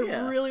brute, because I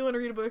really want to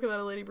read a book about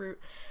a lady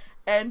brute.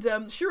 And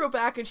she wrote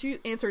back, and she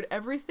answered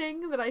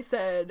everything that I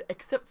said,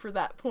 except for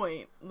that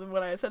point,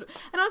 when I said...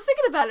 And I was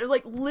thinking about it, it was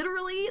like,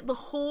 literally, the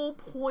whole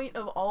point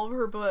of all of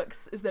her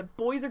books is that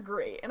boys are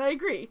great, and I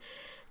agree.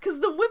 Because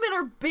the women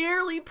are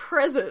barely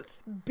present.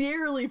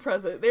 Barely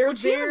present. They're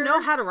Would you even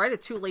know how to write a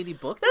two-lady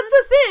book, then?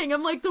 That's the thing.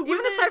 I'm like, the women...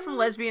 Even aside from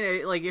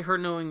lesbian, like, her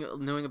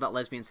knowing about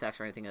lesbian sex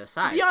or anything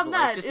aside. Beyond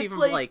that, just it's even,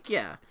 like...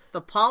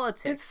 the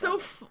politics. It's so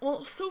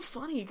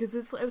funny, because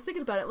I was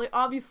thinking about it, like,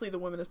 obviously the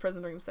woman is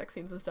present during the sex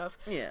scenes and stuff.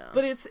 Yeah.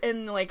 But it's,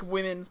 and, like,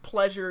 women's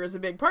pleasure is a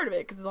big part of it,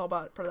 because it's all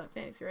about part of that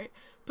fantasy, right?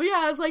 But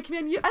yeah, I was like,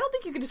 man, I don't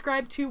think you could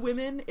describe two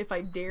women if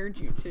I dared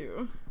you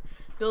to.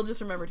 Bill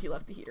just remembered he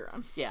left the heater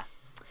on. Yeah.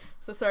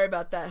 So sorry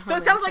about that. So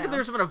it sounds like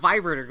there's been a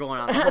vibrator going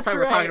on the whole time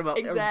we're talking about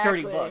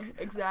dirty books.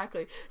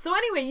 Exactly. So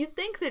anyway, you'd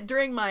think that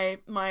during my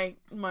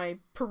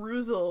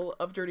perusal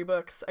of dirty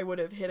books, I would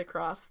have hit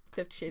across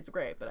 50 Shades of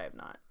Grey, but I have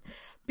not.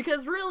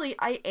 Because really,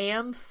 I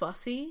am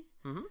fussy.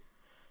 Mm-hmm.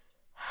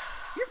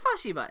 You're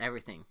fussy about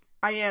everything.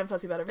 I am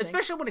fussy about everything.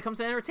 Especially when it comes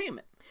to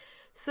entertainment.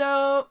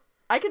 So,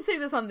 I can say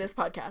this on this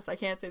podcast. I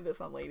can't say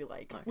this on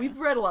Ladylike. Okay. We've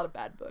read a lot of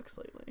bad books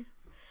lately.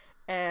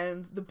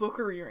 And the book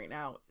we're reading right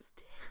now is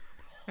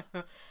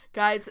terrible.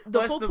 Guys,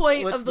 the whole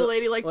point of the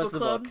Ladylike Book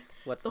Club...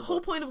 The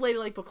whole point of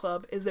Ladylike Book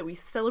Club is that we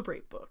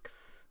celebrate books.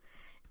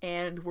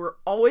 And we're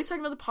always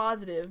talking about the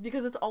positive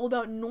because it's all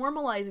about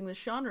normalizing this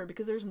genre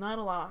because there's not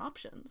a lot of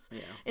options. Yeah.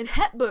 In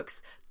het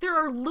books, there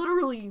are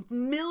literally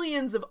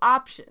millions of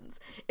options.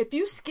 If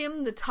you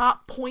skim the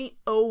top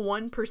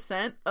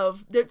 0.01%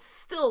 of, there's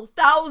still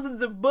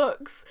thousands of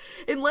books.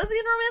 In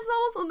lesbian romance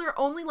novels, and they're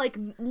only like,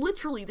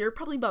 literally, there are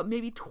probably about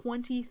maybe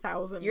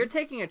 20,000. You're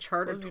taking a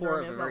charter tour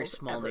of a very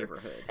small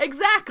neighborhood.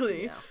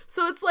 Exactly. Yeah.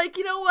 So it's like,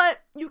 you know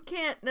what? You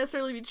can't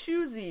necessarily be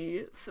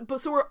choosy.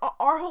 So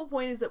our whole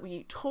point is that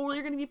we totally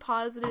are going to be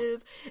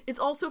positive. It's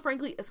also,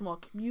 frankly, a small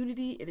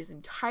community. It is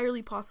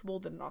entirely possible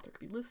that an author could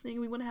be listening.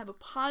 We want to have a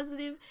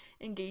positive,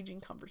 engaging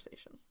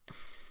conversation.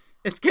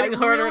 It's getting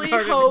harder and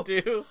harder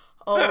to do.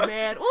 Oh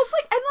man, well, it's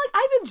like, and like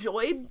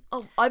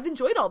I've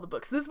enjoyed all the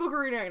books. This book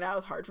we're reading right now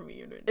is hard for me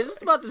to enjoy. Is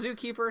this about the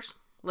zookeepers?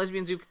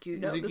 Lesbian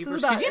zookeepers?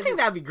 Because you think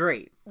that'd be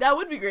great. That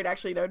would be great,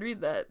 actually. I would read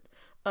that.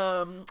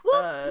 Well, do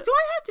I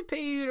have to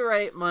pay you to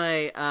write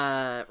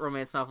my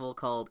romance novel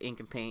called Ink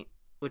and Paint?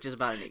 Which is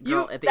about a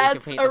girl at the Ink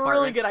and Paint department. That's a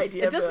really good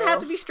idea. It doesn't have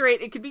to be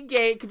straight. It could be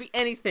gay. It could be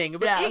anything.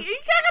 But yeah. You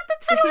got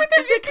the title right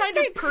there. It's a kind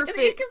of perfect.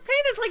 Ink and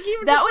Paint is like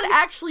even that would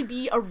actually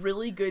be a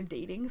really good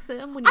dating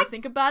sim when you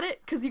think about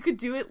it, because you could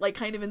do it like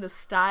kind of in the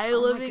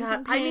style of Ink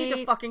and Paint. I need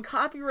to fucking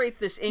copyright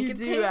this Ink and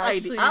Paint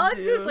idea. All I have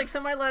to do is like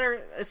send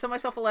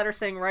myself a letter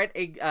saying write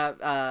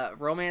a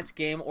romance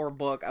game or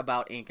book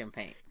about Ink and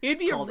Paint. It'd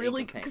be a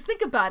really, because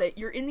think about it.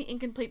 You're in the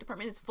Ink and Paint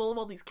department. It's full of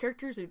all these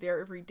characters. They're there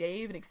every day.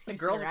 You have an excuse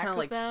to interact with them.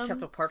 The girls are kind of like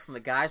kept apart from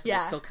the guys, but they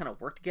still kind of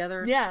work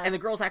together. Yeah. And the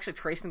girls actually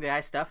tracing the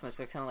guy's stuff, and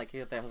they're kind of like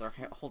they're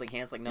holding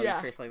hands, like, no, you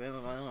trace like this.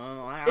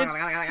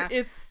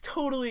 It's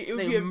totally, it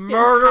would be a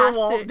murder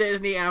Walt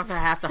Disney and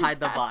have to hide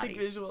the body.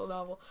 Visual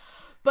novel.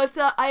 But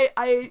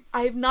I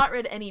have not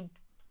read any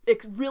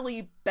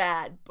really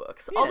bad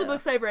books. Yeah. All the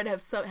books I've read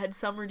have had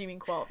some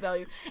redeeming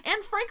value,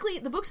 and frankly,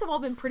 the books have all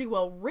been pretty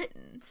well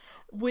written.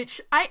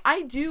 Which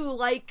I do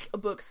like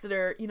books that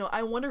are,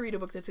 I want to read a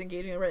book that's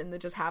engaging and written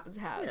that just happens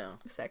to have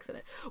sex in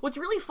it. What's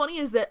really funny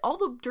is that all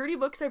the dirty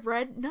books I've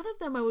read, none of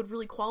them I would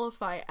really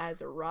qualify as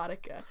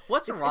erotica.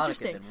 What's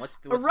erotica then? What's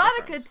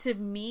erotica to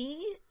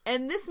me,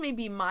 and this may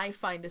be my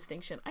fine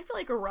distinction, I feel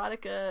like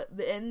erotica,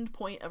 the end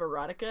point of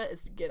erotica is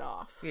to get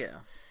off. Yeah.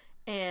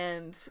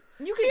 And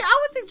you see,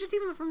 I would think just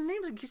even from the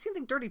names, like, you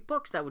think dirty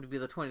books, that would be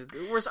the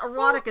 20. Whereas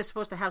erotica is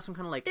supposed to have some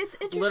kind of like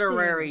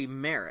literary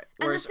merit.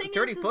 Whereas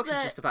dirty books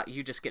is just about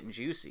you just getting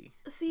juicy.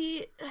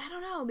 See, I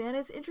don't know, man.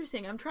 It's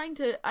interesting. I'm trying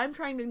to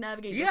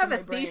navigate. You have a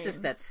thesis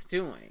that's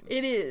stewing.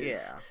 It is,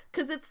 yeah.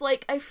 Because it's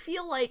like I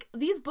feel like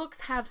these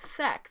books have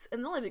sex,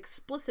 and they'll have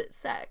explicit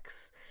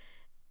sex.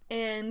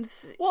 And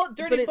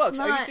dirty books.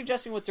 Are you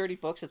suggesting with dirty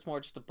books, it's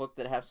more just a book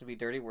that has to be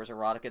dirty? Whereas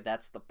erotica,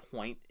 that's the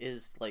point.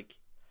 Is like.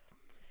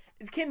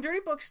 Can dirty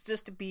books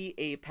just be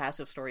a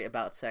passive story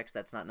about sex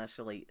that's not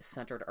necessarily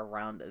centered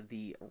around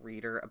the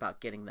reader about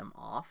getting them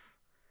off?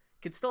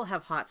 Could still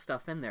have hot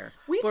stuff in there.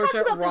 We talked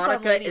about this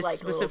on Ladylike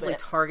specifically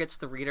targets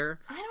the reader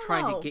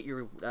trying to get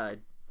your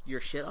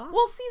shit off.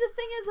 Well, see, the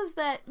thing is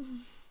that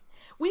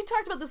we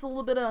talked about this a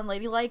little bit on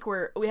Ladylike,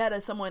 where we had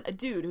a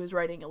dude who was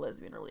writing a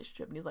lesbian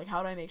relationship, and he's like,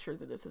 "How do I make sure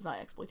that this is not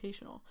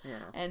exploitational?" Yeah.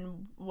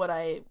 And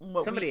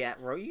somebody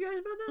wrote you guys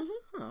about that?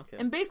 Mm-hmm. Oh, okay.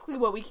 And basically,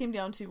 what we came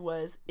down to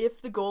was,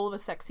 if the goal of a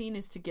sex scene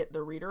is to get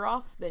the reader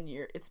off, then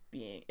it's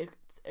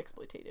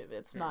exploitative.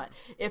 It's not.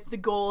 If the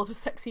goal of a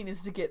sex scene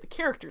is to get the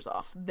characters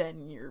off,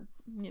 then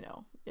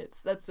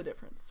that's the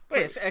difference.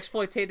 Wait, it's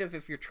exploitative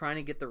if you're trying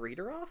to get the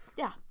reader off?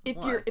 Yeah.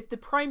 If the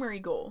primary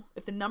goal,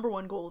 if the number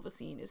one goal of a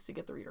scene is to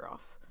get the reader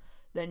off,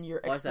 then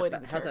you're exploiting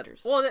the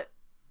characters.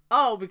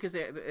 Because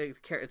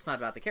it's not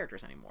about the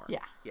characters anymore. Yeah.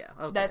 Yeah.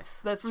 Okay.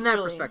 That's from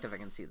that perspective, I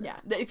can see that.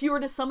 Yeah. If you were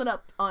to sum it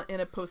up in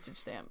a postage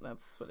stamp,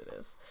 that's what it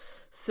is.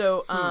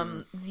 So,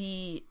 I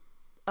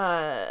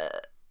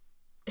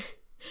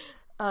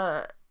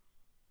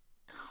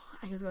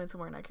was going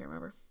somewhere and I can't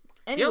remember.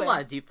 Anyway, you have a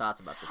lot of deep thoughts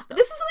about this stuff.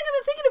 This is something I've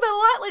been thinking about a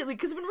lot lately,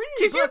 because I've been reading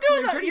these books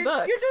and they're dirty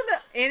books. You're doing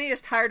the Annie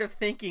is tired of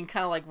thinking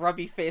kind of like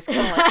rubby face, kind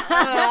of like,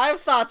 I have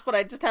thoughts, but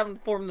I just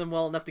haven't formed them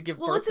well enough to give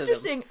birth to them. Well,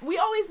 it's interesting. We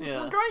always,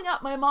 when growing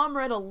up, my mom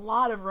read a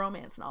lot of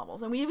romance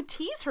novels, and we would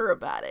tease her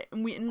about it.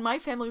 And in my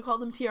family, we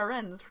called them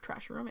TRNs, for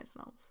trashy romance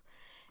novels.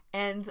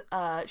 And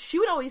she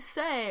would always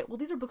say, well,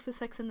 these are books with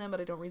sex in them, but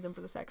I don't read them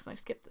for the sex, and I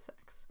skip the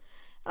sex.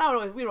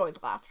 And we'd always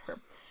laugh at her.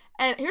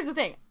 And here's the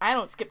thing, I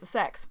don't skip the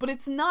sex, but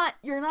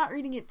you're not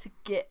reading it to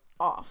get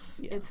off.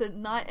 Yeah. It's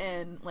not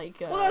in like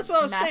well, that's what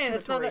I was saying.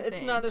 It's not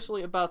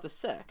necessarily about the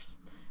sex.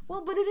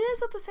 Well, but it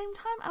is at the same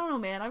time. I don't know,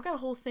 man. I've got a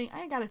whole thing.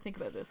 I got to think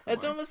about this.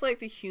 It's almost like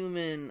the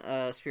human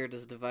spirit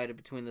is divided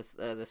between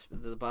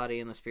the body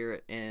and the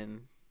spirit,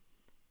 and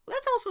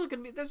that's also going to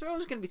be. There's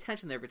always going to be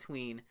tension there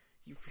between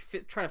you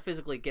trying to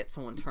physically get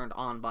someone turned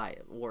on by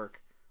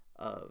work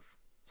of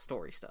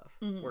story stuff,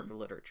 work of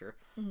literature,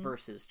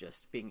 versus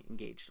just being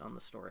engaged on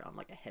the story on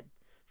like a head.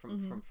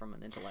 From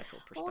an intellectual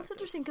perspective. Well, it's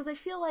interesting because I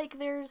feel like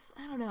there's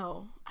I don't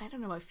know.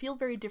 I feel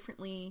very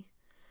differently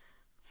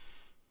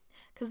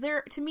because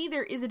to me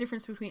there is a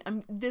difference between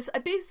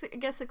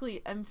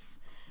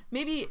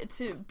maybe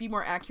to be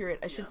more accurate,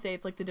 I should say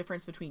it's like the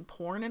difference between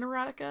porn and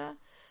erotica.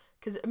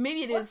 Because maybe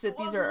it is that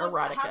these are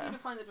erotica. How do you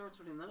define the difference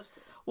between those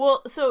two?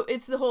 Well, so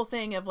it's the whole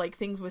thing of, like,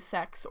 things with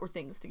sex or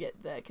things to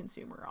get the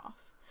consumer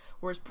off.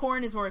 Whereas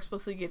porn is more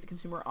explicitly to get the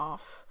consumer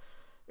off.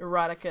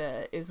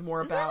 Erotica is more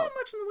about... Is there that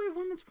much in the way of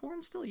women's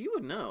porn still? You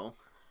would know.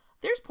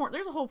 There's porn.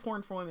 There's a whole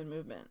porn for women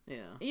movement.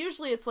 Yeah.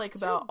 Usually it's, like,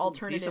 about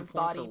alternative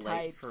body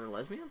types. For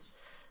lesbians?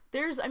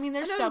 There's stuff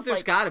like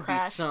there's gotta be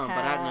some, but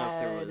I don't know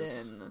if there was...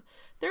 And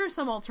there are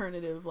some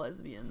alternative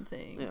lesbian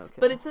things. Yeah, okay.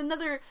 But it's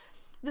another...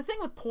 The thing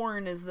with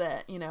porn is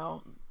that, you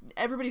know,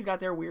 everybody's got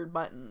their weird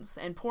buttons,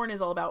 and porn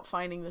is all about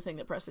finding the thing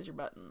that presses your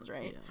buttons,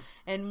 right?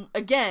 Yeah. And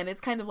again, it's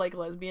kind of like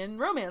lesbian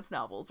romance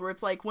novels, where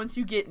it's like once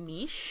you get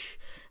niche,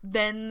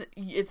 then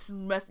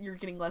you're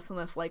getting less and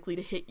less likely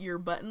to hit your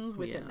buttons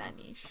within that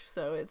niche.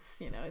 So it's,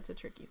 you know, it's a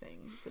tricky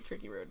thing. It's a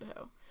tricky road to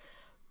hoe.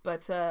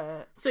 But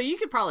so you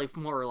could probably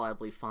more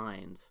reliably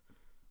find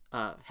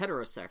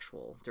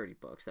heterosexual dirty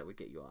books that would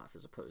get you off,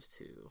 as opposed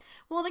to...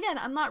 Well, and again,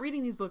 I'm not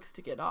reading these books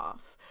to get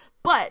off,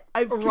 but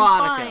I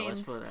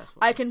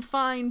can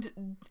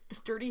find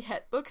dirty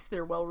het books that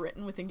are well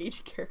written with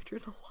engaging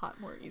characters a lot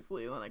more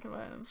easily than I can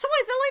find them. So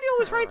wait, the lady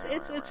always writes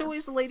it's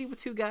always the lady with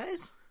two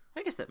guys?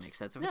 I guess that makes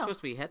sense. If it's supposed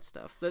to be het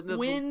stuff.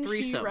 When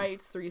she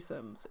writes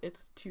threesomes,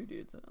 it's two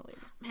dudes and a lady.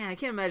 Man, I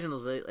can't imagine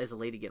as a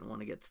lady want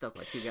to get stuff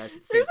by two guys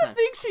at the same There's time. a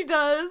thing she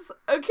does.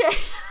 Okay.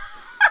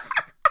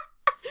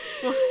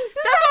 Well,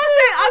 that's what I'm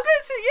saying. I'm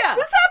gonna say, yeah.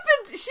 This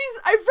happened.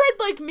 I've read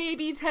like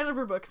maybe 10 of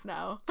her books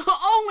now.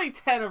 Only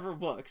 10 of her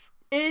books.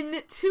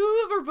 In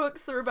 2 of her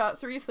books, they're about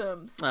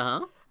threesomes.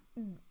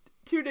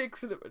 2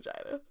 dicks and a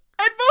vagina.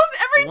 And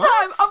every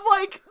time, I'm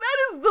like, that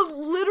is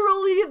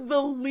literally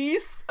the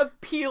least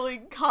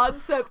appealing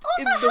concept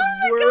in the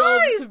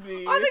world to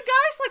me. Are the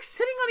guys like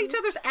sitting on each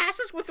other's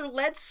asses with their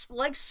legs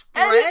spread?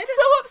 And it's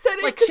so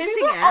upsetting like because kissing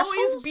these will assholes?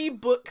 always be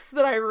books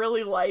that I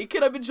really like,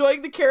 and I'm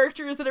enjoying the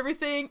characters and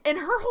everything. And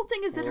her whole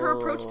thing is that her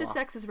approach to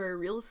sex is very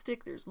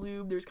realistic. There's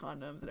lube, there's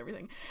condoms, and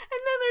everything. And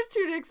then there's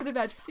 2 dicks and a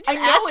vag. I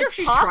know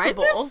it's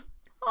possible.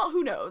 Well,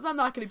 who knows? I'm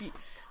not going to be...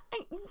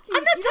 I'm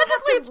not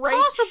technically it's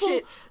possible.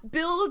 Shit.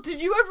 Bill,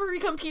 did you ever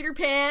become Peter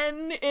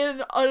Pan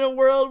in a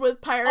world with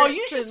pirates? Oh,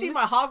 you should see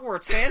my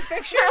Hogwarts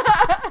fanfiction.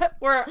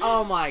 Where,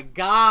 oh my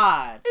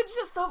god. It's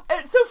just so...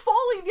 So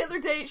Foley, the other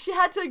day, she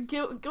had to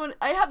go in...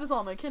 I have this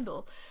all on my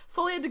Kindle.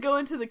 Foley had to go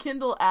into the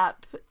Kindle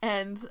app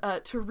and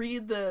to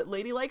read the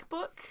Ladylike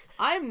book.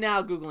 I'm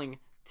now Googling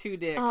 2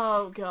 dicks.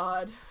 Oh,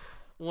 God.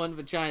 1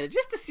 vagina,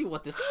 just to see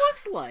what this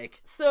looks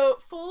like. So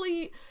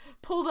Foley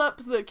pulled up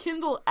the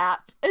Kindle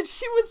app, and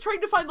she was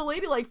trying to find the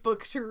Ladylike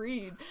book to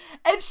read.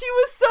 And she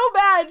was so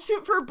mad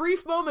for a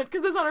brief moment,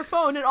 because it was on her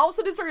phone, and all of a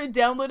sudden started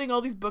downloading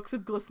all these books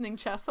with glistening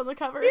chests on the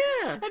cover.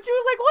 Yeah. And she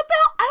was like, what the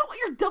hell? I don't want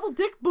your double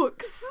dick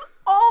books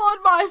all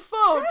on my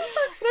phone. And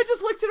I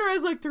just looked at her, I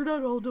was like, they're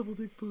not all double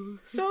dick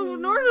books. So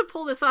in order to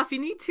pull this off, you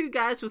need 2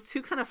 guys with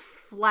 2 kind of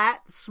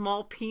flat,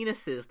 small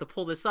penises to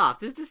pull this off.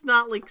 This does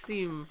not, like,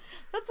 seem...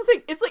 That's the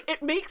thing. It's like,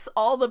 it makes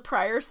all the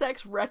prior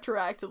sex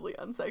retroactively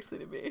unsexy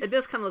to me. It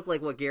does kind of look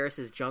like what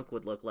Garrus's junk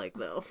would look like,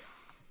 though.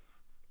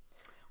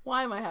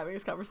 Why am I having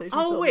this conversation?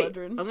 Oh, wait.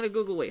 Ludrin? I'm gonna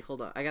Google... Wait,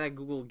 hold on. I gotta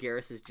Google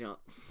Garrus's junk.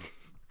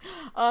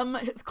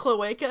 His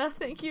cloaca,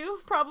 thank you,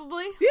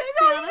 probably. Yeah,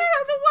 no,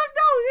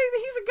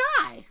 he's a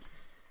guy.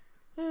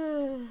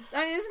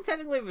 I mean, isn't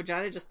technically a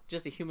vagina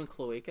just a human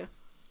cloaca?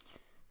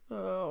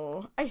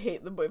 Oh, I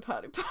hate the Boy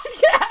Potty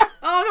podcast.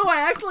 Oh no,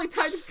 I accidentally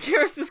typed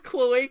Garrus's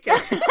cloaca.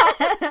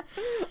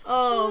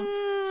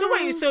 So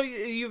wait, so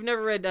you've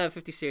never read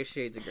 50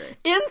 Shades of Grey?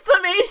 In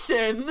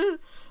summation,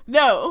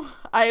 no,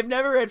 I have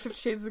never read 50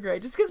 Shades of Grey,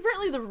 just because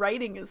apparently the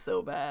writing is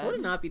so bad. Would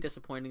it not be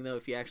disappointing though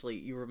if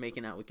you were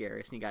making out with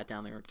Garrus and you got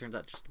down there and it turns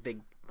out just a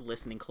big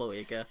glistening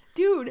cloaca?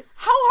 Dude,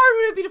 how hard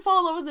would it be to fall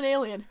in love with an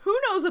alien? Who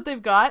knows what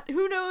they've got?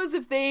 Who knows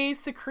if they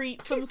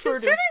secrete some sort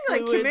of fluid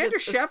like Commander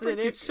that's Shepard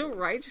acidic? could so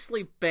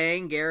righteously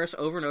bang Garrus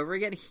over and over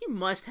again. He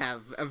must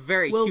have a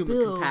very human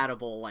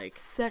compatible like.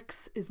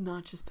 Sex is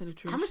not just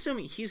penetration. I'm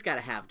assuming he's got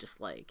to have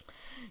just like,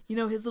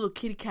 his little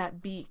kitty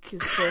cat beak is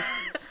just.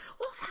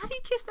 Well, how do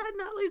you kiss that?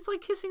 Not it's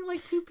like kissing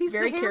like 2 pieces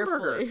very of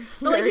hamburger. Carefully.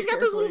 But like he's got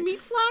those little meat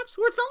flaps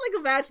where it's not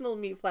like a vaginal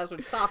meat flaps where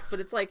it's soft, but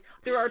it's like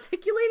they're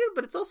articulated,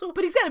 but it's also.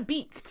 But he's got a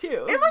beak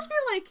too. It must be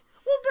like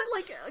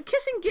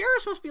kissing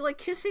Garrus must be like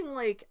kissing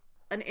like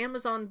an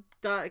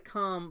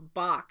Amazon.com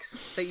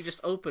box that you just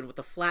open with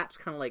the flaps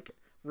kind of like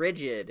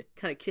rigid,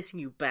 kind of kissing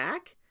you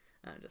back.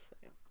 I'm just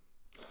saying.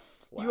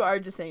 Wow. You are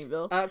just saying,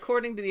 Bill.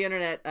 According to the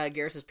internet,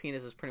 Garrus's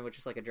penis is pretty much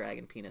just like a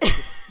dragon penis.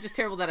 Just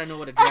terrible that I know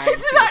what a dragon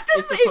penis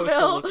is supposed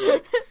to look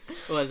like.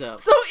 What's up?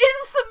 So, in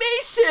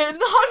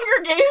summation,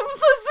 Hunger Games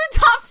was the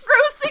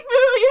top-grossing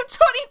movie of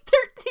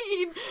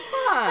 2013.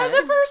 And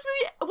the first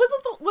movie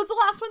was the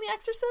last one The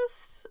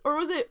Exorcist, or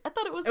was it? I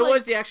thought it was. It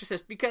was The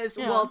Exorcist because,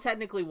 well,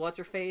 technically, what's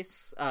her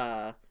face?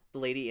 The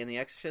lady in The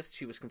Exorcist,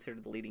 she was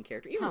considered the leading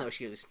character, even though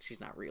she's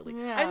not really.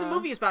 Yeah. And the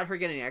movie is about her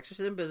getting an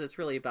exorcism, because it's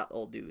really about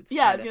old dudes.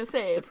 Yeah, I was gonna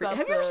say. Have you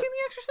ever seen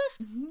The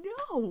Exorcist?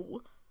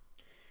 No.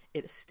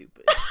 It is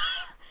stupid.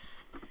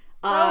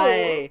 Did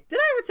I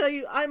ever tell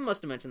you? I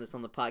must have mentioned this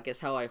on the podcast.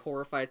 How I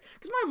horrified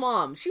because my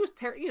mom, she was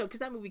because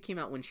that movie came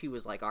out when she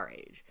was like our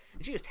age,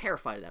 and she was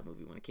terrified of that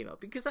movie when it came out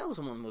because that was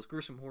one of the most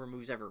gruesome horror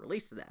movies ever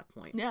released at that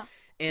point. Yeah.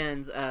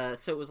 And so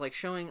it was like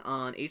showing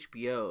on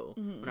HBO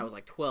when I was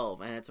like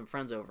 12, and I had some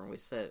friends over, and we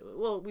said,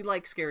 "Well, we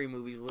like scary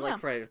movies. We like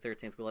Friday the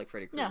 13th. We like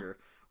Freddy Krueger.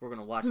 Yeah. We're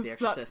gonna watch The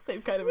Exorcist." Not the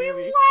same kind of movie.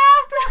 We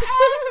laughed our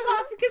asses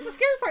off because the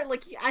scary part,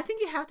 like, I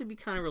think you have to be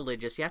kind of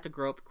religious. You have to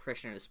grow up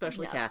Christian,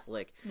 especially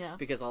Catholic,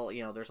 because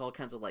there's all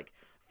kinds of like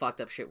fucked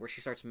up shit where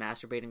she starts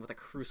masturbating with a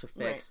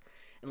crucifix,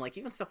 and like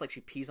even stuff like she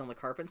pees on the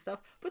carpet and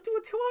stuff. But to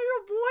a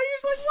 12-year-old boy, you're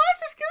just like, why is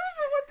this?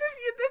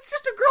 That's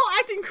just a girl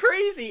acting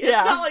crazy.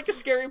 It's not like a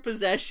scary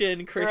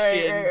possession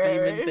Christian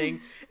demon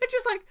thing. It's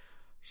just like.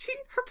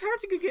 Her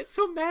parents could get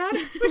so mad, but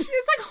it's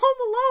like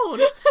Home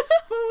Alone,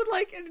 but with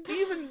like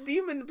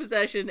demon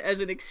possession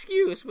as an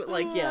excuse. But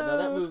like,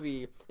 that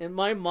movie, and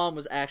my mom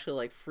was actually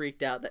like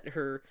freaked out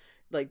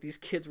that these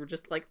kids were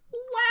just like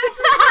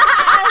laughing their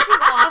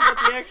asses off at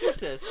The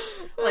Exorcist,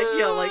 like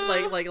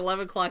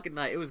 11 o'clock at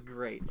night. It was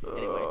great.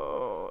 Anyway,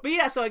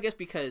 but so I guess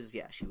because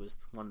she was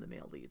one of the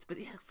male leads, but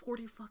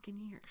 40 fucking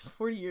years.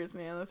 40 years,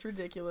 man, that's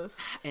ridiculous.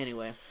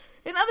 Anyway.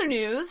 In other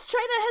news,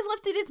 China has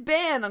lifted its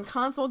ban on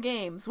console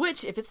games,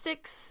 which, if it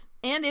sticks,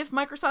 and if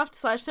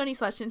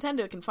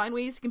Microsoft/Sony/Nintendo can find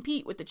ways to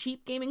compete with the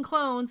cheap gaming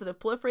clones that have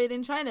proliferated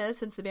in China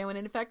since the ban went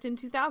into effect in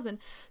 2000,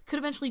 could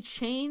eventually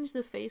change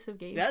the face of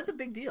gaming. That's a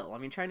big deal. I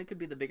mean, China could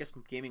be the biggest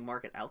gaming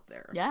market out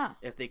there. Yeah.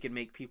 If they could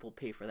make people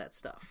pay for that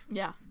stuff.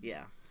 Yeah.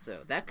 Yeah. So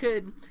that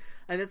could,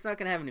 and it's not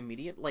going to have an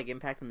immediate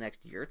impact in the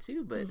next year or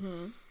two, but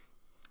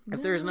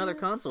if there's another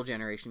console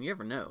generation, you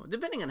never know.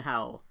 Depending on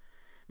how...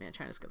 Man,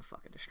 China's gonna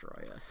fucking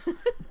destroy us.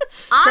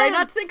 Try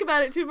not to think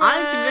about it too much.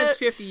 I'm convinced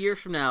 50 years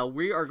from now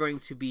we are going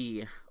to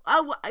be.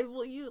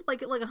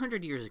 Like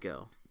 100 years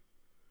ago.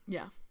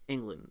 Yeah.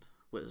 England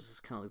was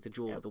kind of like the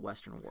jewel of the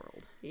Western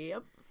world.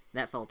 Yep.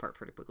 That fell apart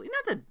pretty quickly.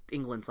 Not that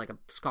England's like a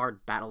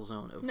scarred battle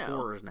zone of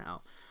horrors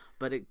now,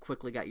 but it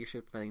quickly got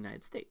usurped by the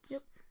United States.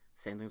 Yep.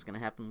 Same thing's going to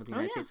happen with the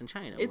United States and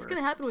China. It's going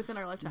to happen within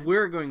our lifetime.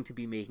 We're going to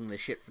be making the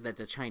shit that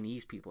the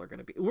Chinese people are going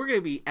to be. We're going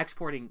to be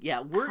exporting.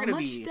 Yeah, we're going to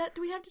be. How much debt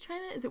do we have to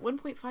China? Is it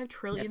 $1.5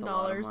 trillion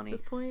at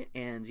this point?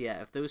 And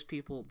if those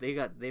people, they've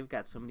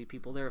got so many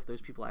people there. If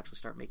those people actually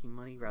start making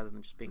money rather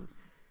than just being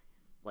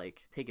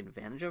taken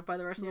advantage of by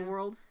the rest of the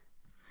world.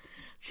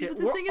 Shit,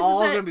 we're all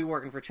going to be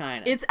working for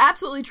China. It's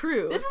absolutely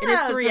true. This is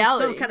it's the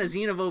reality. Some kind of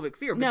xenophobic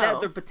fear, but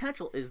their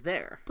potential is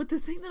there. But the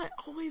thing that I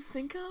always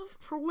think of,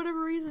 for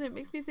whatever reason, it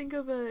makes me think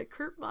of a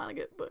Kurt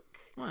Vonnegut book.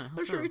 Why?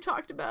 I'm sure we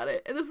talked about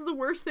it. And this is the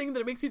worst thing that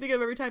it makes me think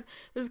of every time.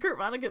 There's a Kurt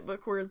Vonnegut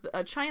book where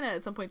China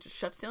at some point just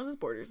shuts down its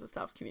borders and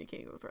stops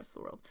communicating with the rest of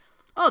the world.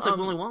 Oh, it's like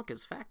Willy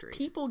Wonka's factory.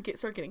 People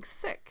start getting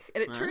sick,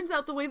 and it turns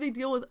out the way they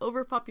deal with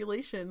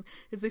overpopulation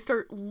is they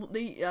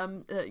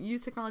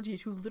use technology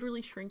to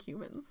literally shrink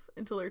humans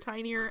until they're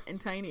tinier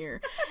and tinier,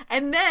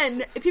 and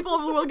then people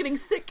of the world getting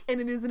sick, and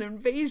it is an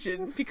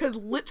invasion because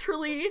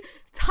literally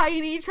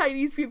tiny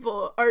Chinese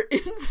people are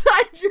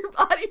inside your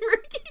body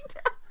breaking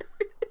down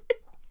everything.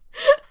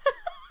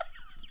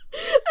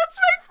 That's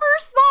my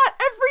first thought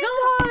every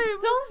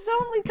time.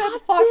 Don't leak that to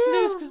Fox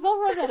News because they'll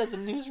run that as a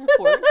news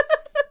report.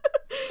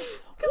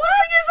 Because the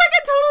thing is, I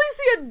can totally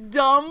see a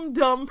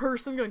dumb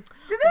person going,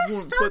 did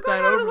this start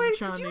going out of the way?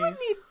 Because you would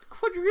need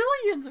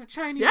quadrillions of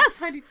Chinese. Yes.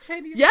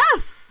 Chinese.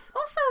 Yes.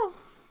 Also,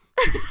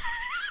 that's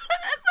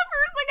the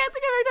first thing I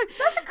think of every time.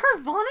 That's a Kurt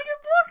Vonnegut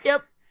book?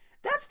 Yep.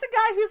 That's the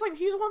guy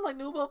he's won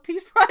Nobel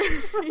Peace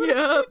Prize for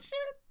shit.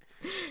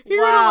 He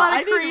wrote a lot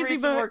of crazy books. I need to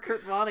read some more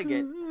Kurt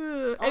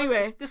Vonnegut.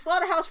 Anyway. The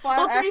Slaughterhouse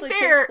Five actually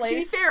takes place. To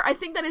be fair, I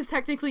think that is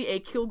technically a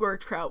Kilgore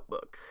Trout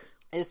book.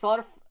 Is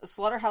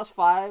Slaughterhouse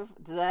 5,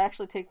 does that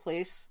actually take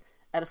place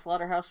at a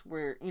slaughterhouse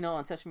where,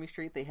 on Sesame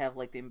Street, they have,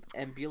 the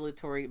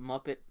ambulatory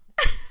Muppet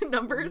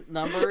numbers? And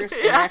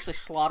they actually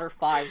slaughter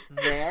 5s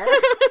there?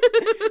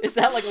 Is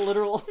that, a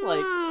literal,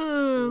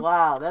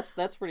 wow,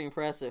 that's pretty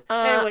impressive.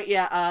 Anyway,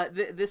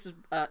 this is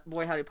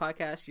Boy Howdy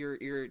Podcast,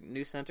 your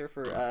news center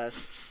for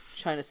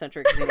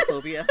China-centric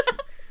xenophobia.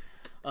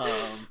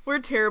 We're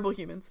terrible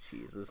humans.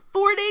 Jesus.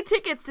 4-day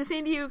tickets to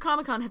San Diego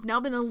Comic-Con have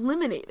now been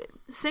eliminated.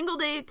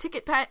 Single-day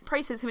ticket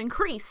prices have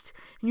increased,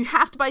 and you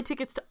have to buy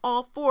tickets to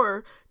all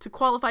 4 to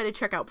qualify to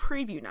check out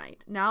preview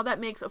night. Now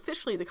that makes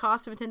officially the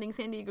cost of attending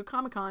San Diego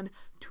Comic-Con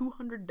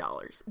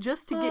 $200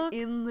 just to get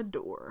in the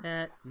door.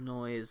 That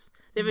noise.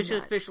 They've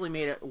officially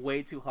made it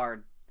way too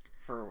hard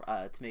for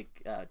to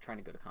make trying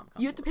to go to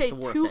Comic-Con. You have to pay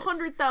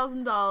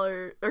 $200,000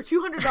 or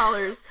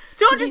 $200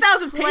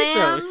 200,000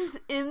 pesos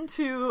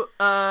into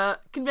a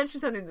convention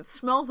center that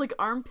smells like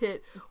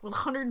armpit with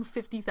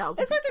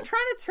 150,000. It's like they're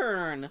trying to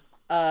turn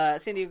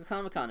San Diego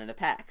Comic-Con into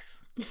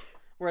PAX,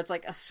 where it's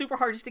super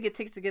hard just to get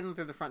tickets to get in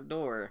through the front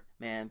door.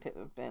 Man,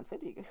 San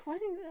Diego. Why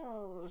do you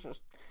know?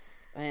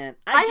 Man,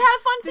 I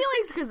have fun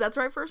feelings because that's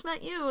where I first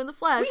met you in the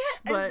flesh.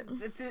 But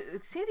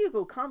San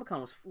Diego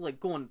Comic-Con was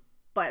going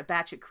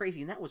batshit crazy,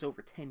 and that was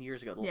over 10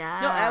 years ago. Yeah.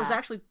 No, that was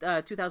actually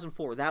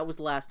 2004. That was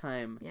the last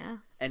time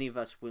any of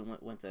us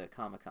went to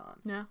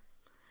Comic-Con. Yeah.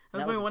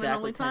 That was my one and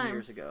only time. 10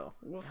 years ago.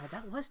 God,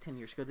 that was 10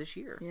 years ago this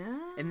year. Yeah.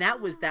 And that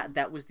was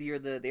the year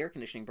the air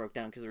conditioning broke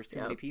down because there was too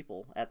many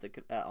people at the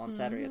on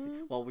Saturday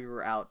while we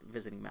were out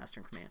visiting Master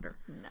and Commander.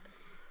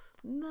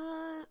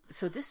 Nuts.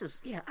 So this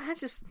is,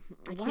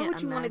 why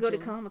would you want to go to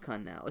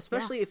Comic-Con now?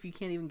 Especially if you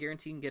can't even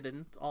guarantee you can get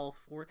in all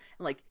four.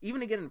 And like,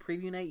 even to get in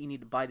preview night, you need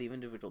to buy the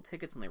individual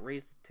tickets and they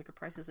raise the ticket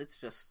prices. It's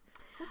just...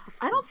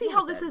 I don't see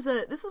how this is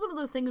one of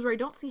those things where I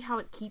don't see how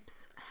it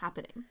keeps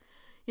happening.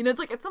 You know, it's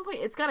like at some point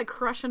it's got to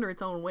crush under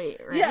its own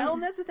weight, right? Yeah,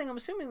 and that's the thing. I'm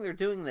assuming they're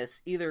doing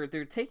this, either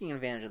they're taking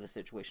advantage of the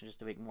situation just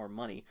to make more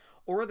money,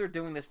 or they're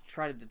doing this to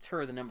try to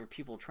deter the number of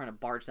people trying to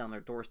barge down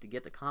their doors to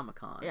get to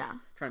Comic-Con. Yeah.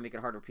 Trying to make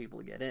it harder for people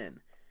to get in.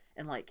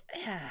 And like,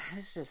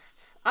 it's just...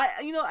 I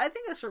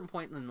think at a certain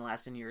point in the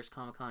last 10 years,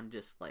 Comic-Con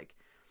just like...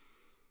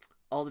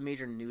 all the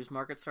major news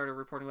markets started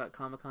reporting about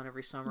Comic-Con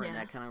every summer, and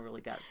that kind of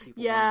really got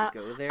people wanting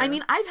to go there. I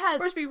mean, I've had... Of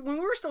course, when we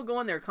were still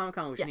going there,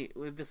 Comic-Con was neat.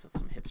 This is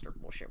some hipster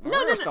bullshit.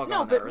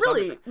 No, but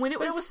really, when it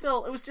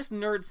was just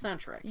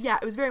nerd-centric. Yeah,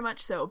 it was very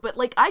much so. But,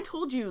 like, I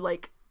told you,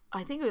 like,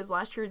 I think it was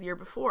last year or the year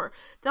before,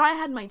 that I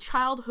had my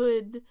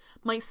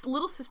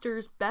little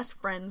sister's best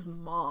friend's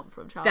mom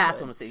from childhood. That's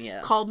what I'm saying,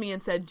 yeah. Called me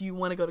and said, do you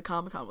want to go to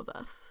Comic-Con with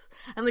us?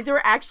 And, like, they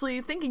were actually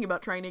thinking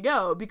about trying to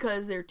go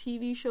because their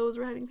TV shows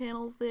were having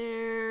panels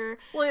there.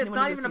 Well, it's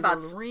not even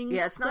about...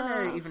 Yeah, it's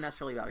not even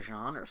necessarily about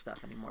genre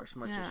stuff anymore, so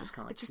much as just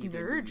kind of like just TV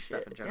nerd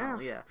stuff in shit,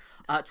 general. Yeah.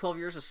 12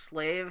 Years a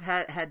Slave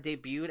had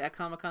debuted at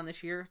Comic-Con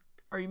this year.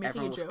 Are you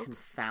making Everyone a joke? Was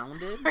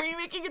confounded. Are you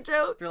making a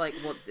joke? They're like,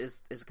 well, is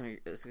it going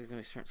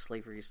to turn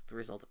slavery is the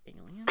result of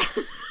aliens?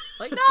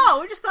 Like, no,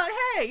 we just thought,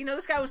 hey,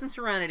 this guy was in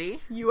Serenity.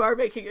 You are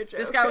making a joke.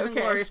 This guy was in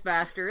Glorious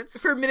Bastards.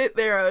 For a minute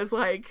there, I was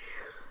like...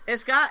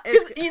 It's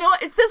you know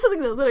what? It says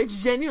something that I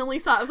genuinely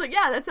thought. I was like,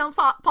 yeah, that sounds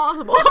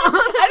possible.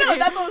 I know,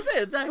 that's what I'm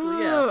saying, exactly,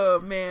 Oh,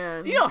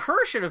 man.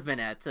 Her should have been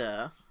at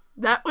the...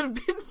 That would have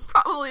been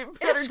probably a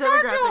better Is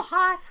demographic. Is ScarJo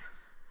hot?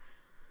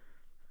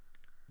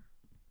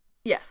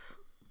 Yes.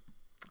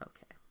 Okay.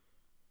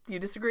 You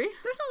disagree?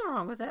 There's nothing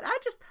wrong with that.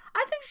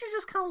 I think she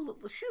kind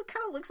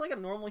of looks like a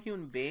normal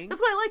human being.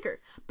 That's why I like her.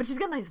 But she's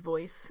got a nice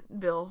voice,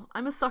 Bill.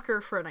 I'm a sucker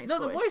for a nice voice.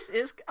 No, the voice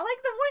is... I like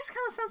the voice kind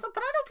of sounds...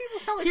 But I know people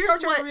sound like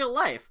ScarJo in real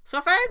life. So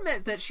if I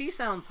admit that she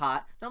sounds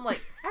hot, then I'm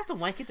like, I have to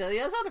wank it to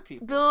as other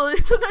people. Bill,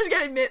 sometimes you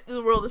gotta admit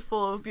the world is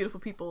full of beautiful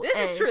people. This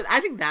is true. I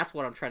think that's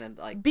what I'm trying to,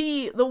 like...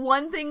 B, the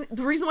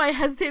reason why I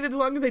hesitated as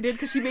long as I did,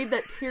 because she made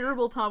that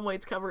terrible Tom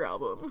Waits cover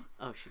album.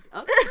 Oh, she...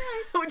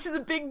 Which is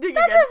a big dig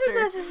against her.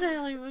 That doesn't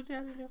necessarily...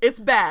 It's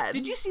bad.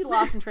 Did you see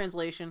Lost in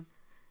Translation?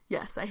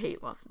 Yes, I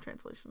hate Lost in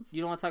Translation.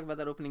 You don't want to talk about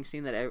that opening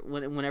scene that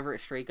whenever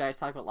straight guys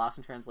talk about Lost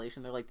in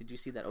Translation, they're like, did you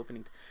see that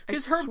opening?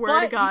 Because her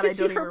swear to God, I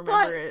don't even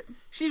remember it.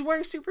 She's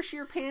wearing super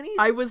sheer panties.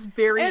 I was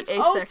very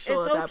asexual at that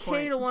point. It's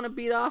okay to want to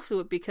beat off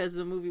to it because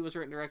the movie was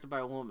written and directed by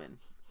a woman.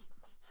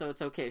 So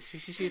it's okay.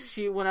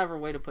 She went out of her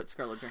way to put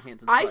Scarlett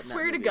Johansson's butt in that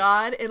swear to movie.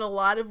 God, in a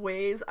lot of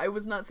ways, I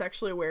was not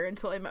sexually aware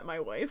until I met my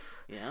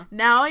wife. Yeah.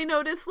 Now I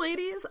notice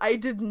ladies. I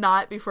did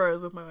not before I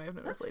was with my wife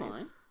notice That's ladies.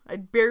 Fine. I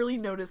barely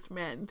noticed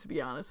men, to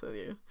be honest with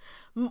you.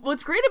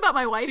 What's great about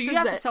my wife is that... So you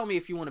have to tell me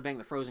if you want to bang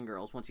the Frozen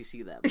girls once you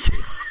see that movie.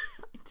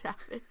 Damn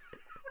it.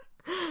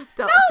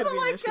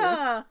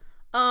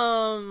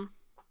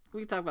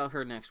 We can talk about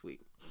her next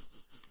week.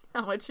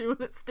 How much you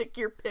want to stick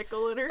your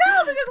pickle in her?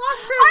 No, because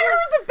Lost in Translation... I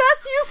heard the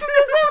best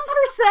euphemism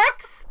for sex.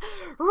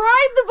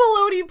 Ride the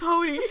baloney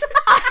pony.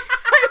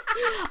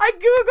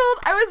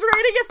 I was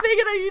writing a thing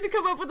and I needed to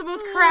come up with the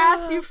most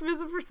crass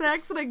euphemism for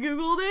sex, and I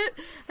Googled it,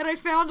 and I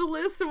found a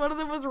list, and one of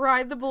them was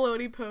ride the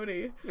baloney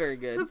pony. Very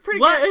good. That's pretty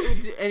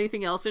good.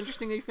 Anything else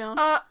interesting that you found?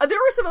 There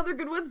were some other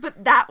good ones,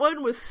 but that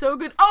one was so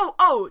good.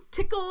 Oh,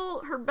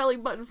 tickle her belly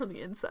button from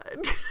the inside.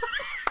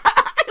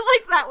 I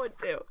liked that one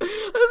too. Those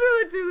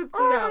were the two that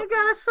stood out. Oh my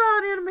God, I saw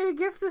an animated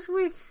GIF this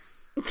week.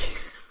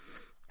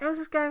 It was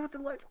this guy with the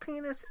large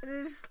penis, and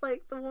it was just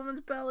like the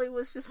woman's belly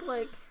was just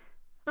like...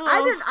 Oh.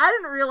 I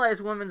didn't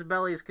realize women's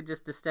bellies could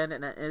just distend,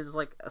 and it is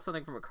like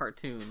something from a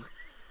cartoon.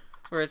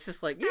 Where it's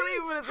just like, how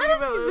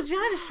does your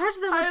vagina stretch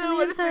that much from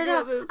the inside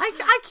out?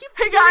 I keep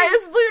forgetting... Hey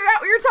guys, believe it or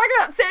not, we were talking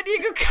about San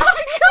Diego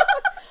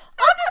Comic-Con.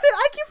 I'm just saying,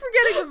 I keep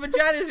forgetting that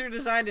vaginas are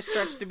designed to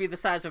stretch to be the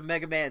size of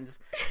Megamind's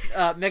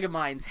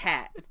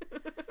hat.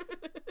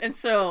 And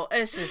so,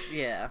 it's just,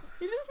 yeah.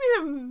 You just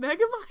made a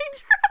Megamind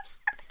dress?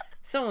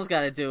 Someone's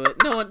got to do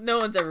it. No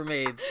one's ever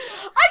made.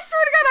 I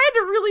swear to God, I had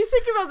to really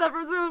think about that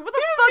for a second. What the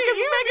fuck is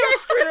Mega Man? I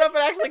screwed it up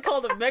and actually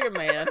called it Mega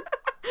Man.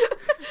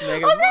 I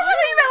was probably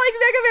thinking about like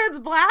Mega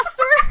Man's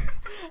blaster.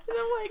 And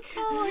I'm like,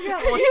 oh my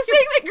God. Are you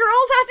saying that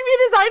girls have to be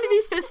designed to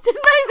be fisted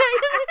by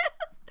Mega Man?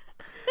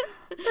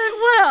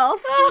 What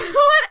else?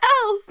 What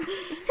else?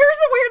 Here's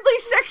a weirdly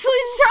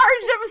sexually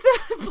charged episode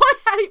of the Play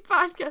Hattie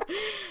podcast.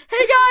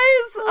 Hey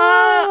guys,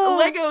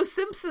 Lego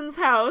Simpsons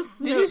house.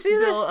 Did you see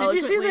this? Did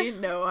you see this?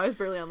 No, I was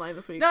barely online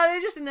this week. No, they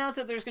just announced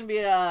that there's going to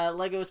be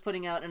Lego's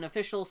putting out an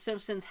official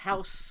Simpsons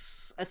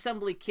house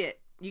assembly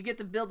kit. You get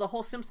to build the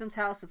whole Simpsons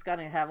house. It's got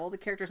to have all the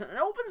characters, and it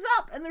opens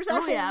up, and there's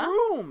actual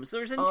rooms.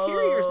 There's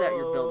interiors that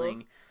you're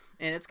building.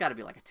 And it's got to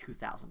be like a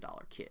 $2,000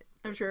 kit.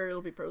 I'm sure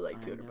it'll be probably like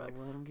 $200. I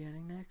know what I'm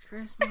getting next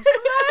Christmas.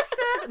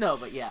 No,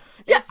 but yeah.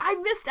 Yeah, I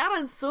missed out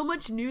on so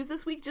much news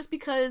this week just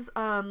because...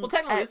 well,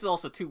 technically, this is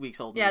also 2 weeks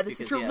old. Yeah,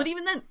 this is true. Yeah. But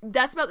even then,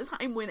 that's about the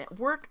time when at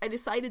work I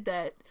decided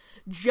that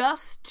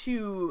just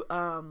to...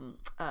 morale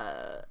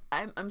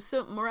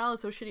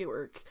is so shitty at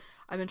work.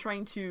 I've been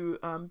trying to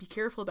be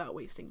careful about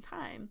wasting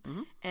time.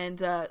 Mm-hmm. And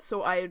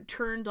so I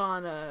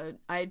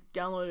I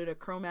downloaded a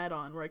Chrome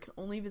add-on where I can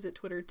only visit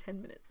Twitter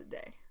 10 minutes a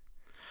day.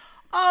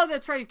 Oh,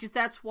 that's right, because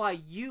that's why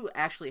you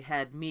actually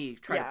had me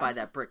try to buy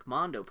that Brick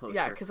Mondo poster.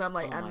 Yeah, because I'm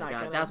like, I'm not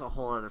gonna... That's a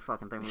whole other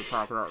fucking thing we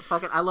talk about.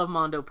 I love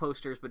Mondo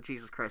posters, but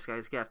Jesus Christ,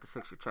 guys, you have to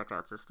fix your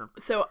checkout system.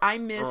 So I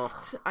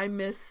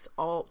missed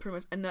all, pretty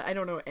much, I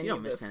don't know any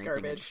of this garbage. You don't miss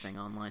anything interesting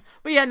online.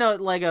 But yeah, no,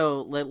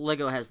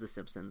 Lego has The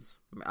Simpsons.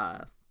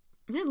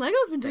 Man,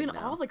 Lego's been doing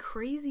all the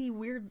crazy,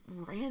 weird,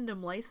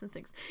 random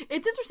licensing.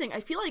 It's interesting. I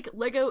feel like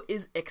Lego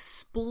is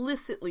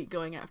explicitly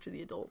going after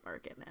the adult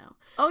market now.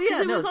 Oh, yeah.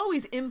 Because it was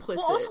always implicit.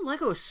 Well, also,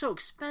 Lego is so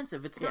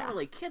expensive. It's not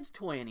really a kid's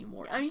toy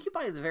anymore. Yeah. I mean, you can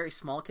buy the very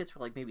small kits for,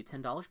 like, maybe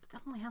 $10, but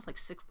that only has, like,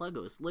 6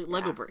 Legos,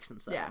 Lego bricks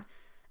inside. Yeah.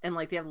 And,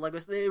 like, they have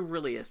Legos. It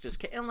really is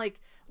just... And, like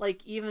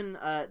even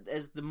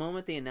as the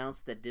moment they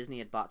announced that Disney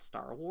had bought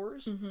Star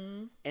Wars,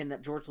 and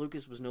that George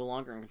Lucas was no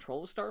longer in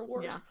control of Star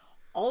Wars... Yeah.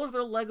 All of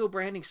their Lego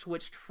branding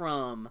switched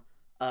from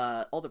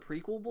all the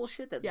prequel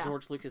bullshit that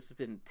George Lucas has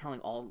been telling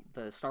all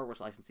the Star Wars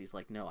licensees,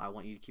 like, no, I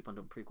want you to keep on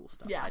doing prequel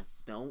stuff. Yeah. I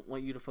don't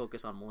want you to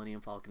focus on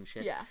Millennium Falcon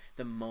shit. Yeah.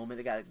 The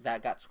moment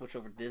that got switched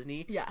over to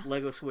Disney,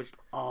 Lego switched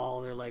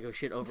all their Lego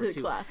shit over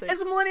to classic. It's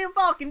a Millennium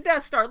Falcon,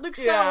 Death Star, Luke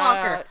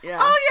Skywalker. Yeah.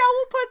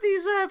 Oh, we'll put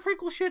these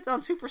prequel shits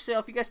on super sale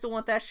if you guys still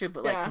want that shit,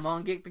 but, like, come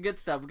on, get the good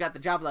stuff. We got the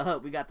Jabba the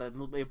Hutt, we got the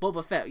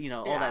Boba Fett,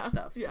 all that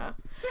stuff. So. Yeah.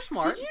 They're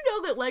smart. Did you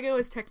know that Lego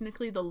is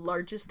technically the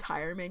largest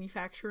tire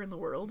manufacturer in the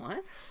world?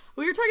 What?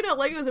 We were talking about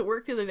Legos at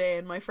work the other day,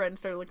 and my friend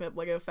started looking up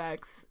Lego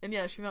facts. And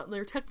yeah, she found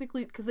they're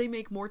technically, because they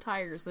make more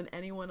tires than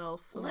anyone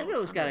else.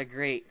 Lego's got a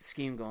great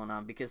scheme going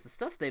on, because the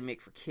stuff they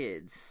make for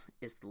kids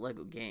is the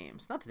Lego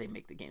games. Not that they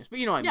make the games, but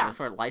you know what I mean,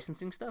 for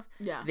licensing stuff.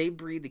 Yeah. They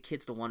breed the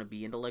kids to want to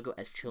be into Lego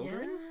as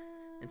children.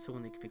 Yeah. And so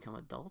when they become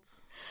adults.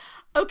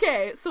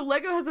 Okay, so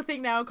Lego has a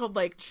thing now called,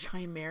 like,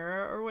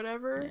 Chimera or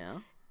whatever. Yeah.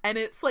 And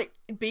it's like,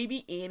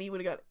 baby Annie would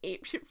have got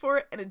apeshit for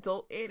it, and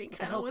adult Annie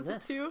kind of wants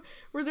it too.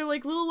 Where they're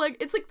like little, like,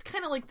 it's like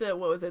kind of like the,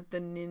 what was it, the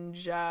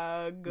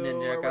Ninjago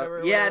or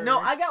whatever. Yeah,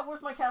 no,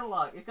 where's my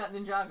catalog? It's got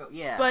Ninjago,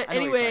 yeah. But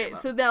anyway,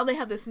 so now they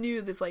have this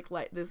new, this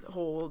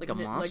whole like a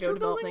Lego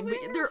developing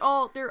thing.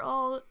 But they're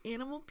all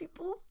animal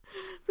people.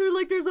 They're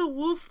like, there's a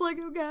wolf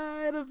Lego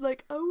guy, and I'm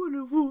like, I want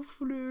a wolf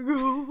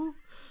Lego.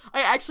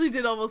 I actually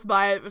did almost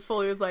buy it, but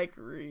Foley was like,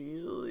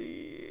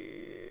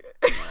 really?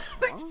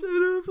 Like, shut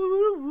up, I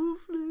want a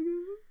wolf Lego.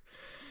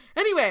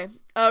 Anyway,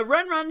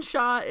 Run Run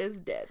Shaw is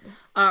dead.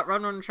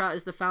 Run Run Shaw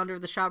is the founder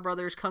of the Shaw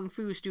Brothers Kung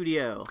Fu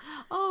Studio.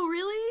 Oh,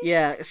 really?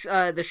 Yeah,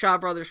 the Shaw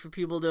Brothers, for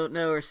people who don't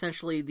know, are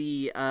essentially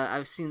the,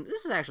 I've seen,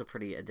 this is actually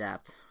pretty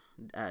adapt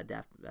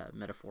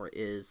metaphor,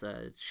 is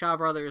Shaw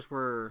Brothers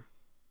were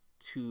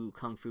to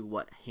Kung Fu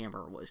what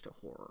Hammer was to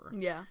horror.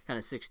 Yeah. Kind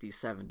of 60s,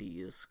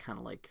 70s, kind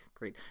of like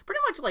great.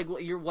 Pretty much like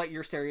what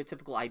your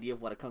stereotypical idea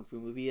of what a Kung Fu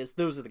movie is,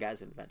 those are the guys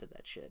that invented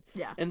that shit.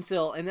 Yeah. And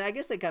I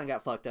guess they kind of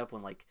got fucked up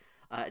when like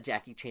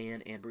Jackie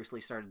Chan and Bruce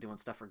Lee started doing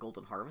stuff for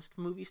Golden Harvest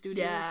movie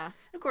studios. Yeah.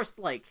 And of course,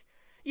 like,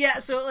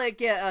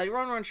 Run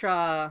Run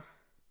Shaw,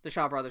 the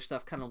Shaw Brothers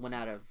stuff kind of went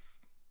out of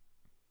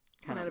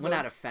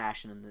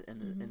fashion in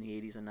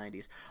the 80s and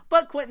 90s.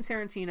 But Quentin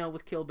Tarantino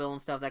with Kill Bill and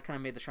stuff, that kind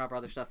of made the Shaw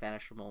Brothers stuff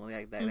vanish from all.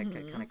 That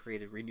kind of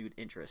created renewed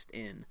interest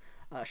in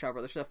Shaw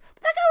Brothers stuff.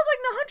 But that guy was like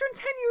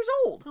 110 years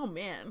old. Oh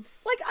man!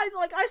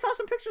 I saw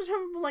some pictures of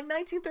him from like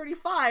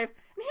 1935,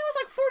 and he was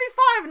like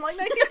 45 in like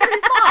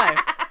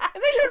 1935.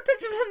 And they showed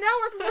pictures of him now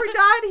right before he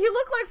died. He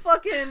looked like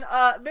fucking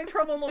Big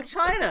Trouble in Little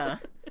China.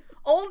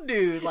 Old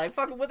dude, like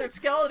fucking withered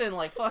skeleton,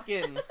 like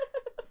fucking.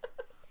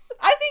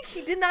 I think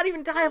he did not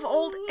even die of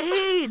old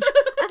age.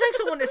 I think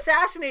someone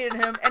assassinated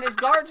him, and his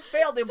guards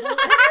failed. They blew. Have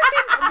you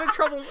seen Big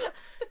Trouble? What?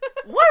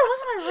 It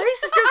wasn't my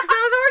racist joke, because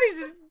I was already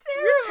just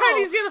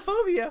Chinese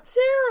xenophobia.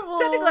 Terrible.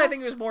 Technically, I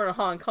think he was born in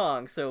Hong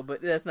Kong,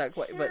 but that's not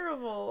quite.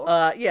 Terrible.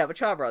 But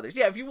Shaw Brothers.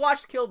 Yeah, if you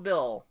watched Kill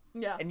Bill,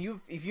 and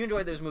if you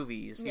enjoyed those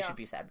movies, you should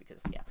be sad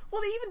because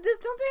Well,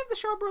 don't they have the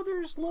Shaw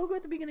Brothers logo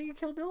at the beginning of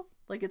Kill Bill?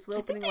 Like it's the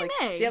opening. I think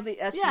they may. They have the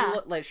SP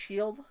like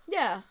shield.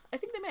 Yeah, I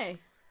think they may.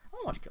 I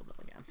want to watch Kill Bill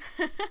again.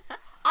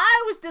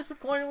 I was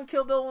disappointed when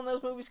Kill Bill when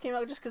those movies came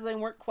out just because they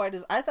weren't quite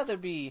as... I thought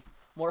they'd be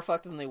more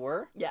effective than they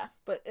were. Yeah.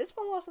 But it's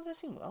been a while since I've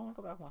seen them. I want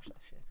to go back and watch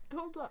that shit. It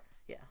holds up.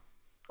 Yeah.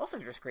 Also,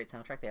 there's a great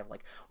soundtrack. They have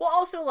like... Well,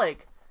 also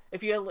like,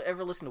 if you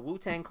ever listen to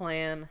Wu-Tang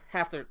Clan,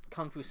 half their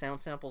Kung Fu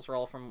sound samples are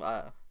all from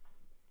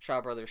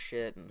Shaw Brothers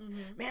shit. And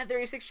man,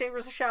 36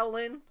 Chambers of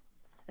Shaolin.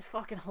 It's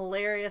fucking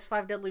hilarious.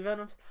 5 Deadly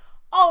Venoms.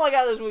 Oh my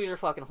god, those movies are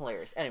fucking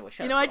hilarious. Anyway,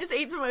 shut up. I just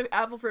ate some of my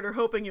apple fritter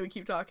hoping you would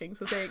keep talking,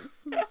 so thanks.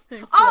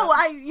 Thanks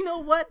you know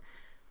what?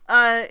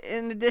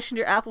 In addition to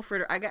your apple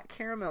fritter, I got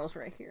caramels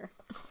right here.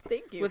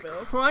 Thank you, with Bill.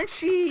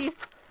 Crunchy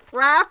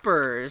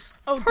wrappers.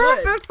 Oh,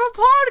 perfect for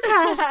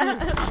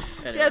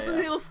podcasting. Anyway, so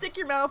you'll stick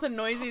your mouth in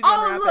noises.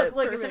 Oh,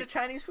 look, it's in a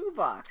Chinese food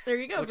box. There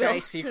you go, which Bill. I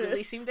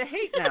secretly seem to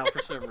hate now for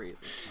some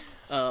reason.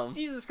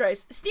 Jesus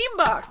Christ.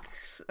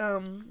 Steambox.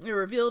 They were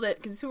revealed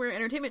at Consumer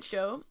Entertainment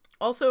Show.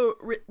 Also,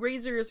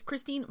 Razer's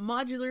Christine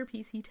Modular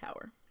PC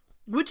Tower.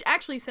 Which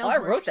actually sounds more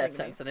interesting. I wrote that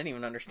sentence. I didn't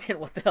even understand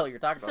what the hell you're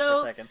talking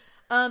about for a second.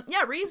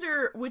 Yeah,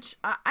 Razer, which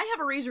I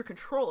have a Razer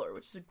controller,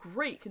 which is a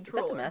great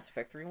controller. Is that the Mass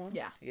Effect 3 one?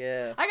 Yeah.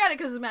 Yeah. I got it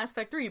because it's Mass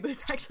Effect 3, but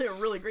it's actually a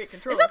really great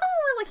controller. Is that the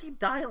one where, like, you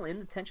dial in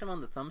the tension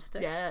on the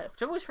thumbstick? Yes.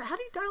 How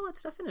do you dial that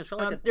stuff in? Is there,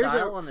 like, a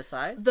dial on the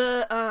side?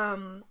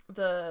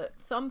 The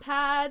thumb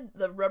pad,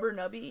 the rubber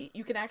nubby,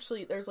 you can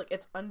actually, there's, like,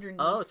 it's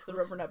underneath the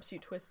rubber nub, so you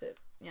twist it.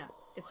 Yeah.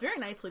 It's very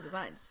nicely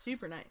designed.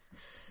 Super nice.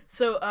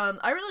 So,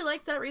 I really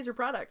liked that Razer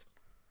product.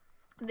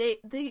 They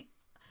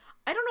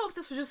I don't know if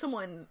this was just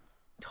someone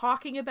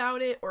talking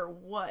about it or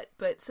what,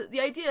 but so the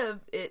idea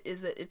of it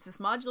is that it's this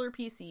modular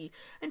PC,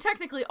 and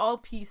technically all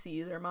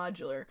PCs are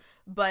modular,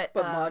 but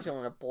modular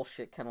in a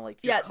bullshit kind of like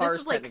your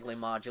car's technically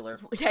modular.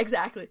 Yeah,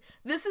 exactly.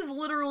 This is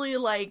literally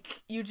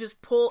like you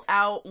just pull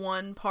out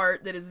one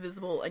part that is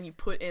visible and you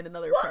put in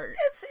another part.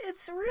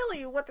 It's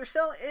really what they're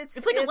selling.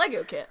 It's like a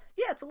Lego kit.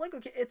 Yeah, it's a Lego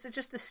kit. It's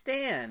just a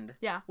stand.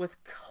 Yeah. With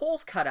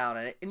holes cut out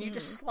in it, and you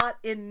just slot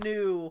in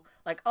new.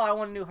 Like, oh, I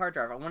want a new hard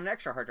drive. I want an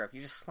extra hard drive.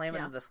 You just slam it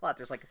into the slot.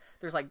 There's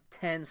like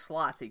 10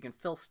 slots that you can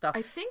fill stuff.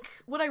 I think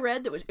what I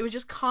read it was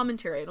just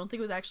commentary. I don't think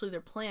it was actually their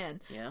plan.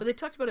 Yeah. But they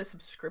talked about a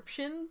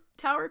subscription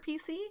tower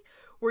PC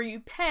where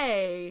you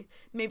pay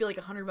maybe like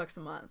 $100 a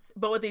month.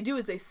 But what they do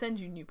is they send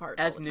you new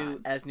parts all the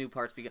time. As new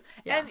parts begin.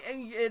 Yeah.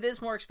 And it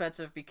is more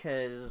expensive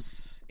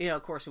because, you know,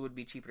 of course it would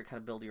be cheaper to kind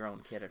of build your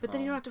own kit at home. But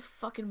then you don't have to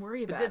fucking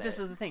worry about it. This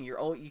is the thing.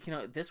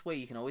 This way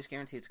you can always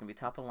guarantee it's going to be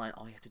top of the line.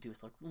 All you have to do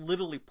is like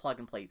literally plug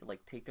and play.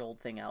 Like take the old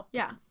thing out.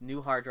 Yeah.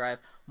 New hard drive,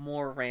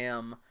 more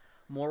RAM,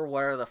 more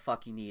whatever the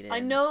fuck you need. I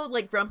know,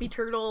 like, Grumpy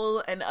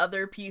Turtle and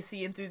other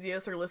PC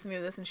enthusiasts are listening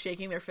to this and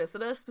shaking their fists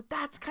at us, but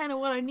that's kind of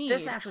what I need.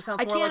 This actually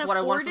sounds more like what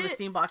I want from the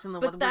Steam box than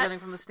what we're getting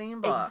from the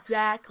Steam box.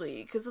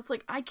 Exactly, because it's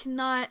like, I do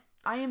not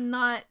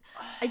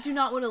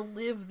want to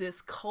live this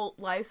cult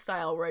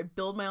lifestyle where I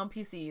build my own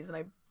PCs and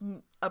I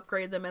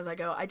upgrade them as I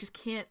go. I just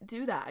can't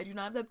do that. I do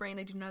not have that brain.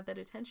 I do not have that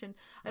attention.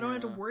 I don't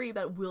have to worry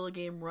about will a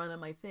game run on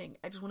my thing.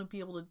 I just want to be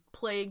able to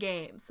play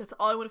games. That's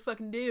all I want to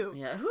fucking do.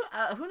 Yeah,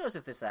 who knows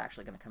if this is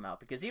actually going to come out,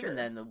 because even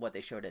then what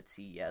they showed at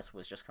CES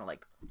was just kind of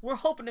like, we're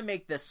hoping to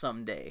make this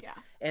someday. Yeah.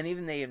 And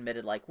even they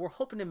admitted, like, we're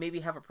hoping to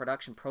maybe have a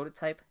production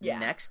prototype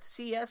next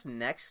CES,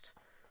 next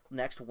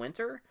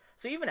winter.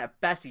 So even at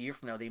best a year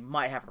from now, they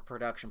might have a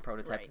production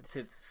prototype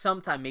to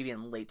sometime maybe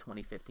in late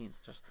 2015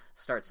 to just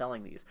start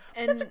selling these.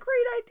 And that's a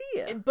great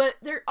idea. But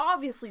they're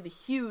obviously the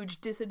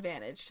huge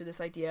disadvantage to this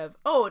idea of,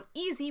 an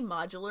easy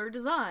modular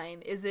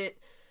design is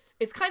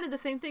it's kind of the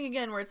same thing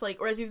again, where it's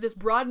like, whereas you have this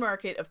broad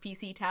market of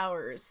PC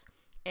towers,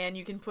 and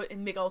you can put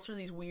and make all sorts of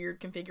these weird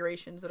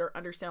configurations that are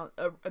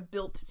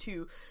built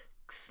to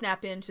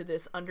snap into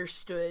this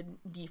understood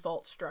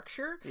default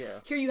structure. Yeah.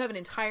 Here you have an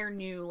entire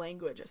new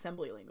language,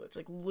 assembly language,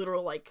 like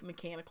literal, like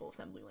mechanical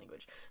assembly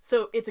language.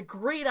 So it's a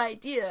great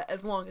idea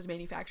as long as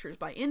manufacturers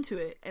buy into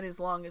it, and as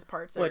long as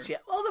parts are... Well,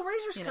 the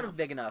Razer's kind of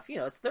big enough. You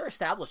know, they're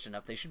established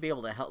enough. They should be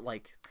able to help,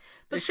 like...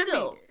 But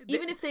still,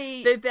 even if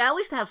they at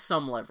least have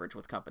some leverage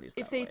with companies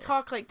if they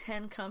talk like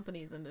 10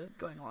 companies into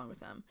going along with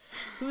them,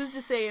 who's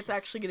to say it's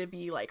actually going to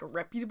be like a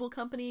reputable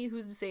company?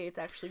 Who's to say it's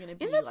actually going to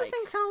be like... And that's the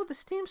thing kind of with the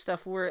Steam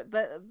stuff, where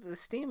the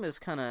Steam is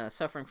kind of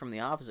suffering from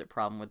the opposite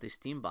problem with these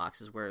Steam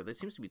boxes, where there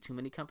seems to be too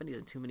many companies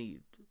and too many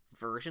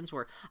versions,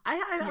 where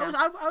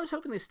I was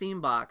hoping the Steam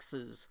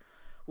boxes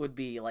would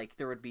be like,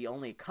 there would be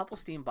only a couple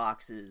Steam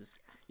boxes.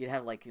 You'd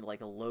have like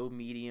a low,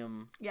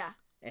 medium,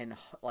 and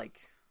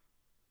like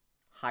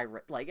high,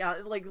 like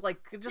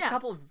just a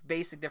couple of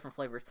basic different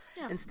flavors.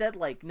 Yeah. Instead,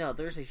 like, no,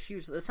 there's a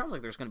huge... It sounds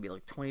like there's going to be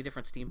like 20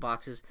 different Steam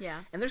boxes. Yeah.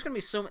 And there's going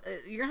to be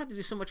you're going to have to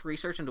do so much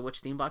research into which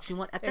Steam box you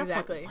want. At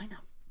that point, why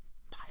not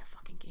buy a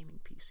fucking gaming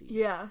PC?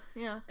 Yeah,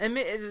 yeah. And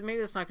maybe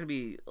it's not going to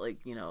be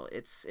like, you know,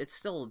 it's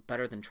still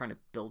better than trying to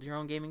build your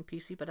own gaming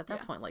PC, but at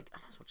that point, like, I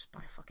might as well just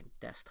buy a fucking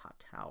desktop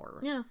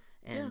tower. Yeah.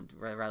 And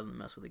rather than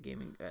mess with a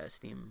gaming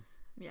Steam.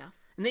 Yeah.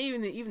 And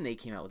they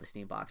came out with a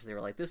Steam box. They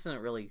were like, this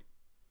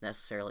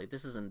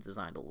isn't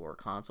designed to lure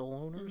console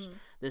owners.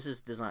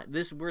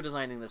 Mm-hmm. We're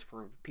designing this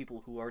for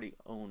people who already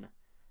own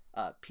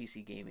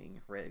PC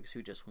gaming rigs,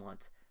 who just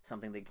want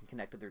something they can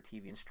connect to their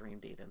TV and stream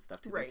data and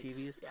stuff to their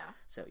TVs. Yeah.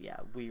 So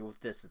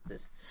this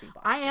Steam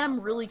box. I am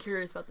really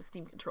curious about the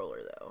Steam controller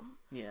though.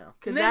 Yeah.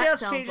 Because that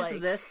changes to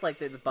this, like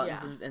the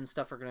buttons and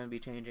stuff are going to be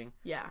changing.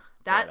 Yeah.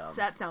 That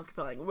sounds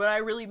compelling. What I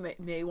really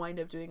may wind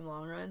up doing in the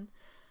long run,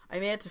 I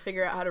may have to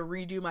figure out how to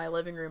redo my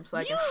living room so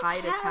I can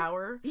hide a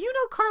tower. You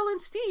know, Carl and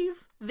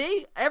Steve,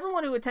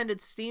 everyone who attended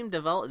Steam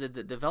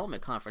the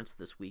development conference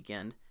this week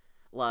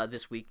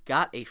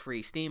got a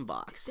free Steam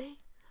box. Did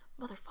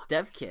they? Motherfucker.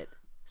 Dev kit.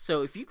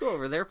 So if you go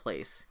over their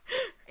place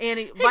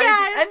Annie, hey by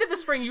guys. the end of the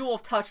spring, you will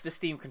have touched a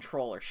Steam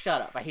controller.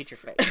 Shut up. I hate your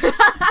face.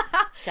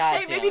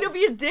 Hey, maybe don't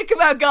be a dick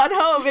about Gone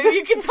Home. Maybe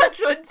you can touch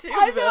one too,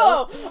 I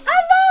know. Bill.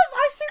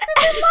 I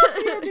secretly love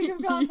the ending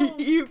of Gone Home.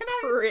 You Can I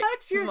prick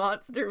touch your...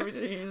 monster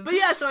machine. But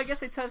yeah, so I guess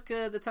they took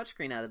the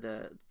touchscreen out of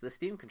the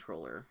Steam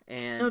controller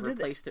and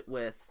replaced it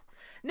with...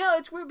 No,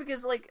 it's weird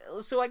because,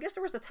 so I guess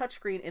there was a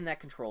touchscreen in that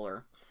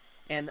controller,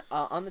 and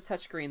on the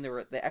touchscreen, there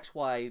were the X,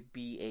 Y,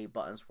 B, A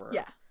buttons were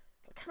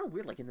kind of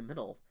weird, in the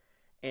middle.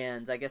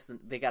 And I guess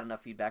they got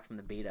enough feedback from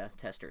the beta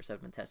testers that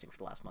have been testing for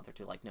the last month or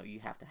two. No,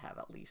 you have to have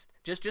at least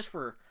just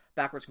for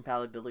backwards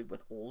compatibility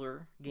with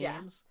older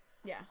games.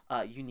 Yeah.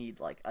 You need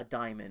a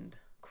diamond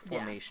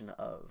formation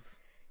of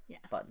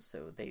buttons.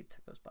 So they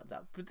took those buttons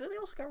out, but then they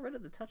also got rid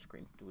of the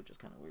touchscreen, which is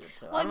kind of weird.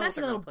 So I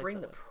imagine that'll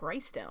bring the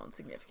price down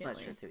significantly.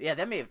 That's true too. Yeah,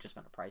 that may have just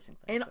been a pricing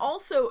thing. And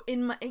also,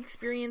 in my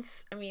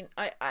experience, I mean,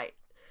 I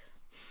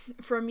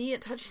for me, a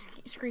touch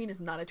screen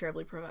is not a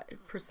terribly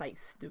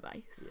precise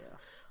device.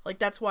 Yeah.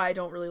 That's why I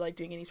don't really like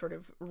doing any sort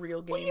of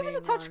real gaming. Well, even the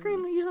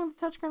touchscreen, using the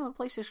touchscreen on the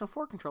PlayStation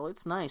 4 controller,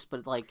 it's nice,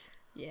 but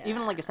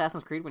even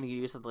Assassin's Creed, when you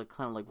use it to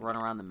kind of run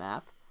around the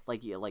map,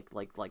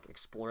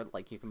 explore,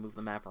 you can move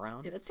the map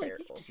around. It's terrible.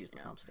 You can just use the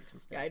thumbsticks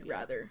instead. Yeah, I'd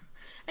rather.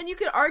 And you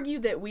could argue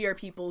that we are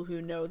people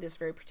who know this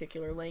very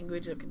particular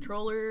language of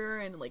controller,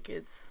 and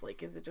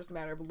is it just a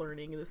matter of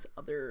learning this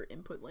other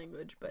input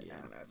language? But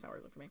I don't know, it's not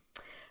really for me.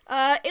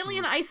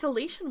 Alien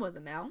Isolation was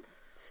announced.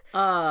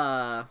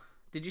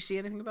 Did you see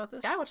anything about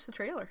this? Yeah, I watched the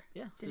trailer.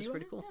 Yeah, it's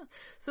pretty cool. Yeah.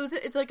 So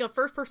it's a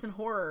first-person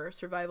horror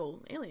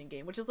survival alien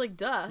game, which is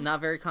duh. Not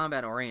very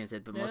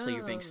combat-oriented, but mostly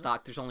you're being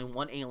stalked. There's only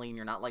one alien.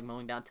 You're not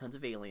mowing down tons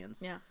of aliens.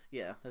 Yeah.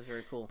 Yeah, that's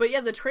very cool. But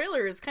yeah, the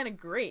trailer is kind of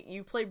great.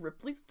 You play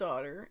Ripley's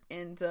daughter,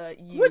 and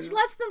which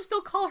lets them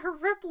still call her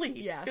Ripley.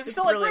 Yeah. Because it's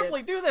still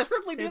Ripley, do this,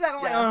 Ripley, do that.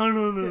 I'm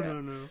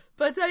no.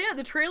 But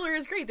the trailer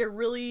is great. They're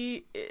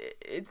really,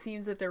 it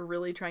seems that they're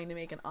really trying to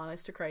make an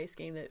honest-to-Christ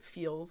game that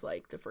feels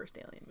like the first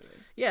Alien movie.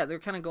 Yeah, they're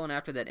kind of going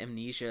after that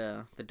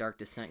Amnesia, the Dark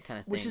Descent kind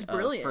of thing. Which is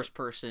brilliant. First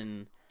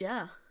person.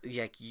 Yeah.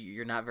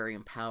 You're not very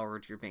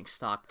empowered. You're being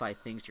stalked by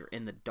things. You're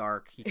in the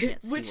dark. You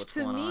can't see what's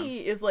going on. Which to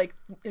me is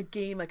a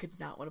game I could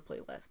not want to play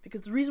less.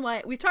 Because the reason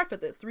why, we've talked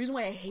about this, the reason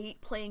why I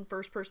hate playing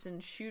first-person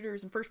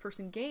shooters and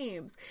first-person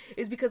games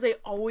is because I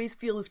always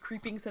feel this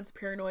creeping sense of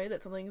paranoia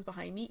that something is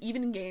behind me,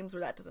 even in games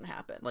where that doesn't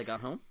happen. Like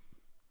Gone Home?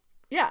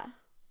 Yeah.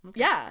 Okay.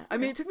 Yeah. I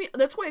mean, it took me,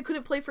 that's why I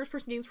couldn't play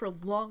first-person games for a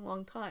long,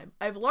 long time.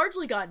 I've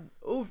largely gotten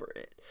over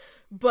it.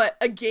 But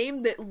a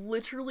game that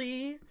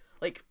literally...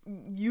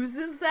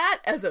 uses that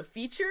as a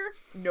feature?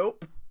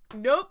 Nope.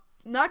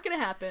 Not gonna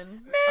happen.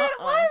 Man,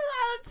 why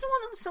I just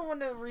want someone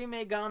to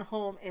remake Gone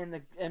Home in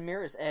the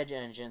Mirror's Edge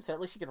engine, so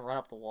at least you can run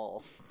up the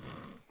walls.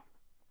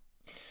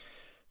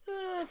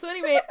 So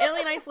anyway,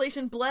 Alien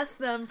Isolation, bless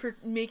them for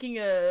making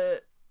a...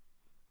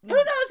 Who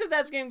knows if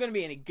that's game going to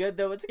be any good,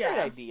 though? It's a great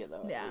idea,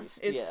 though. Yeah,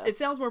 it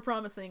sounds more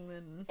promising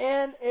than...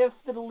 And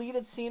if the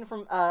deleted scene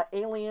from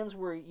Aliens,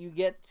 where you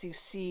get to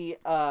see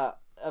a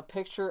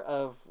picture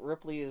of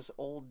Ripley's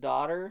old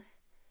daughter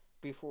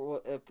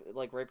before,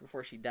 right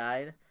before she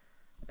died,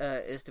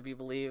 is to be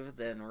believed,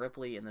 then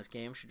Ripley in this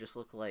game should just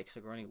look like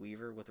Sigourney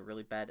Weaver with a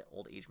really bad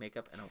old age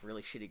makeup and a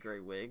really shitty gray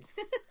wig.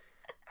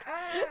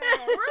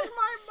 Where's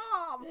my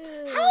mom? How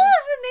is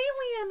an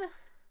alien?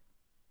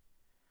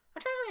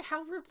 I'm trying to think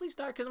how Ripley's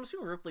daughter, because I'm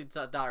assuming Ripley's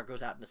daughter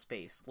goes out into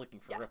space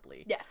looking for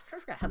Ripley. Yes. I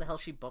forgot how the hell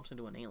she bumps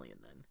into an alien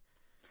then.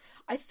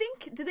 I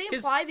think, did they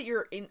imply that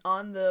you're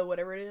on the,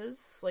 whatever it is?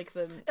 It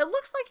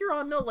looks like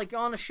you're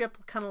on a ship,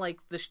 kind of like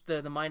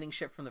the mining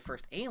ship from the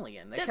first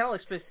Alien. They kind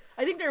of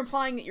I think they're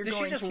implying that you're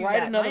going to Does she just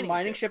ride another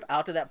mining ship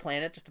out to that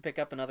planet just to pick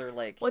up another,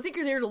 Well, I think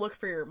you're there to look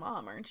for your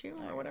mom, aren't you?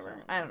 Or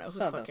whatever. I don't know. Who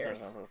the fuck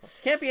cares?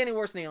 Can't be any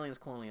worse than Aliens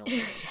Colonial.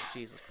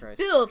 Jesus Christ.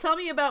 Bill, tell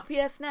me about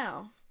PS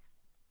Now.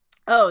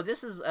 Oh,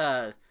 this is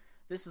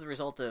the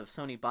result of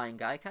Sony buying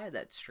Gaikai,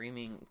 that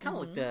streaming, kind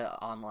of like the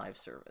OnLive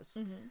service.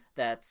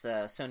 That's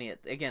Sony,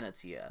 again at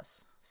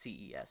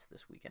CES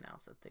this week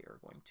announced that they are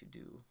going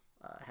to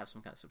have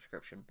some kind of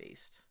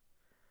subscription-based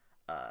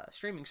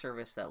streaming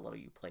service that will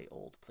let you play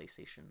old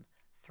PlayStation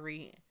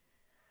 3.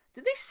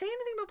 Did they say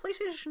anything about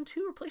PlayStation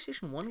 2 or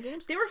PlayStation 1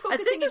 games? They were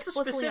focusing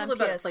explicitly on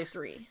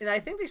PS3. And I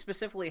think they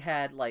specifically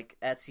had,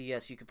 at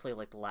CES, you could play,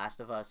 The Last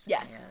of Us.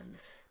 Yes. And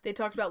they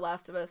talked about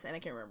Last of Us, and I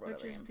can't remember what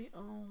other game. Which is the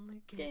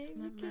only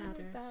game that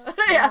matters.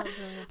 Yeah.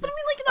 But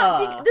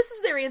I mean, this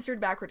is their answer to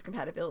backwards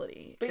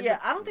compatibility. But yeah,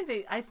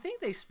 I think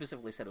they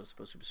specifically said it was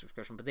supposed to be a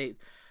subscription, but they,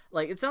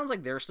 it sounds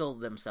like they're still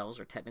themselves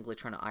are technically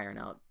trying to iron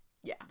out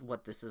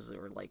what this is,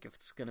 or, if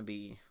it's going to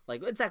be,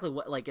 exactly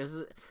what, is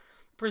it...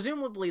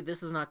 Presumably,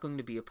 this is not going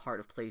to be a part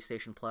of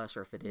PlayStation Plus,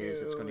 or if it is,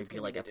 it's going to be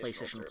a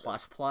PlayStation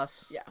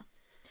Plus. Yeah.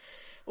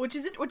 What's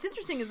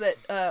interesting is that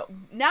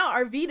now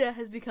our Vita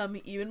has become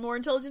even more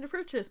intelligent to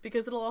purchase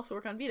because it'll also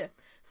work on Vita.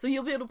 So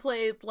you'll be able to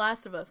play The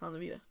Last of Us on the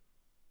Vita.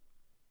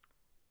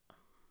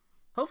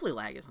 Hopefully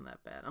lag isn't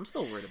that bad. I'm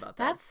still worried about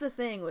that. That's the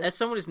thing. As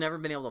someone who's never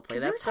been able to play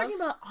that stuff. We're talking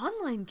about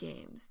online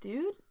games,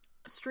 dude.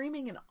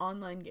 Streaming an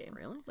online game.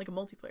 Really? Like a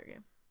multiplayer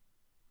game.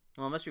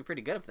 Well, it must be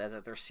pretty good if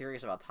they're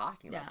serious about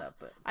talking about that.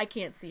 But I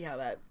can't see how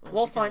that.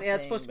 Well, fine. Yeah,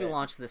 it's supposed to be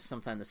launched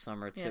sometime this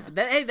summer too. Yeah.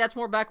 But hey, that's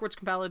more backwards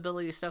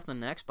compatibility stuff than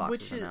the Xbox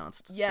has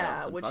announced.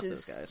 Yeah, so, which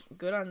is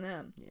good on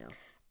them. Yeah.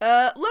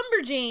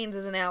 Lumberjanes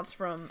is announced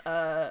from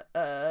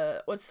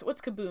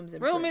what's Kaboom's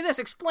input? Riddle me this,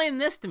 explain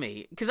this to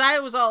me, because I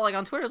was all like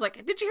on Twitter, I was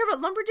like, did you hear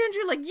about Lumberjanes?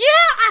 You're like, yeah,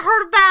 I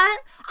heard about it.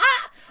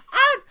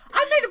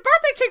 I made a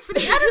birthday cake for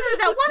the editor.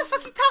 That why the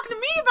fuck you talking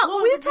to me about?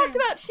 Well, we've talked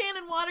about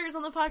Shannon Waters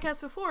on the podcast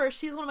before.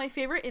 She's one of my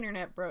favorite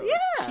internet bros.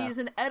 Yeah, she's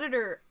an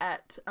editor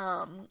at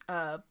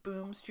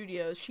Boom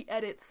Studios. She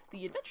edits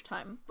the Adventure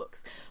Time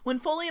books. When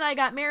Foley and I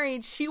got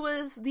married, she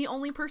was the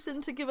only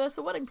person to give us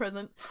a wedding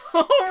present.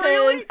 Oh,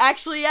 really?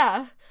 Actually,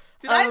 yeah.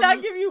 Did I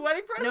not give you a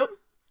wedding present? Nope.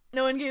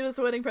 No one gave us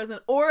a wedding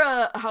present or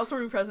a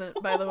housewarming present,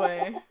 by the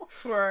way,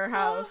 for our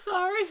house. Oh,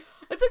 sorry.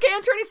 It's okay,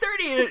 I'm turning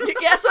 30.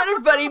 Guess what,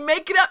 everybody?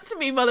 Make it up to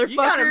me, motherfuckers. You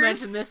gotta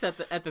mention this at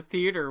the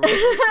theater. I'm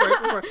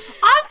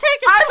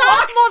taking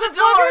locked the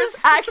doors.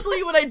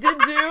 Actually, what I did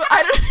do,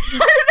 I don't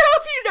know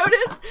if you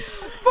noticed.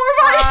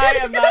 I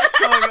am not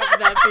showing up in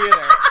that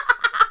theater.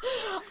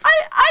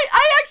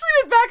 I actually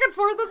went back and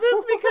forth on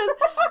this because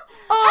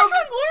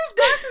actually, Glorious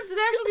Bastards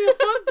would actually be a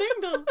fun thing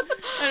though.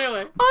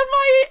 Anyway, on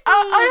my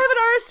I have an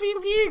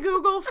RSVP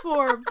Google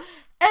form,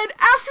 and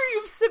after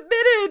you've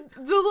submitted,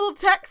 the little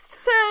text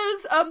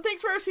says,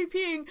 "Thanks for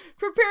RSVPing.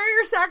 Prepare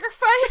your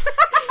sacrifice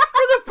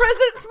for the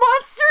presence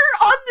monster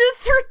on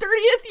this her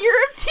 30th year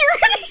of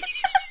tyranny."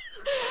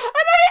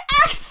 And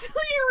I actually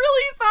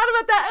really thought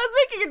about that. I was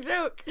making a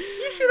joke.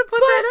 You should have put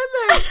that in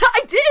there.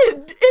 I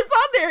did. It's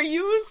on there.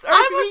 You used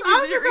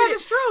I just had a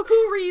stroke.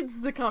 Who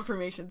reads the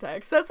confirmation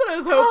text? That's what I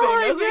was hoping.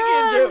 I was making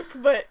a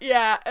joke, but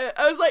yeah,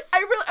 I was like,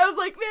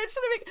 man,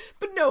 should I make?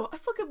 But no, I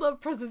fucking love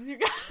presents, you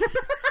guys.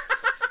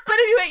 But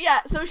anyway,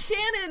 yeah. So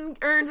Shannon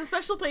earns a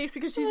special place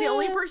because she's the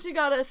only person who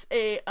got us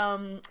a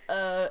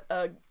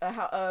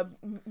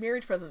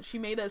marriage present. She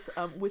made us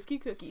whiskey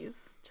cookies.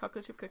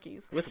 Chocolate chip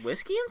cookies. With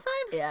whiskey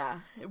inside?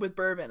 Yeah. With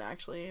bourbon,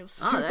 actually. It was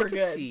super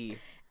good. See.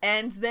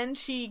 And then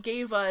she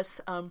gave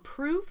us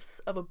proofs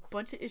of a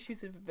bunch of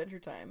issues of Adventure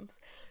Times.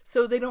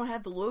 So they don't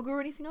have the logo or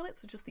anything on it,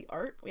 so just the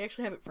art. We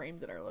actually have it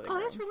framed in our living room.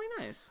 Oh, that's really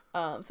nice.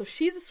 So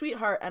she's a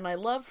sweetheart, and I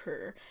love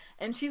her.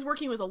 And she's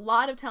working with a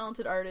lot of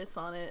talented artists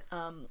on it.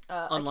 I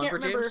can't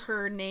remember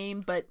her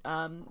name, but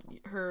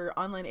her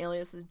online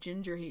alias is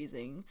Ginger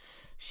Hazing.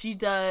 She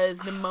does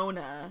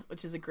Nimona,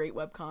 which is a great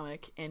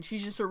webcomic, and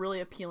she's just a really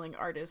appealing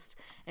artist,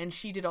 and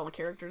she did all the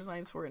character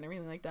designs for it and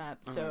everything like that.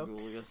 So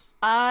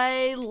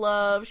I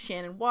love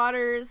Shannon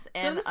Waters,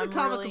 and so this is a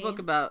comic book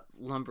about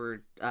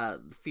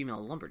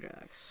female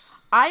lumberjacks.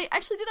 I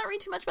actually did not read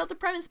too much about the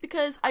premise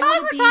because I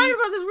want to be... talking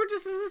about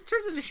this. This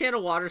turns into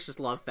Shannon Waters just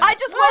love fest. I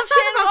just love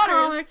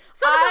Shannon Waters.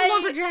 About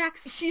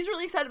lumberjacks. She's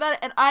really excited about it,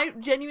 and I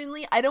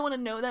don't want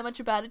to know that much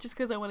about it just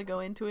because I want to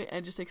go into it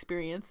and just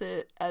experience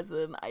it as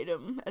an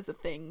item, as a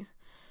thing.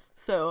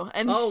 So,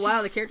 and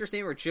wow, the characters'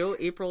 names are Joe,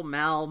 April,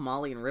 Mal,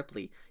 Molly, and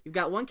Ripley. You've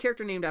got one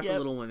character named after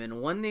Little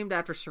Women, one named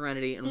after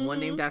Serenity, and one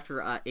named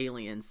after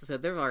Aliens. So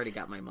they've already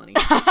got my money.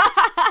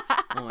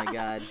 Oh my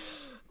god.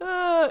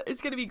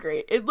 It's gonna be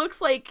great. It looks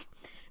like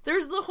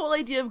there's the whole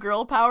idea of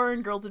girl power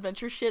and girls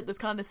adventure shit that's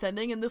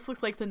condescending, and this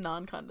looks like the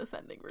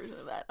non-condescending version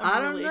of that.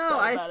 I'm really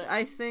excited about it.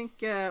 I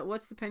think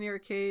what's the Penny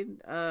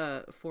Arcade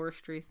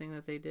forestry thing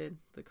that they did?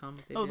 The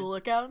comic they did. The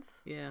Lookouts?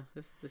 Yeah,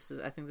 this is.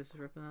 I think this is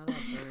ripping that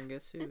off. They're gonna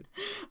get sued.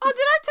 Oh,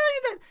 did I tell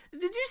you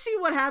that? Did you see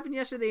what happened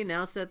yesterday? They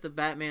announced that the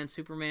Batman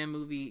Superman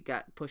movie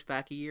got pushed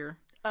back a year.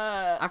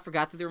 I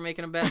forgot that they were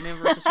making a Batman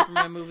versus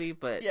Superman movie,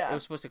 but it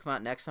was supposed to come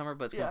out next summer,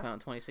 but it's going to come out in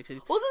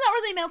 2016. Wasn't that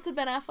where they announced that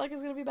Ben Affleck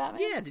is going to be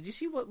Batman? Yeah, did you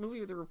see what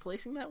movie they're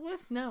replacing that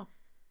with? No.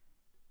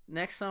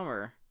 Next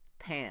summer,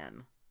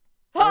 Pan.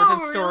 Origin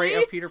story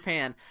of Peter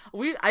Pan.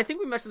 I think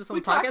we mentioned this on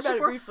the podcast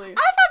before. Briefly. I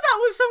thought that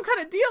was some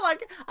kind of deal.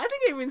 Like, I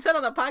think I even said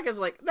on that podcast,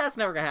 like, that's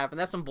never going to happen.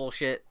 That's some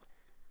bullshit.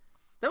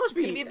 That must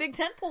be a big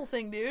tentpole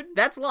thing, dude.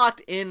 That's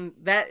locked in.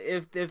 That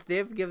if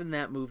they've given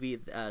that movie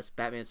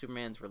Batman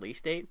Superman's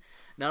release date,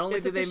 not only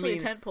do they mean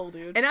a tentpole,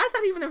 dude. And I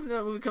thought even if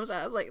the movie comes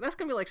out, like that's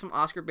gonna be like some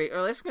Oscar bait,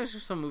 or that's gonna be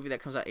some movie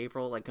that comes out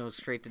April, like goes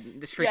straight to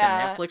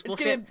Netflix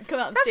bullshit. Gonna come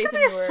out in that's gonna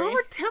be a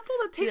summer temple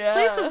that takes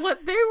place of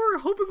what they were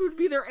hoping would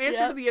be their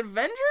answer to the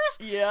Avengers.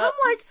 Yeah,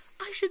 I'm like,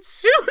 I should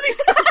sue these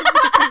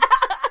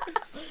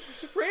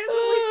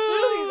randomly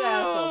sue these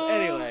assholes.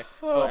 Anyway,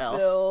 what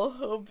else?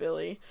 Oh,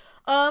 Billy.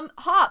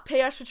 Hop,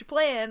 Pay Us What You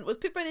Plan was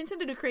picked by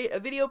Nintendo to create a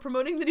video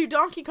promoting the new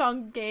Donkey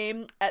Kong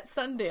game at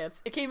Sundance.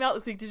 It came out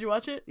this week. Did you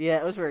watch it? Yeah,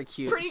 it was very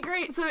cute. Pretty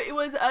great. So it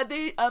was,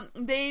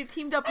 they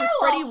teamed up with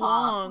Freddie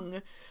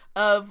Wong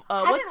of,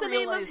 what's the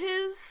name of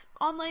his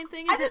online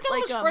thing? I just know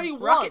it was Freddie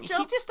Wong. He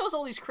just does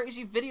all these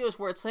crazy videos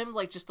where it's him,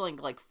 like, just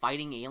like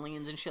fighting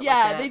aliens and shit like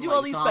that. Yeah, they do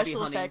all these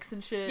special effects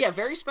and shit. Yeah,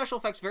 very special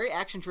effects, very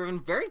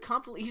action-driven, very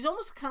he's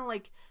almost kind of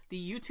like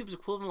the YouTube's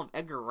equivalent of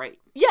Edgar Wright.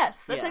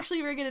 Yes, that's actually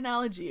a very good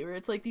analogy, where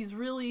it's like these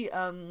really,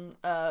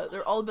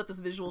 they're all about this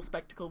visual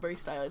spectacle, very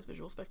stylized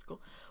visual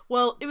spectacle.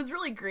 Well, it was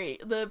really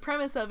great. The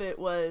premise of it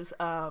was,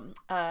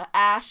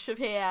 Ash of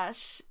Hey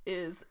Ash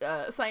is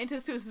a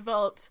scientist who has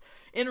developed,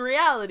 in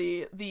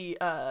reality, the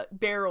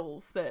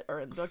barrels that are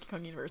in the Donkey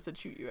Kong universe that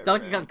shoot you everywhere.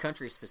 Donkey Kong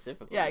Country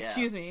specifically. Yeah,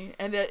 excuse me.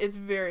 And it's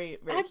very,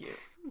 very cute.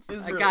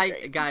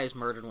 A guy is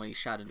murdered when he's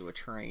shot into a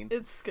train.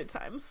 It's good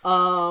times.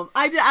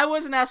 I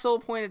was an asshole.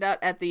 Pointed out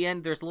at the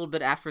end. There's a little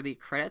bit after the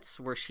credits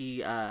where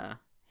she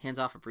hands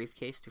off a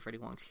briefcase to Freddie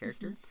Wong's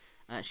character.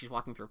 She's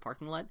walking through a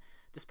parking lot.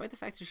 Despite the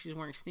fact that she's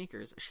wearing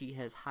sneakers, she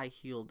has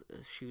high-heeled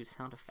shoe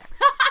sound effects.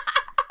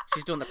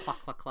 She's doing the cluck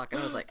cluck cluck,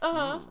 and I was like,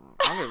 I'm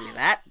gonna be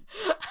that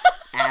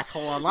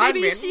asshole online.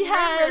 Maybe she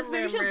has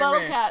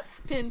bottle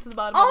caps pinned to the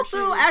bottom. Also,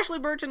 of her shoes. Ashley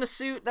Birch in a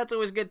suit. That's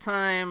always good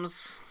times.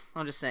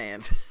 I'm just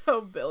saying.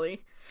 Oh,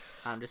 Billy.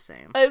 I'm just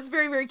saying. It's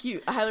very, very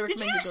cute. I highly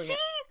recommend you see?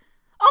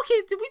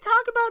 Okay, did we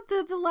talk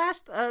about the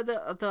last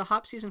the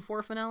Hop Season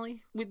 4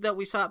 finale that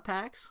we saw at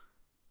PAX?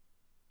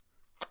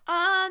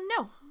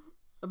 No.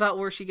 About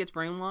where she gets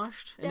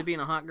brainwashed into being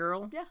a hot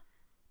girl? Yeah.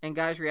 And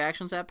guys'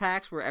 reactions at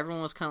PAX where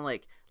everyone was kind of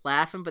like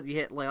laughing, but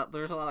there's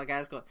a lot of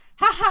guys going,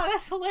 ha ha,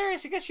 that's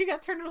hilarious because she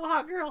got turned into a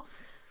hot girl.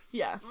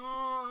 Yeah.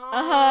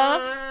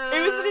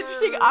 It was an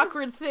interesting,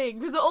 awkward thing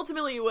because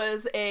ultimately it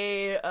was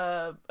a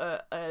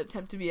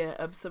attempt to be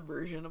a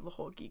subversion of the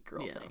whole geek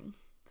girl thing.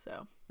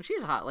 So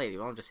she's a hot lady.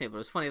 Well, I'm just saying, but it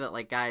was funny that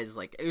like guys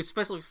like it was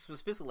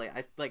specifically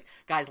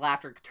guys'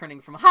 laughter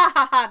turning from ha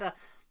ha ha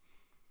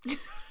to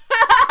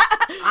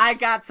I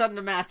got something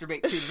to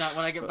masturbate to tonight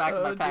when I get back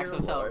to my PAX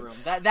hotel room.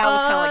 That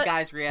was kind of like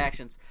guys'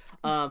 reactions.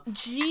 I'm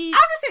just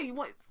saying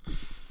what.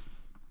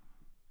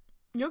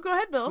 No, go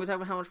ahead, Bill. We're talking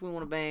about how much we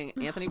want to bang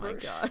Anthony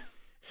Birch. Oh my god.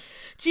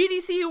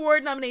 GDC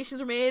award nominations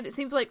were made. It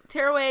seems like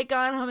Tearaway,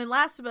 Gone Home, and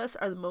Last of Us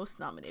are the most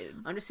nominated.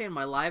 Understand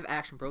my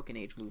live-action Broken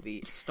Age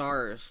movie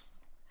stars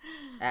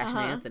Ash and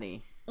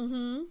Anthony.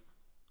 Mm-hmm.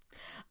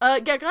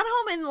 Yeah, Gone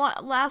Home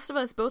and Last of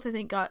Us both, I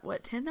think, got,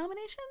 10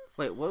 nominations?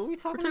 Wait, what are we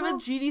talking about? We're talking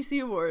about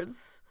GDC awards.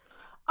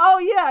 Oh,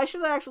 yeah, I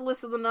should have actually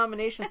listed the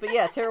nominations. But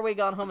yeah, Tearaway,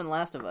 Gone Home, and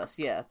Last of Us.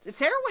 Yeah,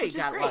 Tearaway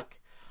got luck.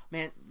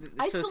 Man,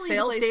 so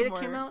sales data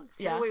came out.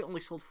 Tearaway only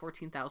sold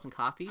 14,000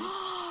 copies.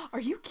 Are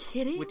you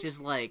kidding? Which is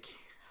like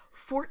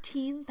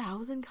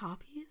 14,000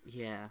 copies?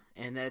 Yeah,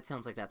 and that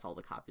sounds like that's all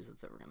the copies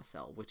that's ever going to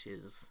sell, which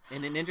is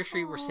in an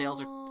industry where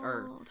sales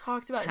are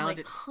talked about in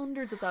like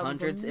hundreds of thousands,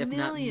 hundreds if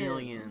not millions.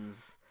 Millions.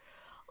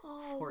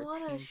 Oh,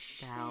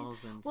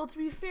 14,000. Well, to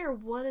be fair,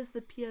 what is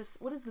the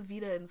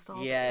Vita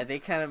installed? Yeah, they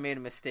kind of made a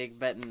mistake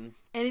betting.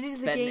 And it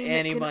is a game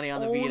that can money on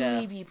the Vita.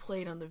 only be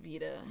played on the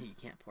Vita. You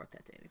can't port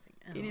that to anything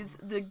else. It is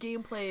the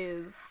gameplay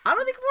is. I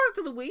don't think you port it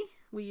to the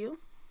Wii U.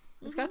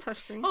 It's got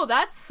touchscreen. Oh,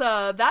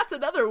 that's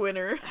another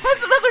winner.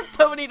 That's another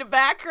pony to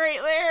back right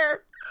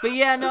there. But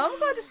yeah, no, I'm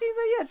glad to see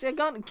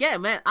that. Yeah,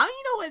 man. You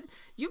know what?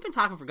 You've been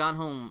talking about Gone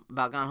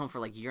Home for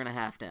like a year and a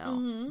half now.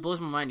 Mm-hmm. Blows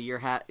my mind. A year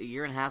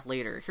and a half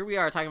later, here we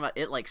are talking about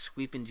it like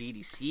sweeping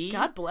GDC.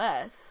 God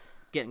bless.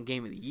 Getting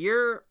Game of the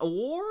Year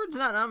awards,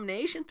 not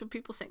nominations, but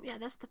people saying, yeah,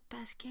 that's the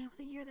best Game of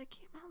the Year that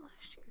came out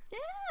last year.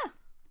 Yeah.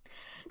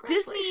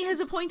 Disney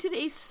has appointed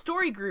a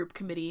story group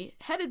committee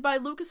headed by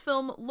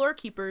Lucasfilm lore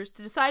keepers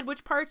to decide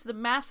which parts of the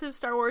massive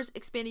Star Wars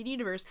expanded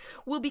universe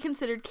will be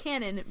considered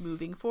canon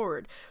moving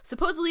forward.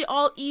 Supposedly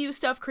all EU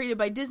stuff created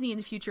by Disney in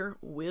the future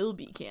will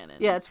be canon.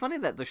 Yeah, it's funny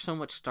that there's so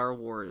much Star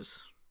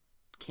Wars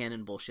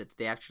canon bullshit that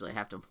they actually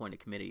have to appoint a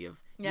committee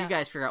of you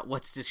guys figure out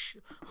what's the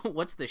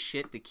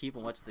shit to keep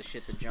and what's the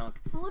shit to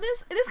junk. Well, it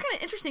is kind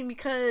of interesting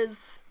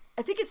because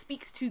I think it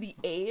speaks to the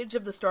age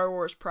of the Star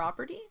Wars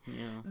property.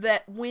 Yeah.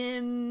 That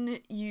when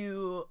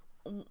you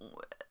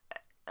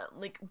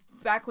like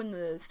back when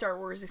the Star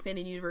Wars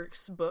Expanded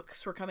Universe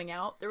books were coming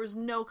out, there was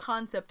no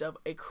concept of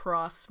a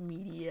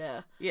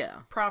cross-media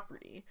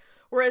property.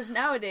 Whereas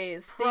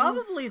nowadays,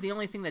 probably the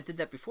only thing that did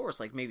that before was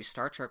like maybe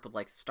Star Trek, with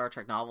like Star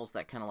Trek novels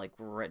that kind of like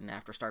were written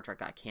after Star Trek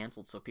got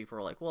canceled. So people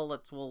were like, well,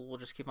 we'll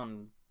just keep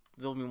on.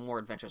 There'll be more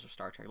adventures of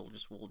Star Trek.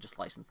 We'll just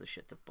license the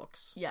shit to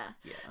books. Yeah.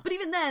 But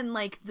even then,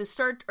 like the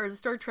Star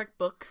Trek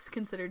books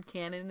considered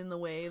canon in the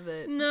way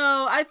that.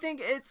 No, I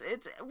think it's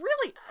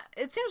really.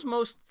 It seems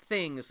most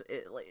things.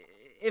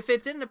 If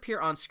it didn't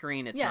appear on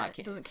screen, it's not canon.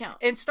 It doesn't count.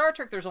 In Star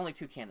Trek, there's only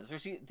two canons.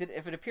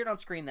 If it appeared on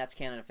screen, that's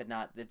canon. If it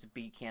not, it's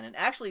B canon.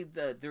 Actually,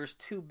 there's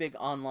two big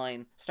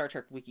online Star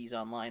Trek wikis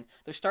online.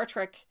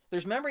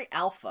 There's Memory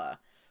Alpha,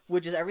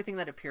 which is everything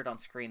that appeared on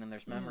screen, and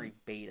there's Memory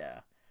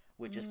Beta,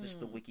 which is just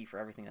the wiki for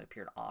everything that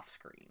appeared off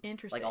screen.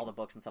 Interesting. Like all the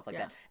books and stuff like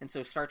that. And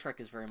so Star Trek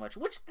is very much,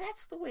 which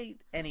that's the way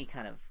any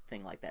kind of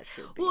thing like that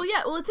should be. Well,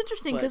 yeah, it's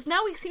interesting because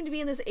now we seem to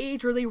be in this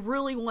age where they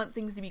really want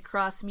things to be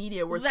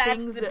cross-media, where that's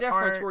things the that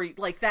difference aren't... where,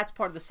 like, that's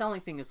part of the selling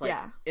thing is, like,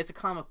 it's a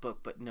comic book,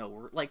 but no,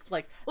 we're, like...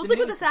 Well, it's like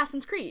with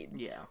Assassin's Creed.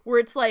 Yeah. Where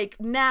it's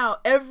like, now,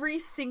 every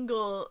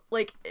single,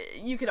 like,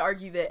 you could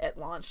argue that at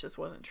launch this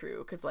wasn't true,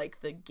 because, like,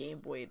 the Game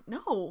Boy...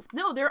 No,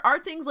 there are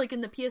things, like,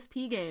 in the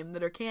PSP game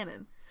that are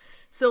canon.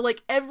 So,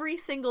 like, every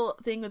single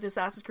thing with the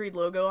Assassin's Creed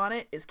logo on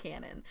it is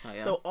canon. Oh,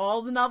 yeah? So,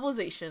 all the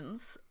novelizations,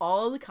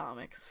 all the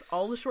comics,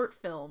 all the short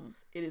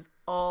films, it is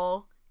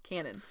all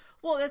canon.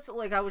 Well, that's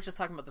like I was just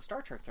talking about the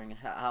Star Trek thing,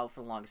 how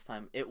for the longest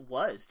time it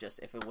was just,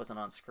 if it wasn't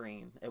on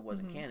screen, it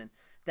wasn't canon.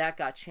 That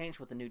got changed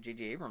with the new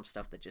J.J. Abrams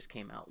stuff that just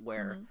came out,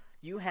 where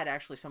you had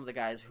actually some of the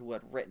guys who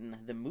had written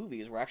the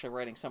movies were actually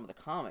writing some of the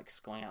comics,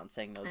 going out and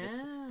saying, no,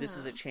 this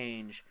is a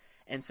change.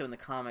 And so in the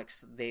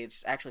comics, they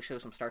actually show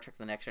some Star Trek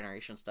The Next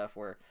Generation stuff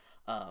where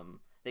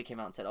they came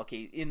out and said,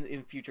 okay,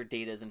 in future,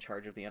 Data's in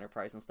charge of the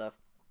Enterprise and stuff.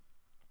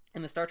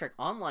 In the Star Trek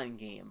Online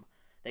game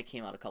that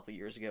came out a couple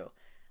years ago,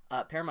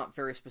 Paramount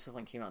very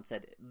specifically came out and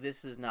said,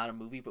 this is not a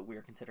movie, but we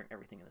are considering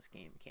everything in this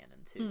game canon,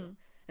 too.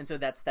 And so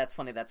that's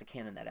funny. That's a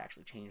canon that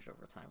actually changed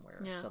over time, where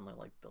suddenly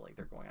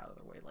they're going out of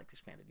their way, like the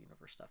expanded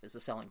universe stuff. Is the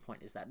selling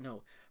point is that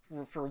no,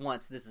 for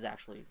once this is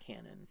actually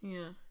canon.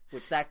 Yeah,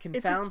 which that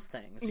confounds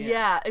things.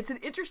 Yeah, it's an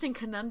interesting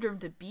conundrum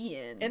to be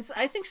in. And so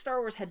I think Star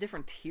Wars had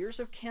different tiers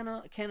of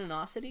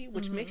canonicity,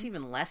 which makes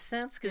even less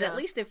sense because at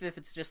least if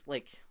it's just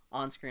like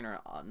on screen or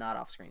not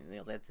off screen,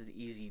 that's an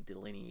easy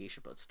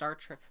delineation. But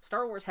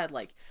Star Wars had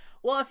like,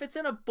 well, if it's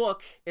in a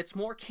book, it's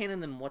more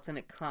canon than what's in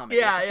a comic.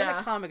 Yeah, if it's in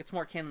a comic, it's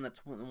more canon than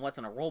what's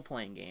in a role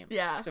playing game.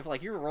 Yeah. So if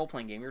like you're a role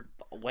playing game, you're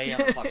way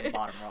on the fucking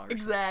bottom rung.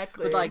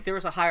 Exactly. But like there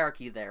was a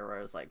hierarchy there where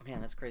I was like,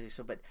 man, that's crazy.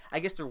 So, but I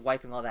guess they're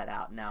wiping all that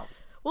out now.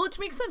 Well, it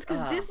makes sense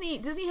because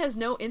Disney has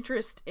no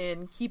interest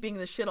in keeping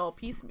the shit all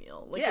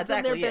piecemeal. Like it's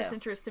exactly, in their best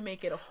interest to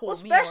make it a whole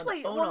especially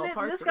meal and own all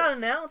parts this of got it.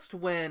 announced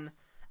when.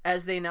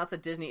 As they announced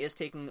that Disney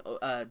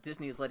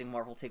is letting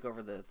Marvel take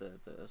over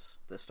the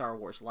Star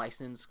Wars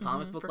license,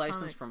 comic book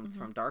license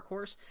from Dark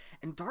Horse,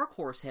 and Dark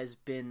Horse has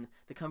been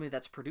the company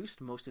that's produced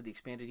most of the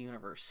expanded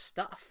universe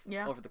stuff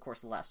over the course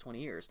of the last 20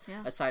 years,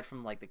 aside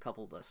from like the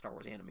couple of Star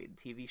Wars animated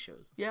TV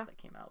shows and stuff that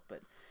came out.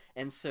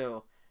 And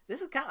so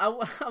this is kind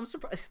of I'm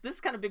surprised. This is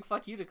kind of big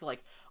fuck you to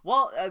like.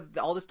 Well,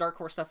 all this Dark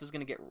Horse stuff is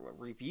going to get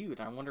reviewed.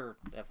 And I wonder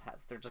if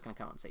they're just going to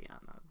come out and say,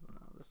 no,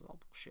 this is all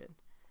bullshit.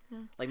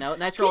 Like now,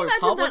 Knights of the Old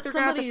Republic, they're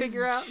going to have to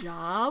figure out.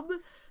 Job?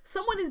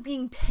 Someone is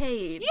being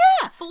paid.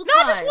 Yeah, full not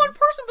time. just one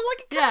person, but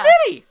like a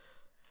committee.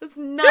 That's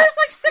nuts. There's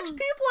like 6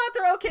 people out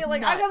there. Okay, like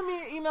nuts. I got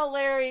to email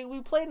Larry.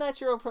 We played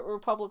Knights of the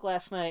Republic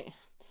last night.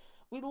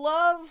 We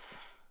love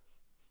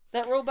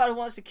that robot who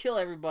wants to kill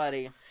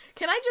everybody.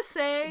 Can I just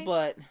say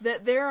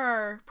that there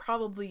are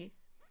probably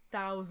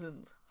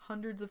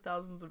hundreds of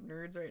thousands of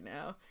nerds right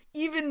now,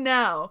 even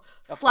now,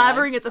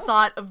 slavering at the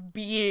thought of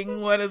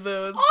being one of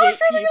those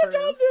gatekeepers.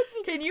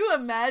 Sure. Can you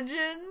imagine?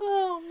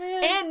 Oh,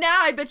 man. And now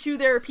I bet you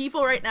there are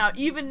people right now,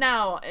 even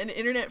now, in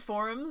internet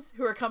forums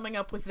who are coming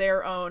up with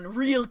their own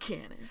real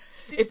canon.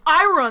 If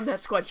I were on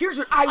that squad, here's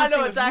what I would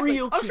say exactly.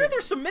 real canon. I'm sure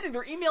they're submitting,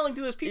 they're emailing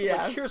to those people,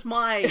 like, here's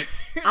my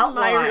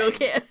outline my real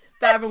canon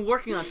that I've been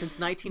working on since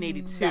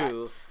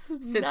 1982.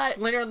 Since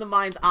Splinter in the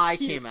Mind's Eye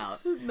came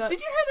out. Did you hear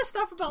the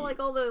stuff about like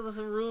all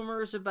the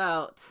rumors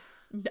about?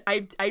 I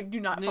do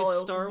not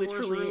follow Star Wars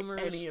literally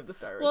rumors. any of the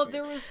Star Wars.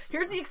 Well, rumors.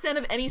 Here's the extent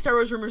of any Star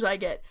Wars rumors I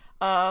get.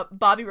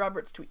 Bobby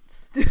Roberts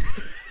tweets.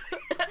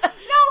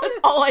 That's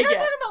all I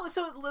get.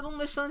 So Little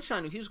Miss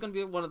Sunshine, he was going to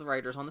be one of the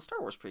writers on the Star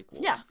Wars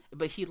prequels. Yeah,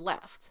 but he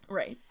left.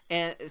 Right.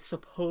 And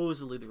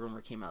supposedly the rumor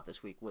came out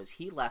this week was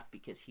he left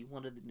because he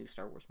wanted the new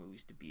Star Wars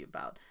movies to be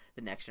about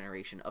the next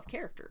generation of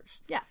characters.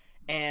 Yeah.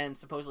 And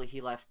supposedly he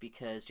left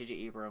because J.J.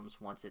 Abrams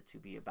wants it to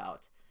be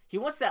about... He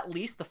wants at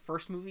least the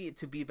first movie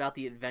to be about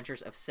the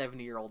adventures of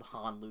 70-year-old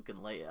Han, Luke, and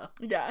Leia.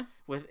 Yeah.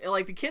 With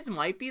like, the kids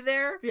might be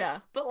there. Yeah.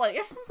 But, like,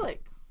 everyone's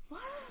like,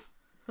 what?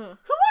 Huh.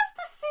 Who wants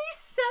to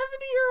see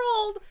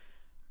 70-year-old...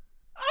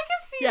 I can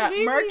see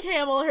maybe... Mark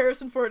Hamill,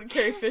 Harrison Ford, and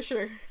Carrie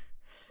Fisher.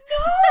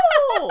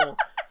 No!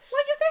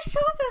 Like, if they show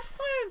up, that's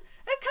fine.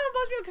 It kind of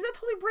bugs me out because that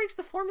totally breaks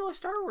the formula of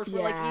Star Wars.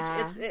 Where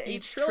like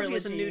each trilogy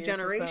is a new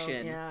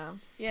generation. Yeah.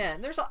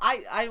 And there's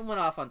I went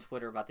off on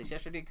Twitter about this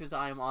yesterday because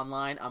I am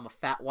online. I'm a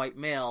fat white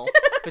male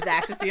who's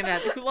access to the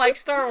internet who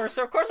likes Star Wars.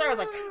 So of course I was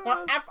like,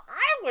 well, if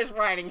I was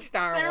writing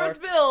Star Wars, there's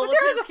Bill. But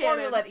there is a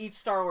formula that each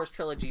Star Wars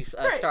trilogy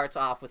starts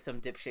off with some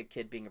dipshit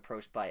kid being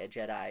approached by a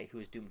Jedi who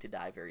is doomed to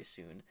die very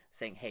soon,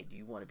 saying, "Hey, do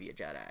you want to be a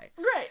Jedi?"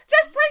 Right.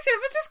 Just breaks it.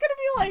 If it's just gonna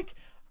be like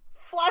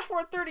flash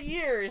forward 30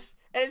 years.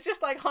 And it's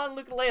just like Han,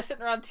 Luke, and Leia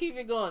sitting around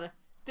TV going,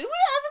 did we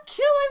ever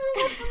kill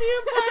everyone from the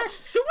Empire?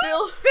 Should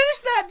we finish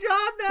that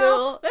job now?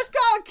 Bill, let's go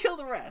and kill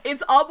the rest.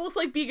 It's almost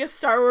like being a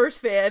Star Wars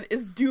fan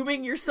is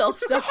dooming yourself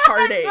to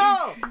heartache.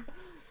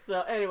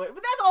 So anyway,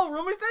 but that's all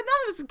rumors. None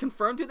of this is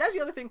confirmed too. That's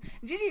the other thing.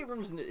 J.J.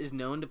 Abrams is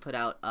known to put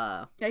out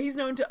he's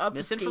known to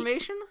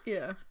misinformation.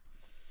 Yeah.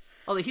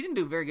 Although he didn't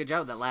do a very good job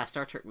with that last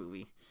Star Trek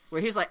movie.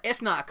 Where he's like,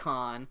 it's not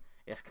Khan,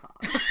 it's Khan.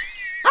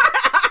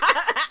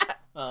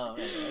 Oh,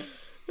 anyway.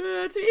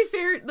 To be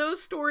fair,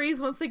 those stories,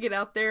 once they get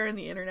out there and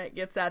the internet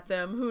gets at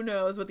them, who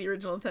knows what the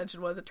original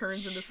intention was. It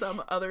turns into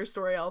some other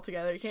story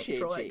altogether. You can't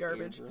control that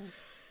garbage.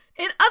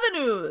 In other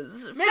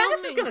news... Man,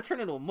 this is going to turn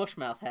into a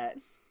mushmouth hat.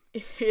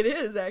 It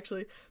is,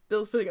 actually.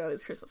 Bill's putting on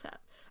his Christmas hat.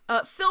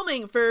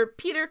 Filming for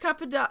Peter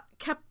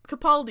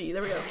Capaldi.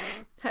 There we go.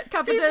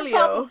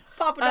 Capadelio.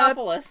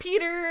 Papadopoulos.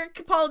 Peter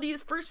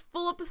Capaldi's first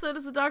full episode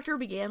as a Doctor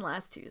began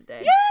last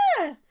Tuesday.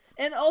 Yeah!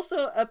 And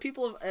also,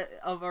 people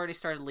have already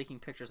started leaking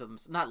pictures of them.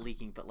 Not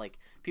leaking, but, like,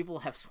 people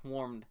have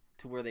swarmed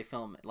to where they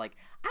film it. Like,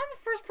 I'm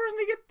the first person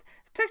to get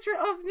a picture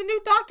of the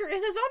new Doctor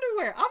in his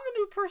underwear. I'm the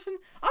new person.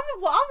 I'm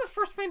the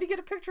first fan to get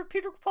a picture of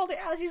Peter Capaldi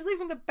as he's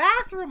leaving the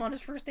bathroom on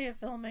his first day of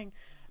filming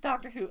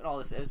Doctor Who and all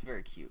this. It was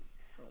very cute.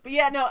 But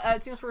yeah, no,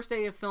 it seems first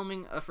day of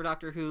filming for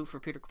Doctor Who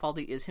for Peter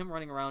Capaldi is him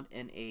running around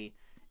in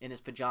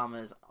his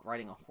pajamas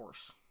riding a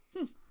horse.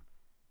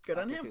 Good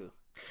on him. Who.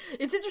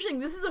 It's interesting.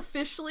 This is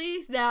officially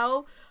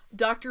now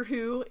Doctor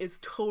Who is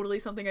totally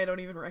something I don't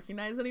even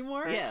recognize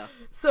anymore. Yeah.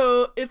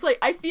 So it's like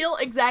I feel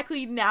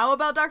exactly now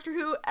about Doctor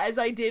Who as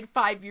I did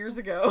 5 years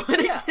ago.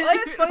 Yeah,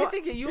 it's funny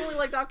thinking you only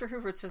like Doctor Who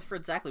for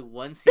exactly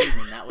one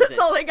season. That was that's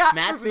all I got.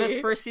 Matt Smith's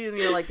first season.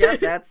 You're like, yeah,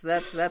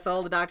 that's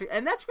all the Doctor,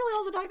 and that's really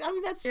all the Doctor. I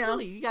mean, that's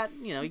really you got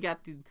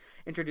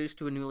introduced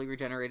to a newly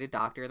regenerated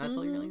Doctor, and that's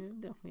all you really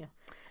need to do. Yeah.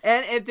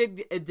 And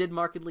it did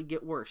markedly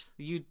get worse.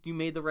 You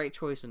made the right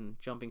choice in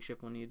jumping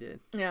ship when you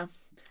did. Yeah.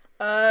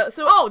 That's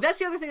the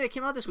other thing that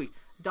came out this week.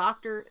 The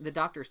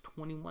Doctor is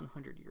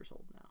 2,100 years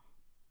old now.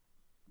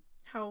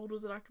 How old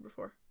was the Doctor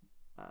before?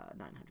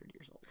 900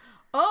 years old.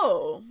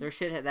 Oh. There's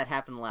shit that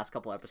happened in the last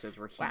couple episodes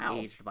where he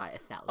aged by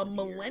 1,000 years. A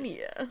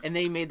millennia. And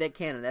they made that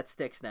canon. That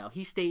sticks now.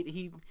 He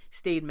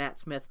stayed Matt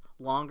Smith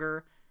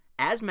longer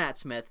as Matt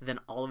Smith than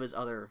all of his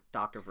other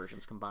Doctor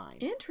versions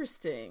combined.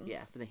 Interesting.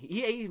 Yeah.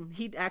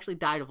 He actually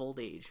died of old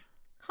age.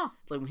 Huh.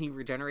 Like when he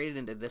regenerated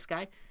into this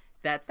guy.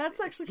 That's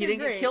actually he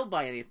didn't get killed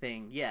by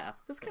anything. Yeah,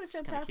 that's kind of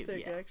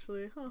fantastic,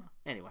 actually. Huh.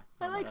 Anyway,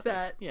 I like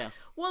that. Yeah,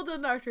 well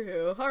done, Doctor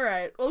Who. All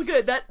right, well,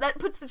 good. That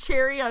puts the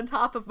cherry on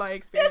top of my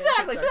experience.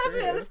 Exactly. So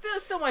that's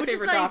still my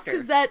favorite Doctor. Which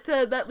is nice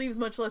because that leaves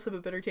much less of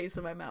a bitter taste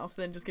in my mouth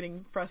than just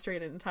getting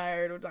frustrated and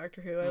tired with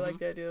Doctor Who. I like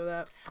the idea of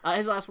that.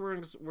 His last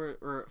words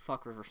were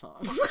 "fuck River Song,"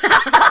 and then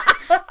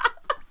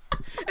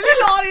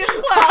the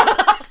audience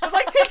clapped. It was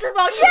like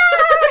Tinkerbell, yay!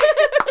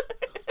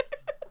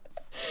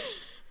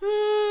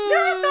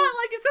 Never thought,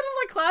 like, instead of,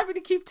 like, clapping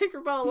to keep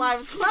Tinkerbell alive,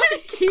 it's clapping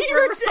to keep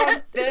River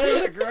Song dead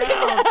on the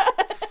ground.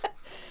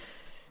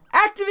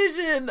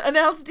 Activision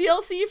announced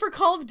DLC for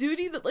Call of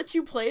Duty that lets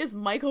you play as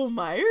Michael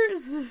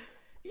Myers.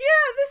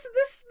 Yeah, this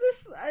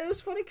it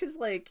was funny because,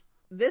 like,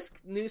 this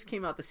news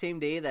came out the same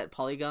day that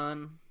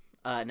Polygon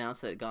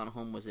announced that Gone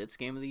Home was its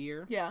game of the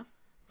year. Yeah.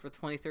 For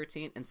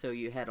 2013, and so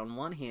you had, on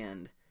one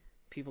hand,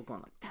 people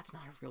going, like, that's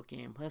not a real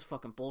game, that's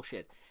fucking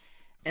bullshit.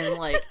 And,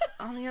 like,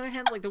 on the other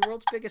hand, like, the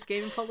world's biggest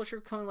gaming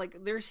publisher coming, like,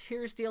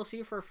 here's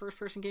DLC for a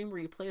first-person game where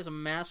you play as a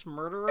mass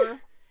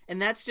murderer,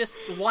 and that's just,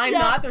 why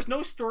not? There's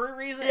no story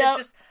reason. It's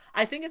just,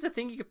 I think it's a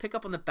thing you could pick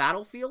up on the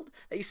battlefield,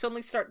 that you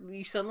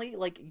suddenly,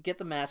 like, get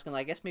the mask, and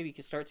I guess maybe you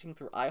can start seeing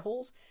through eye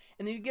holes,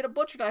 and then you get a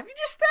butcher knife, you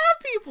just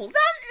stab people!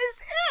 That is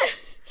it!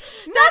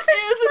 That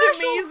is an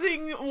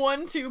amazing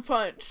 1-2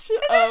 punch.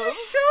 And it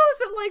just shows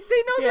that, like,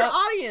 they know their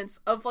audience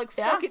of, like,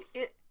 fucking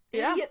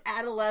idiot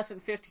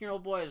adolescent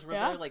 15-year-old boys where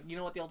they're like, you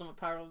know what the ultimate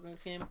power of this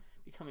game?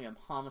 Becoming a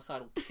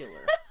homicidal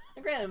killer.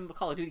 And granted, in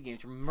Call of Duty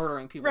games, you're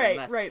murdering people.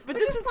 Right. But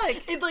this is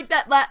like, it's like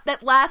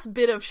that last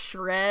bit of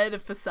shred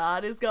of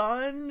facade is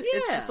gone. Yeah.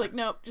 It's just like,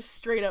 nope, just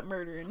straight up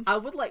murdering. I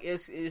would like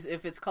is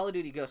if it's Call of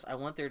Duty Ghosts, I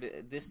want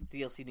this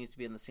DLC needs to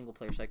be in the single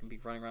player so I can be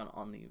running around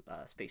on the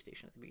space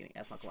station at the beginning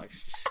as Michael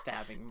Myers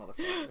stabbing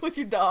motherfuckers with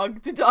your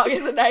dog. The dog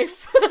is a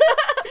knife. No,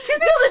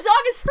 the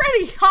dog is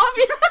Freddy,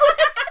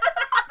 obviously.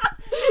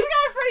 He's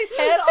got Freddy's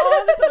head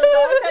on, so the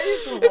dog's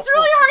head. It's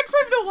really hard for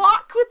him to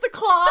walk with the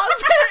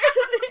claws.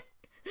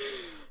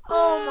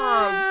 Oh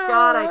my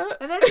god!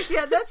 And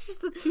that's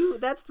just the two.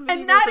 That's the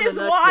and that is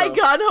why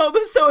Gone Home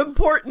is so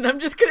important. I'm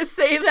just gonna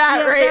say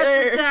that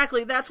there.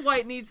 Exactly. That's why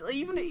it needs.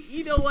 Even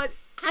you know what?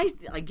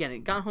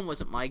 Gone Home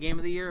wasn't my game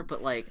of the year,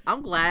 but like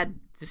I'm glad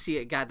to see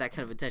it got that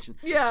kind of attention.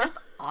 Yeah. Just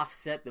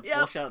offset the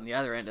bullshit on the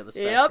other end of the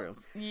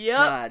spectrum. Yep.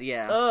 God,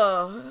 yeah.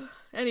 Ugh.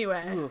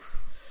 Anyway. Oof.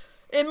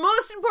 And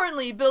most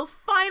importantly, Bill's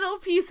final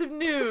piece of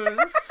news.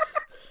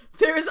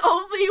 There's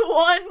only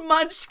one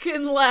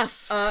Munchkin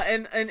left.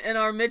 And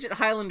our midget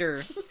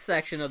Highlander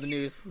section of the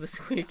news this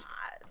week.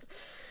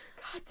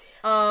 God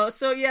damn.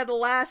 So yeah, the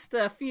last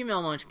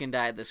female Munchkin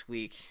died this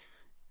week.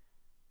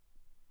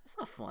 That's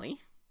not funny.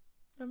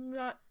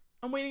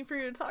 I'm waiting for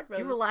you to talk about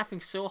it. You were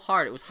laughing so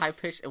hard it was high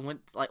pitched and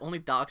went like only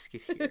dogs could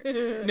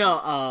hear.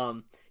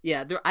 No,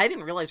 yeah, I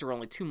didn't realize there were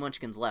only two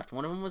Munchkins left.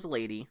 One of them was a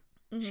lady.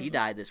 Mm-hmm. She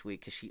died this week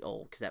because she's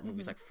old. Because that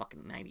movie's like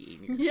fucking 98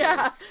 years old.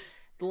 Yeah.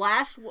 The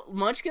last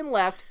Munchkin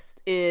left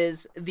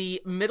is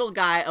the middle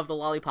guy of the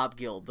Lollipop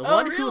Guild. The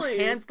one who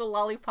hands the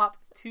lollipop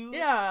to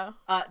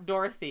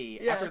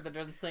Dorothy after the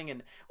done singing.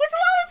 Which the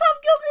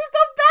Lollipop Guild is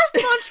the best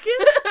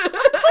Munchkins. Of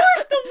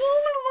course, the one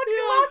little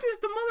Munchkin left is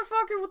the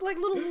motherfucker with like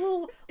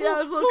little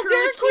Dairy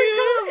Queen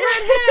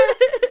red hair.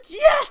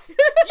 Yes,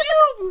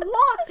 you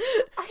want.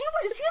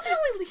 Is he the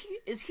only?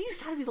 He's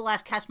got to be the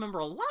last cast member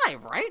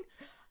alive, right?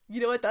 You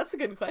know what? That's a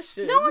good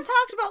question. No one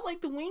talks about, like,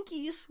 the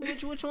Winkies,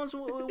 which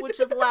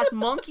is the last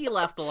monkey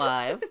left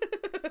alive.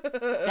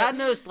 God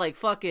knows, like,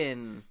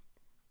 fucking...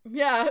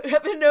 Yeah,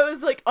 heaven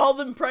knows, like, all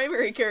the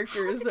primary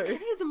characters are...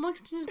 Any of the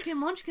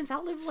Munchkins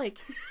outlive, like...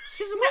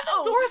 Wasn't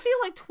Dorothy,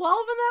 like, 12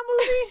 in that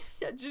movie?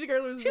 Yeah, Judy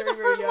Garland was She's very,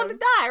 the first one to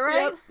die,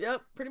 right?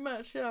 Yep, pretty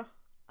much, yeah.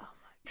 Oh, my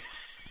God.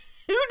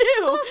 Who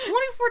knew? Well, it's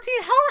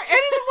 2014. How are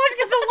any of the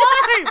Munchkins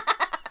alive?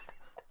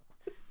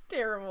 It's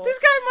terrible. This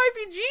guy might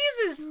be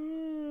Jesus.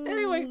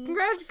 Anyway,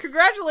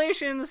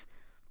 congratulations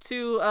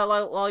to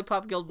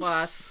Lollipop Guild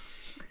boss.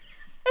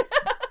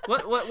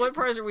 What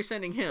prize are we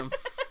sending him?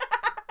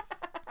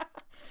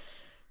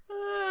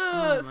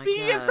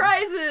 Speaking of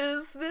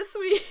prizes, this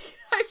week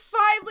I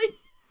finally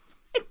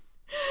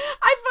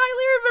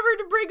remembered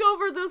to bring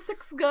over those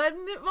 6 gun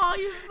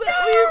volumes that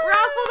we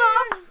raffled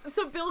off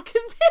so Bill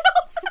can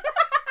mail.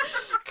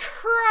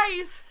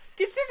 Christ.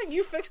 Do you think that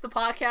you fixed the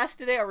podcast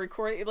today or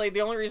recording? Like,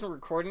 the only reason we're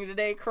recording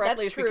today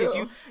correctly is because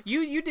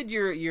you did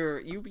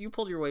you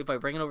pulled your weight by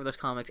bringing over those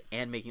comics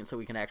and making it so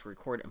we can actually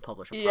record and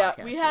publish a podcast.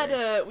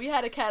 Yeah, we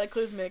had a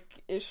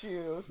cataclysmic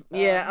issue.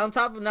 Yeah, on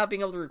top of not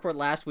being able to record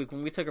last week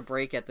when we took a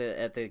break at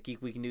the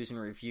Geek Week News and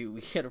Review,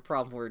 we had a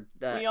problem where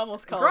we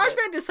almost called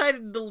GarageBand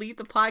decided to delete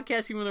the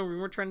podcast even though we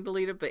weren't trying to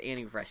delete it, but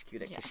Annie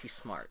rescued it because she's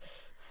smart.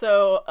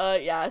 So,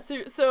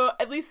 so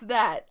at least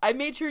that. I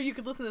made sure you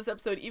could listen to this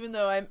episode, even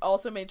though I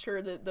also made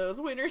sure that those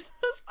 5 winners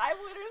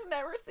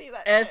never see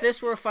that. If this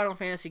were a Final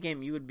Fantasy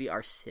game, you would be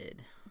our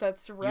Sid.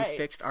 That's right. You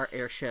fixed our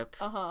airship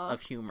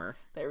of humor.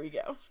 There we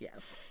go.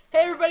 Yes. Hey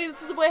everybody,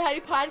 this is the Boy Howdy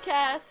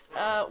Podcast.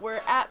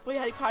 We're at Boy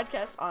Howdy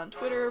Podcast on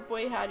Twitter.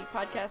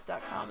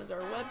 BoyHowdyPodcast.com is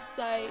our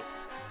website.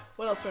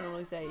 What else do I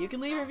normally say? You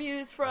can leave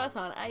reviews for us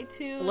on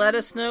iTunes. Let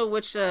us know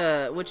which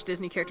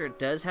Disney character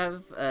does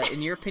have,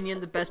 in your opinion,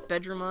 the best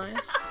bedroom eyes.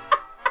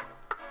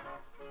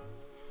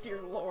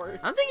 Dear Lord.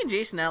 I'm thinking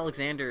Jason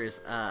Alexander is,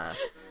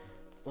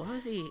 what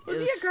was he? Was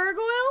he a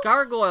gargoyle?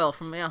 Gargoyle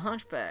from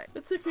Hunchback.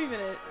 It took me a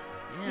minute.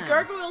 Yeah. The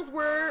gargoyles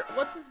were,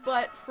 what's his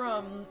butt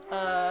from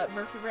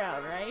Murphy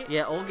Brown, right?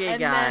 Yeah, old gay and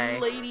guy. And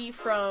then Lady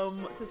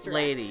from Sister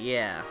Lady, Act.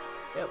 yeah.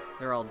 Yep.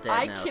 They're all dead now,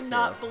 I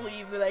cannot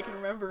believe that I can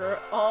remember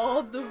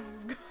all the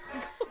gargoyles.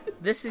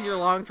 This is your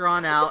long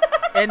drawn out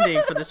ending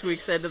for this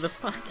week's end of the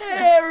podcast.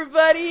 Hey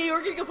everybody,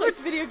 we're gonna go play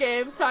some video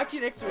games. Talk to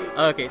you next week.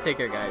 Okay, take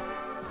care guys.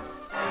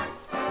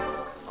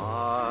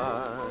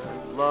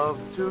 I'd love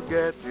to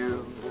get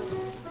you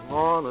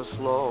on a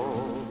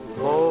slow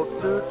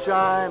boat to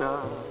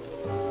China,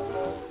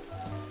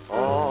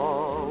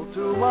 all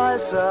to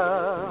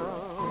myself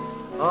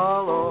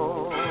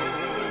alone.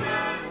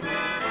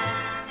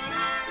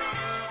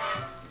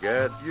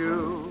 Get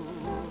you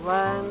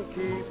and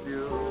keep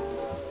you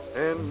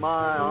in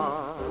my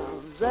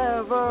arms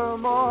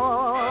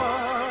evermore.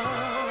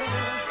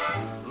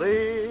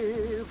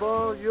 Leave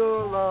all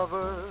your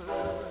lovers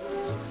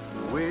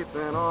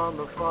weeping on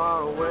the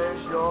faraway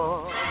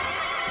shore.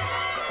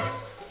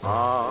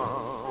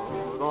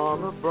 Out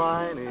on the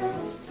briny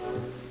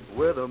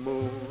with a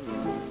moon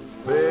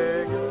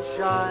big and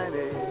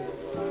shiny,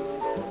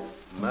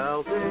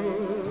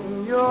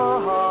 melting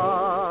your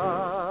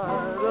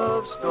heart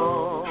of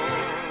stone.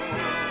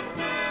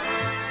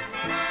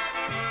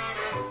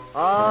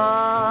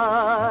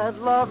 I'd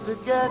love to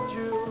get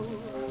you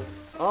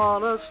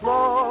on a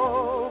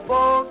slow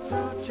boat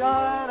to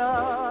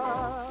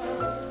China,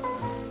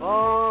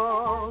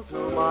 all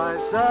to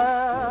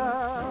myself